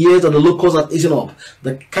you the years that the locusts have eaten up,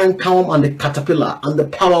 the cankerworm and the caterpillar and the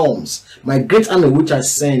palmerworms, my great army which I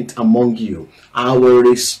sent among you. I will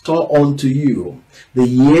restore unto you the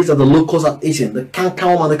years that the locusts have eaten, the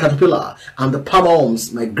cankerworm and the caterpillar and the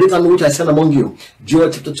palmerworms, my great army which I sent among you.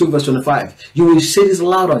 Joel chapter 2 verse 25. You will say this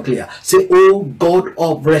loud and clear. Say, oh God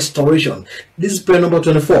of restoration. This is prayer number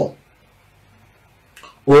 24.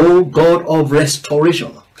 Oh God of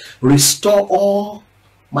restoration, restore all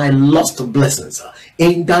my lost blessings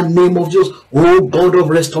in the name of Jesus. Oh God of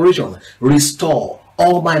restoration, restore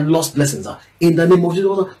all my lost blessings in the name of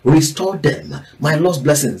Jesus. Restore them, my lost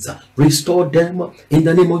blessings. Restore them in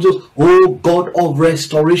the name of Jesus. Oh God of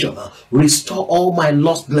restoration, restore all my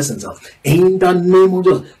lost blessings in the name of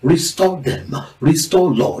Jesus. Restore them,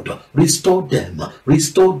 restore Lord, restore them,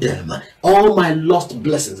 restore them, all my lost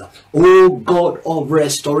blessings. Oh God of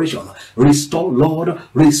restoration, restore Lord,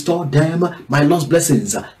 restore them, my lost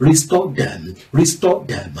blessings. Restore them, restore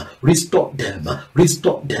them, restore them,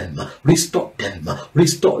 restore them, restore them,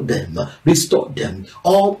 restore them, restore them,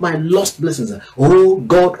 all my lost blessings. Oh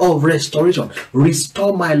God of restoration,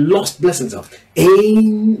 restore my lost blessings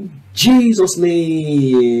in Jesus'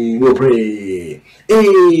 name we pray.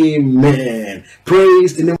 Amen.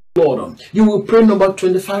 Praise the name Lord. You will pray number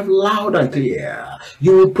 25 loud and clear.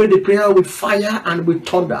 You will pray the prayer with fire and with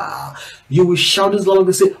thunder. You will shout this loud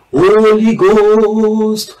and say, Holy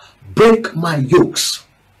Ghost, break my yokes.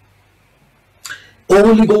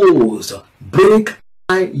 Holy Ghost, break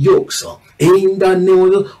my yokes. In the name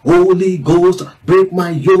of the Holy Ghost, break my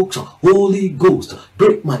yokes. Holy Ghost,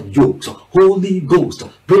 break my yokes. Holy Ghost,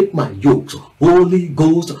 break my yokes. Holy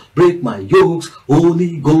Ghost, break my yokes.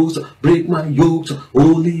 Holy Ghost, break my yokes.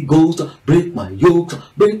 Holy Ghost, break my yokes.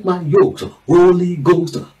 Break my yokes. Holy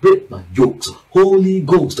Ghost, break my yokes. Holy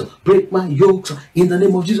Ghost, break my yokes. In the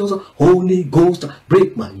name of Jesus, Holy Ghost,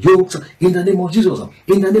 break my yokes. In the name of Jesus,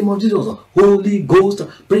 in the name of Jesus, Holy Ghost,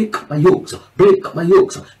 break my yokes. Break my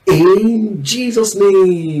yokes. In Jesus'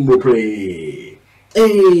 name we pray.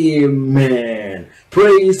 Amen.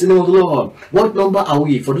 Praise the name of the Lord. What number are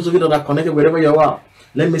we? For those of you that are connected wherever you are,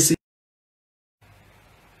 let me see.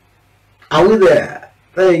 Are we there?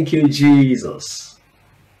 Thank you, Jesus.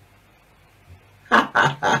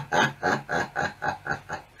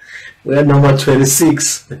 We're number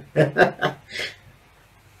 26.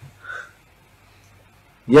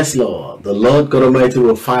 Yes, Lord. The Lord God Almighty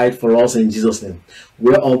will fight for us in Jesus' name.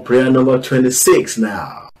 We're on prayer number 26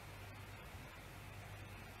 now.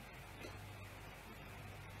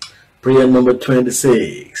 Prayer number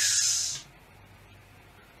 26.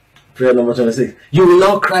 Prayer number 26. You will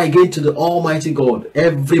now cry again to the Almighty God.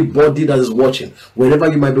 Everybody that is watching, wherever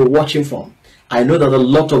you might be watching from. I know that a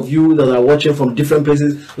lot of you that are watching from different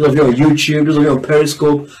places, those of you on YouTube, those of you on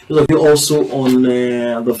Periscope, those of you also on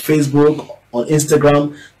the Facebook, on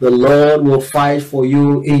Instagram, the Lord will fight for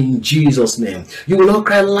you in Jesus' name. You will not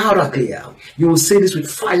cry loud and clear. You will say this with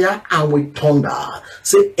fire and with thunder.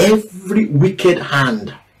 Say, every wicked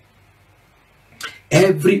hand,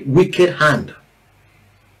 every wicked hand,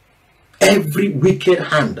 every wicked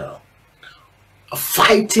hand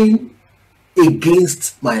fighting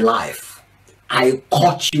against my life, I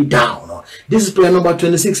cut you down. This is prayer number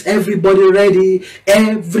 26. Everybody ready?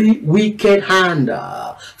 Every wicked hand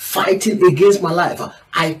fighting against my life,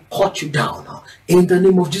 I cut you down. In the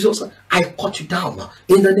name of Jesus, I cut you down.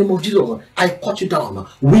 In the name of Jesus, I cut you down.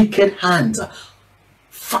 Wicked hands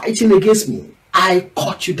fighting against me, I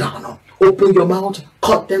cut you down. Open your mouth,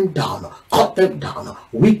 cut them down. Cut them down.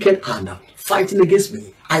 Wicked hand fighting against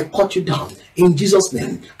me, I cut you down. In Jesus'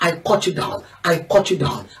 name, I cut you down. I cut you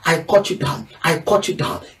down. I cut you down. I cut you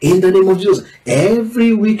down. In the name of Jesus,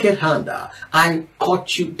 every wicked hand, I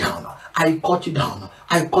cut you down. I cut you down.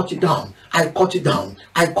 I cut you down. I cut you down.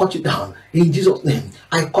 I cut you down. In Jesus' name,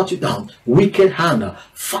 I cut you down. Wicked hand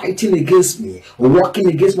fighting against me, working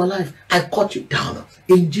against my life, I cut you down.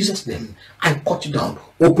 In Jesus' name, I cut you down.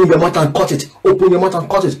 Open your mouth and cut it. Open your mouth and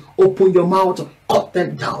cut it. Open your mouth. Cut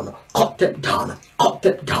them down. Cut them down. Cut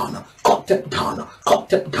them down. Cut them down. Cut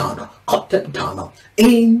them down. Cut them down.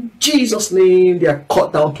 In Jesus' name, they are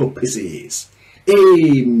cut down to pieces.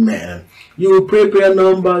 Amen. You will pray prayer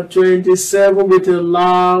number 27 with a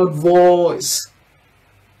loud voice.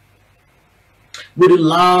 With a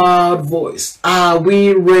loud voice. Are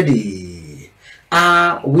we ready?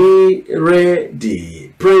 Are we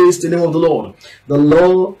ready? Praise the name of the Lord. The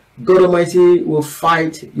Lord God Almighty will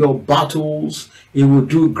fight your battles. He will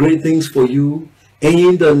do great things for you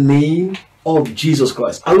in the name of Jesus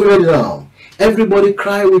Christ. Are we ready now? Everybody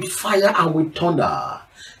cry with fire and with thunder.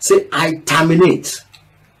 Say, I terminate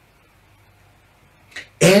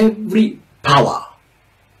every power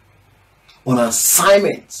on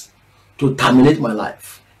assignment to terminate my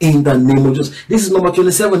life in the name of Jesus. This is number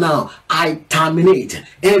 27 now. I terminate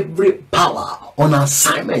every power on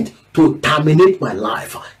assignment to terminate my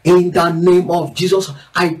life in the name of Jesus.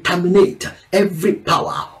 I terminate every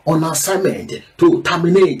power on assignment to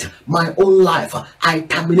terminate my own life. I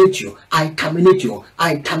terminate you. I terminate you.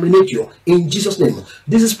 I terminate you in Jesus' name.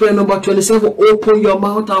 This is prayer number 27. Open your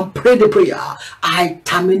mouth and pray the prayer. I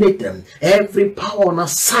terminate them. Every power on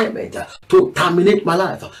assignment to terminate my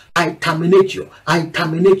life, I terminate you. I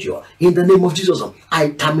terminate you in the name of Jesus.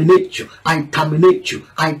 I terminate you. I terminate you.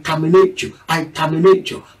 I terminate you. I terminate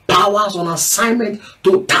you. Powers on assignment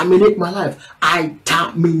to terminate my life, I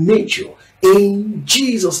terminate you. In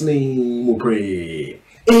Jesus' name we pray.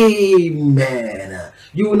 Amen.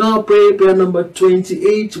 You will now pray prayer number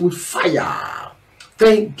 28 with fire.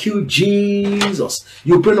 Thank you, Jesus.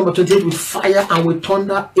 You pray number 28 with fire and with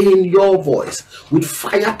thunder in your voice. With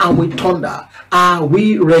fire and with thunder. Are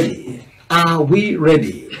we ready? Are we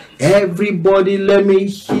ready? Everybody, let me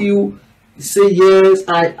hear you say, yes,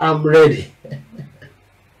 I am ready.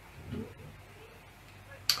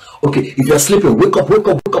 Okay, if you're sleeping, wake up, wake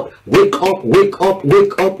up, wake up, wake up, wake up,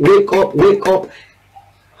 wake up, wake up, wake up.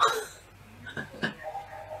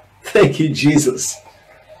 Thank you, Jesus.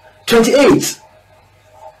 28.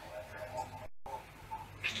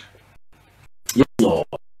 Yes, Lord.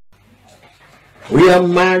 We are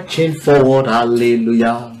marching forward.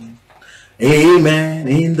 Hallelujah. Amen.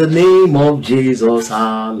 In the name of Jesus.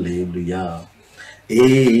 Hallelujah.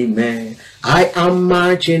 Amen. I am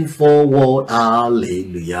marching forward.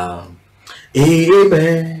 Hallelujah.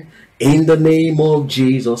 Amen. In the name of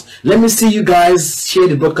Jesus. Let me see you guys share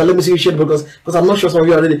the broadcast. Let me see you share the broadcast, because I'm not sure some of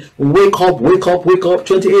you already. Wake up, wake up, wake up.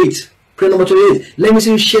 28. Prayer number 28. Let me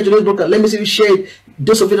see you share today's broadcast. Let me see you share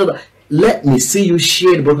those of you that. Let me see you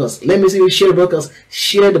share the broadcast. Let me see you share the broadcast.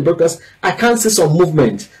 Share the broadcast. I can't see some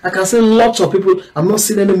movement. I can see lots of people. I'm not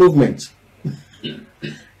seeing any movement.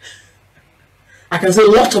 I can see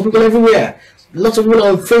lots of people everywhere. Lots of people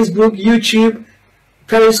on Facebook, YouTube,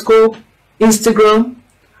 Periscope, Instagram.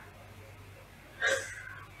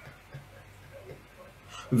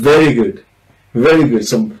 Very good. Very good.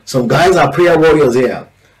 Some guys are prayer warriors here.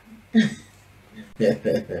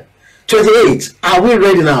 28. Are we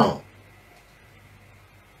ready now?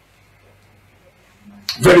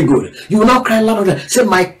 Very good. You will now cry louder. Say,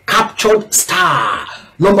 my captured star.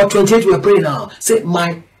 Number 28, we are praying now. Say,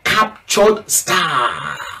 my captured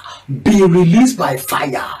star be released by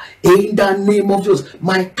fire in the name of Jesus.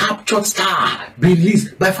 My captured star be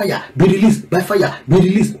released by fire. Be released by fire. Be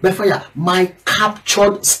released by fire. My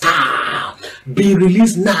captured star be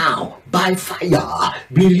released now by fire.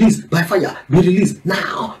 Be released by fire. Be released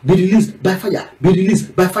now. Be released by fire. Be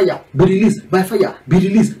released by fire. Be released by fire. Be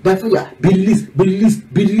released by fire. Be released. Be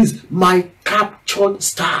released. Be released. My captured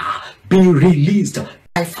star be released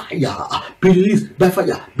by fire. Be released by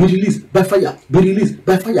fire. Be released by fire. Be released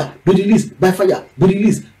by fire. Be released by fire. Be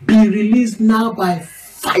released. Be released now by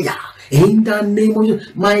fire. In the name of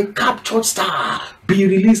Jesus, my captured star be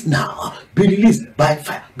released now. Be released by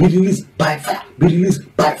fire. Be released by fire. Be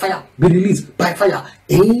released by fire. Be released by fire.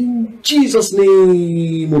 In Jesus'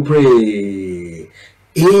 name we pray.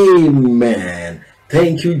 Amen.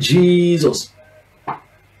 Thank you, Jesus.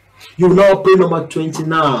 You now pray number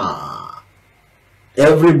 29.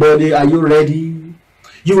 Everybody, are you ready?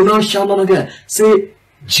 You will now shout out again. Say,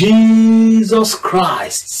 Jesus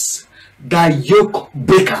Christ, the yoke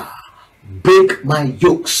breaker, break my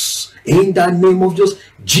yokes. In the name of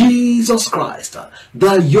Jesus Christ,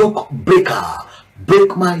 the yoke breaker,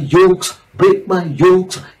 break my yokes. Break my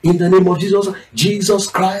yokes in the name of Jesus. Jesus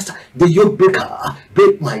Christ, the yoke breaker,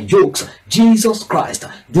 break my yokes. Jesus Christ,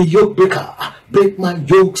 the yoke breaker, break my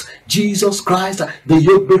yokes. Jesus Christ, the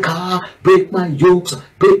yoke breaker, break my yokes.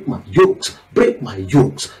 Break my yokes. Break my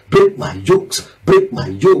yokes. Break my yokes. Break my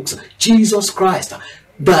yokes. Jesus Christ,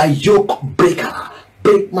 the yoke breaker,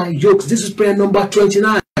 break my yokes. This is prayer number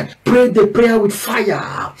 29. Pray the prayer with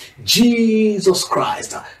fire. Jesus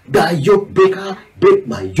Christ, the yoke breaker, break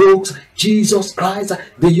my yokes. Jesus Christ,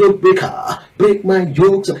 the yoke breaker, break my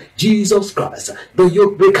yokes. Jesus Christ, the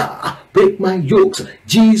yoke breaker, break my yokes.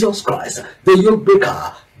 Jesus Christ, the yoke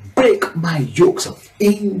breaker, break my yokes.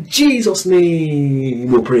 In Jesus' name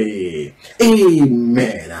we pray.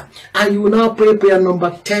 Amen. And you will now pray prayer number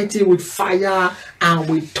 30 with fire and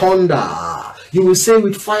with thunder. You will say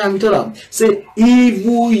with fire and with thunder. Say,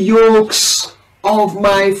 evil yokes of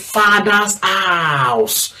my father's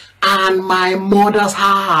house and my mother's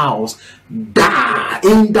house, die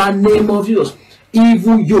in the name of Jesus.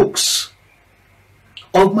 Evil yokes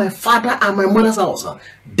of my father and my mother's house,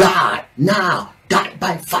 die now. Die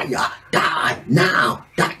by fire. Die now.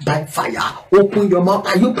 Die by fire. Open your mouth.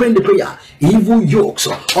 Are you praying the prayer? Evil yokes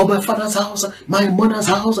of my father's house, my mother's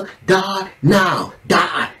house, die now.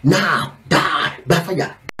 Die now. Die by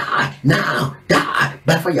fire. Die now. Die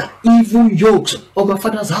by fire. Evil yokes of my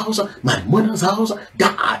father's house, my mother's house,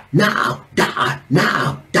 die now. Die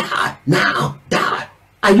now. Die now. Die.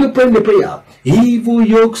 Are you praying the prayer? Evil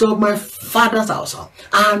yokes of my father's house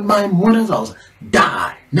and my mother's house,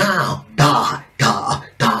 die now. Die. Die.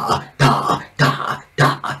 Die. Die. Die.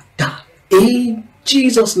 Die. Die. In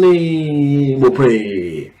Jesus' name we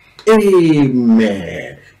pray.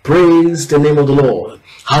 Amen. Praise the name of the Lord.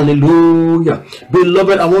 Hallelujah.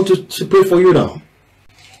 Beloved, I want to pray for you now.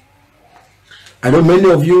 I know many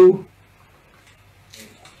of you,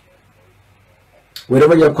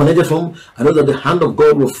 wherever you are connected from, I know that the hand of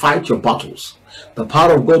God will fight your battles. The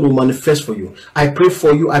power of God will manifest for you. I pray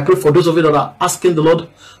for you. I pray for those of you that are asking the Lord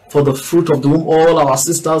for the fruit of the womb. All our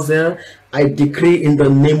sisters there, I decree in the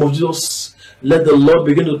name of Jesus, let the Lord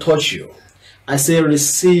begin to touch you. I say,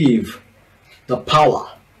 receive the power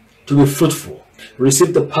to be fruitful.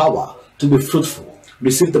 Receive the power to be fruitful.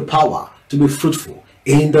 Receive the power to be fruitful.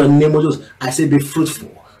 In the name of Jesus, I say, be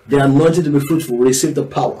fruitful. the anointing to be fruitful. Receive the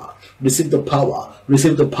power. Receive the power.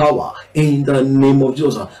 Receive the power in the name of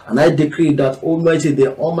Jesus. And I decree that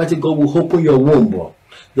the Almighty God will open your womb.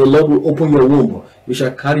 The Lord will open your womb. You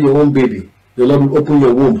shall carry your own baby. The Lord will open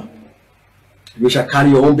your womb. You shall carry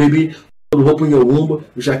your own baby. The Lord will open your womb.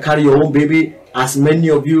 You shall carry your own baby. As many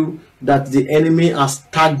of you that the enemy has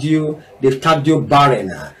tagged you, they've tagged you barren.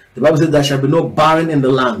 The Bible says there shall be no barren in the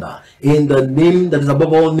land. In the name that is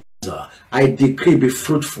above all names, I decree, be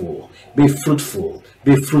fruitful, be fruitful,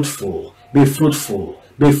 be fruitful, be fruitful,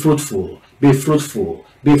 be fruitful, be fruitful,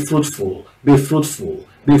 be fruitful, be fruitful,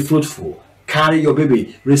 be fruitful. Carry your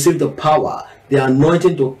baby. Receive the power, the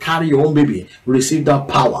anointing to carry your own baby. Receive that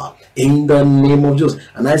power in the name of Jesus.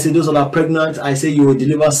 And I say those that are pregnant, I say you will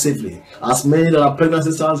deliver safely. As many that are pregnant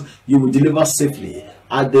sisters, you will deliver safely.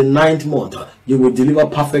 At the 9th month, you will deliver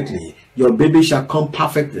perfectly. Your baby shall come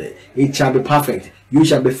perfectly. It shall be perfect. You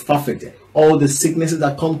shall be perfect. All the sicknesses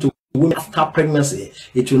that come to women after pregnancy,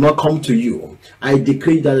 it will not come to you. I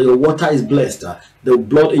decree that your water is blessed. The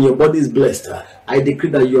blood in your body is blessed. I decree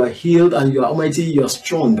that you are healed and you are almighty, you are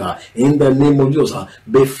stronger in the name of Jesus.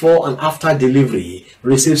 Before and after delivery,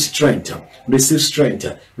 receive strength, receive strength,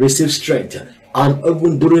 receive strength. And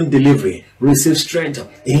even during delivery, receive strength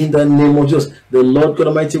in the name of Jesus. The Lord God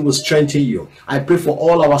Almighty will strengthen you. I pray for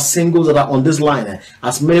all our singles that are on this line,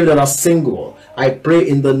 as many that are single. I pray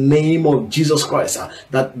in the name of Jesus Christ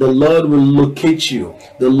that the Lord will locate you.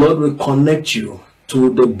 The Lord will connect you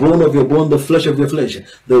to the bone of your bone, the flesh of your flesh,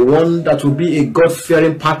 the one that will be a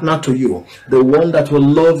God-fearing partner to you, the one that will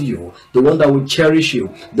love you, the one that will cherish you,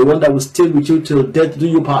 the one that will stay with you till death do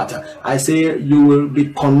you part. I say you will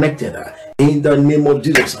be connected in the name of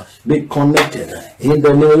Jesus. Be connected in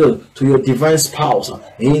the name of Jesus to your divine spouse.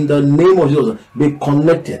 In the name of Jesus, be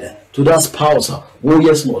connected to that spouse. Oh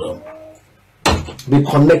yes, Lord. Be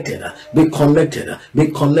connected, be connected, be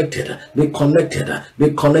connected, be connected,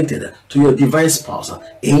 be connected to your divine spouse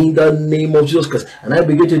in the name of Jesus Christ. And I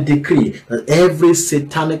begin to decree that every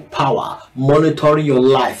satanic power monitoring your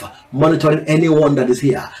life, monitoring anyone that is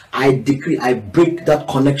here, I decree, I break that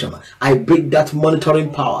connection, I break that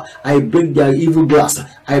monitoring power, I break their evil glass,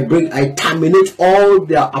 I terminate all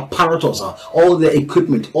their apparatus, all their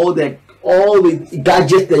equipment, all the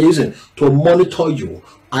gadgets they're using to monitor you.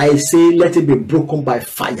 I say, let it be broken by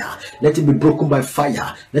fire. Let it be broken by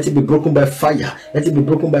fire. Let it be broken by fire. Let it be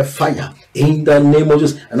broken by fire. In the name of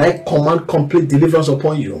Jesus. And I command complete deliverance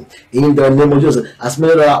upon you. In the name of Jesus. As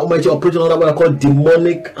many that are almighty operating on what I call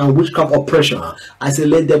demonic and witchcraft oppression, I say,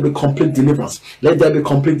 let there be complete deliverance. Let there be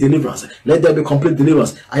complete deliverance. Let there be complete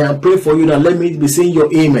deliverance. I am praying for you that let me be seeing your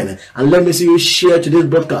amen. And let me see you share today's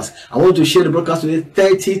broadcast. I want to share the broadcast today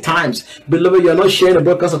 30 times. Beloved, you are not sharing the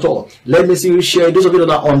broadcast at all. Let me see you share. Those of you that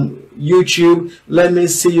are on YouTube, let me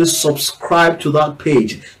see you subscribe to that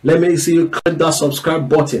page. Let me see you click that subscribe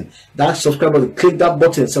button. That subscribe button, click that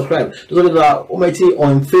button, subscribe. Those of you that are almighty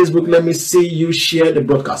on Facebook, let me see you share the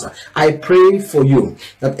broadcast. I pray for you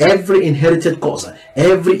that every inherited cause,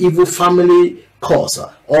 every evil family cause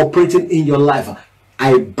operating in your life,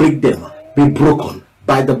 I break them, be broken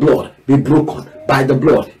by the blood, be broken by the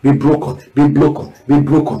blood, be broken, be broken, be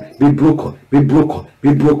broken, be broken, be broken,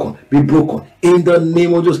 be broken, be broken. In the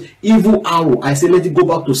name of Jesus, evil arrow, I say, let it go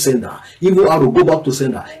back to sender. Evil arrow, go back to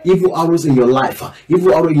sender. Evil arrows in your life,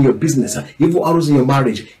 evil arrow in your business, evil arrows in your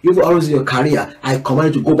marriage, evil arrows in your career, I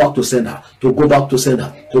command you to go back to sender, to go back to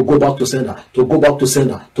sender, to go back to sender, to go back to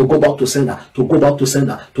sender, to go back to sender, to go back to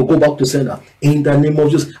sender, to go back to sender. In the name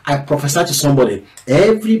of Jesus, I prophesy to somebody,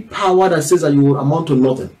 every power that says that you will amount to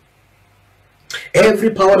nothing,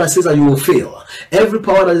 every power that says that you will fail, every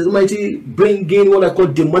power that is mighty bringing what I call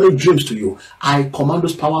demonic dreams to you, I command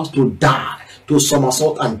those powers to die, to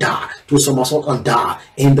somersault and die, to somersault and die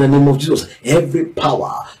in the name of Jesus. Every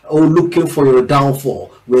power looking for your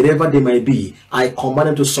downfall, wherever they may be, I command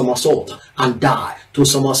them to somersault and die, to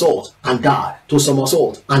somersault and die, to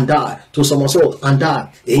somersault and die, to somersault and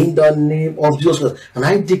die in the name of Jesus Christ. And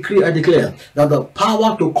I decree, I declare that the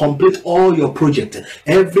power to complete all your project,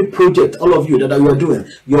 every project, all of you that you are doing,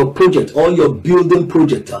 your project, all your building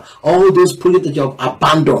project, all those projects that you have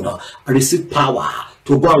abandoned, receive power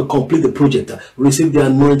to go and complete the project. Receive the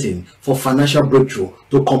anointing for financial breakthrough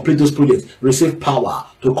to complete those projects. Receive power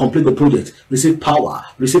to complete the project. Receive power,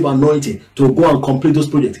 receive anointing to go and complete those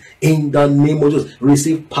projects. In the name of Jesus,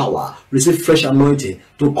 receive power, receive fresh anointing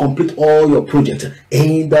to complete all your projects.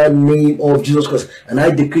 In the name of Jesus Christ. And I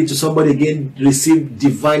decree to somebody again, receive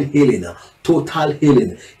divine healing, total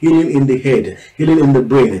healing, healing in the head, healing in the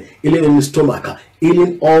brain, healing in the stomach,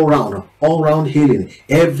 healing all round healing.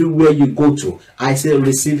 Everywhere you go to, I say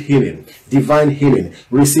receive healing, divine healing.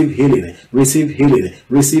 Receive healing. Receive healing.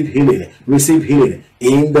 Receive healing. Receive healing.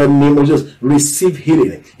 In the name of Jesus, receive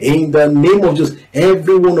healing. In the name of Jesus,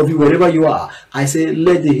 every one of you, wherever you are, I say,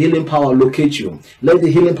 let the healing power locate you. Let the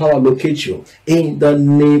healing power locate you. In the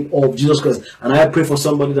name of Jesus Christ. And I pray for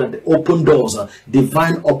somebody that the open doors,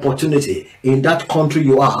 divine opportunity in that country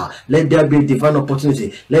you are. Let there be divine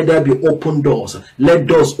opportunity. Let there be open doors. Let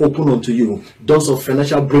doors open unto you. Doors of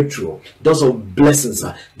financial breakthrough. Doors of blessings.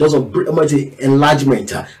 Doors of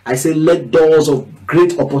enlargement. I say, let doors of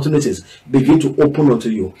great opportunities begin to open unto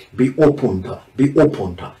you. Be opened, be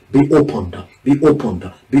opened, be opened, be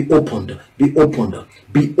opened, be opened, be opened,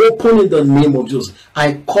 be opened in the name of Jesus.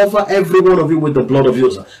 I cover every one of you with the blood of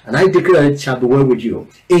Jesus, and I declare that it shall be well with you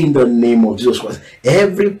in the name of Jesus Christ.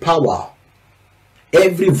 Every power,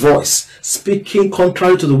 every voice speaking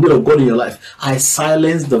contrary to the will of God in your life, I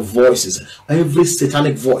silence the voices. Every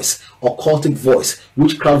satanic voice, occultic voice,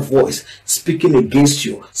 witchcraft voice speaking against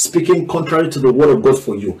you, speaking contrary to the word of God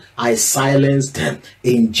for you, I silence them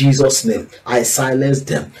in Jesus' name. I silence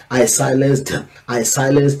them. I silence them. I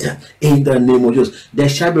silence them in the name of Jesus. There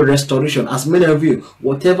shall be restoration. As many of you,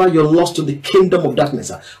 whatever you lost to the kingdom of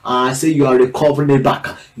darkness, I say you are recovering it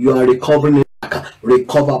back. You are recovering it.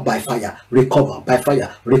 Recover by fire, recover by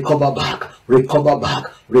fire, recover back, recover back,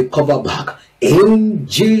 recover back. In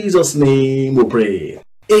Jesus' name we pray.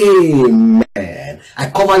 Amen. I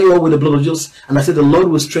cover you all with the blood of Jesus, and I say the Lord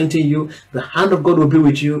will strengthen you. The hand of God will be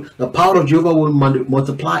with you. The power of Jehovah will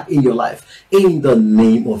multiply in your life. In the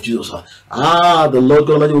name of Jesus. The Lord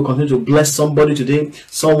God Almighty will continue to bless somebody today.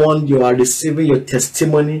 Someone, you are receiving your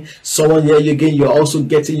testimony. Someone here again, you are also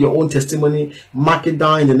getting your own testimony. Mark it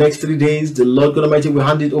down in the next 3 days. The Lord God Almighty will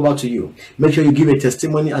hand it over to you. Make sure you give a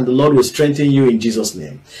testimony, and the Lord will strengthen you in Jesus'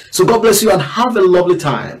 name. So God bless you and have a lovely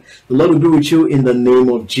time. The Lord will be with you in the name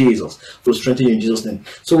of Jesus. Will strengthen you in Jesus' name.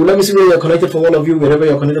 So let me see where you're connected from. All of you, wherever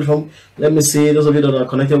you're connected from. Let me see those of you that are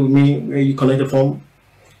connected with me, where you connected from.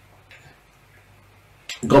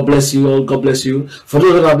 God bless you all. God bless you. For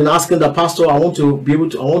those that have been asking the pastor, I want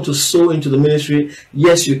to sow into the ministry.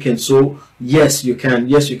 Yes, you can sow. Yes, you can.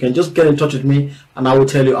 Yes, you can. Just get in touch with me, and I will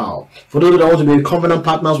tell you how. For those that want to be covenant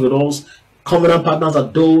partners with us, covenant partners are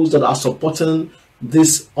those that are supporting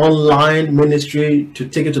this online ministry to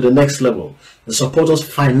take it to the next level. They support us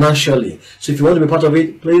financially. So if you want to be part of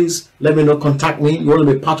it, please let me know. Contact me. You want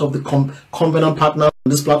to be part of the covenant partner on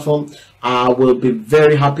this platform, I will be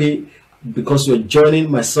very happy, because you're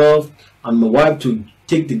joining myself and my wife to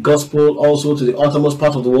take the gospel also to the uttermost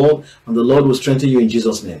part of the world, and the Lord will strengthen you in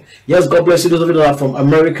Jesus' name. Yes, God bless you. Those of you that are from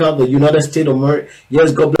America, the United States of America.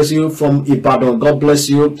 Yes, God bless you. From Ibadan, God bless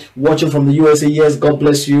you. Watching from the USA, yes, God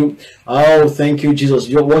bless you. Oh, thank you, Jesus.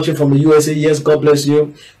 You're watching from the USA, yes, God bless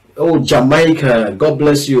you. Oh, Jamaica, God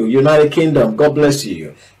bless you. United Kingdom, God bless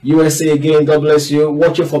you. USA again, God bless you.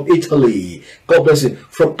 Watching from Italy, God bless you.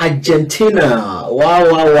 From Argentina,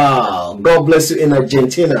 wow, God bless you in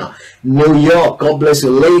Argentina. New York, God bless you.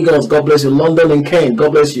 Lagos, God bless you. London and Kent,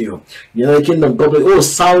 God bless you. United Kingdom, God bless you. Oh,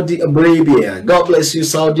 Saudi Arabia, God bless you.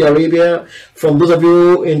 Saudi Arabia. From those of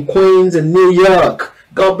you in Queens and New York,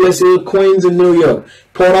 God bless you. Queens in New York.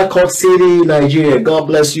 Port Harcourt City, Nigeria, God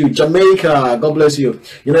bless you. Jamaica, God bless you.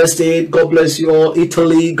 United States, God bless you all.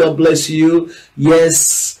 Italy, God bless you.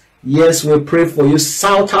 Yes, we pray for you.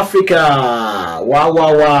 South Africa,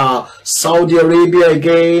 wow. Saudi Arabia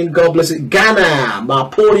again, God bless you. Ghana,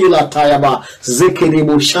 Mapori Latayaba,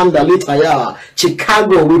 Zekeribu Shanda Litaya.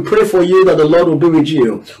 Chicago, we pray for you that the Lord will be with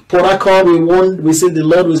you. Port Harcourt, we say the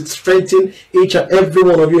Lord will strengthen each and every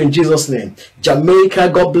one of you in Jesus' name. Jamaica,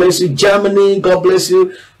 God bless you. Germany, God bless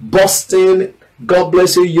you. Boston, God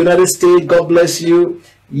bless you. United States, God bless you.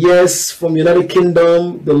 Yes, from United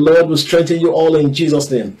Kingdom, the Lord will strengthen you all in Jesus'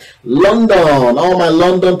 name. London, all my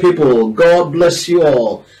London people, God bless you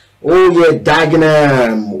all. Oh yeah,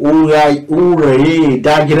 Dagenham,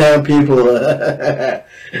 Dagenham people.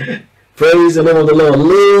 Praise the name of the Lord.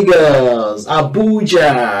 Lagos,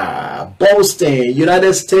 Abuja, Boston,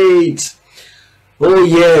 United States. Oh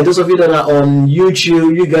yeah, those of you that are on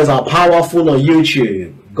YouTube, you guys are powerful on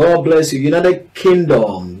YouTube. God bless you. United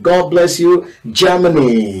Kingdom, God bless you.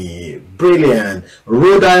 Germany, brilliant.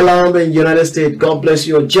 Rhode Island and United States, God bless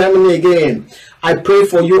you. Germany again. I pray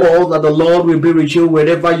for you all that the Lord will be with you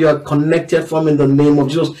wherever you are connected from in the name of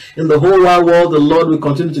Jesus. In the whole wide world, the Lord will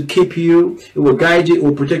continue to keep you. It will guide you. It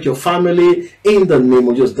will protect your family in the name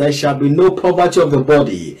of Jesus. There shall be no poverty of the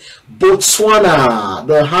body. Botswana,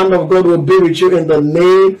 the hand of God will be with you in the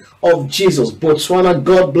name of Jesus. Botswana,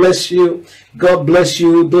 God bless you. God bless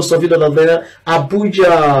you. Those of you that are there,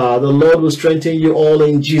 Abuja, the Lord will strengthen you all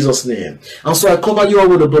in Jesus' name. And so I cover you all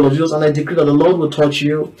with the blood of Jesus, and I decree that the Lord will touch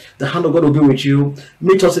you. The hand of God will be with you.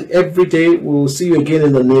 Meet us every day. We will see you again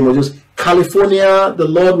in the name of Jesus. California, the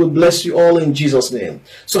Lord will bless you all in Jesus' name.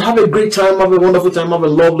 So have a great time, have a wonderful time, have a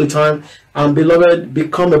lovely time. And beloved,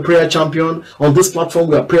 become a prayer champion. On this platform,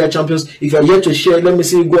 we are prayer champions. If you are yet to share, let me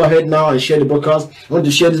see you go ahead now and share the broadcast. I want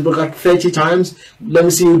to share this broadcast 30 times. Let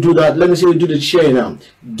me see you do that. Let me see you do the share now.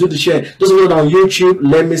 Do the share. Those of you on YouTube,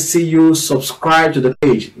 let me see you subscribe to the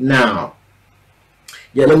page now.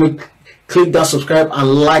 Yeah, let me click that subscribe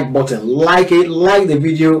and like button. Like it, like the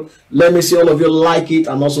video. Let me see all of you like it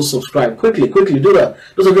and also subscribe. Quickly do that.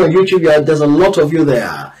 Those of you on YouTube, yeah, there's a lot of you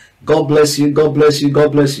there. God bless you. God bless you.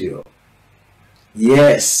 God bless you.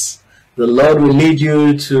 Yes, the Lord will lead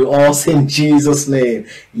you to us in Jesus' name.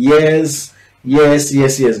 Yes.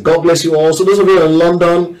 God bless you all. So those of you in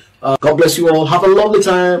London, God bless you all. Have a lovely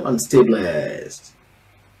time and stay blessed.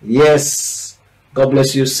 Yes, God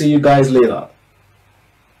bless you. See you guys later.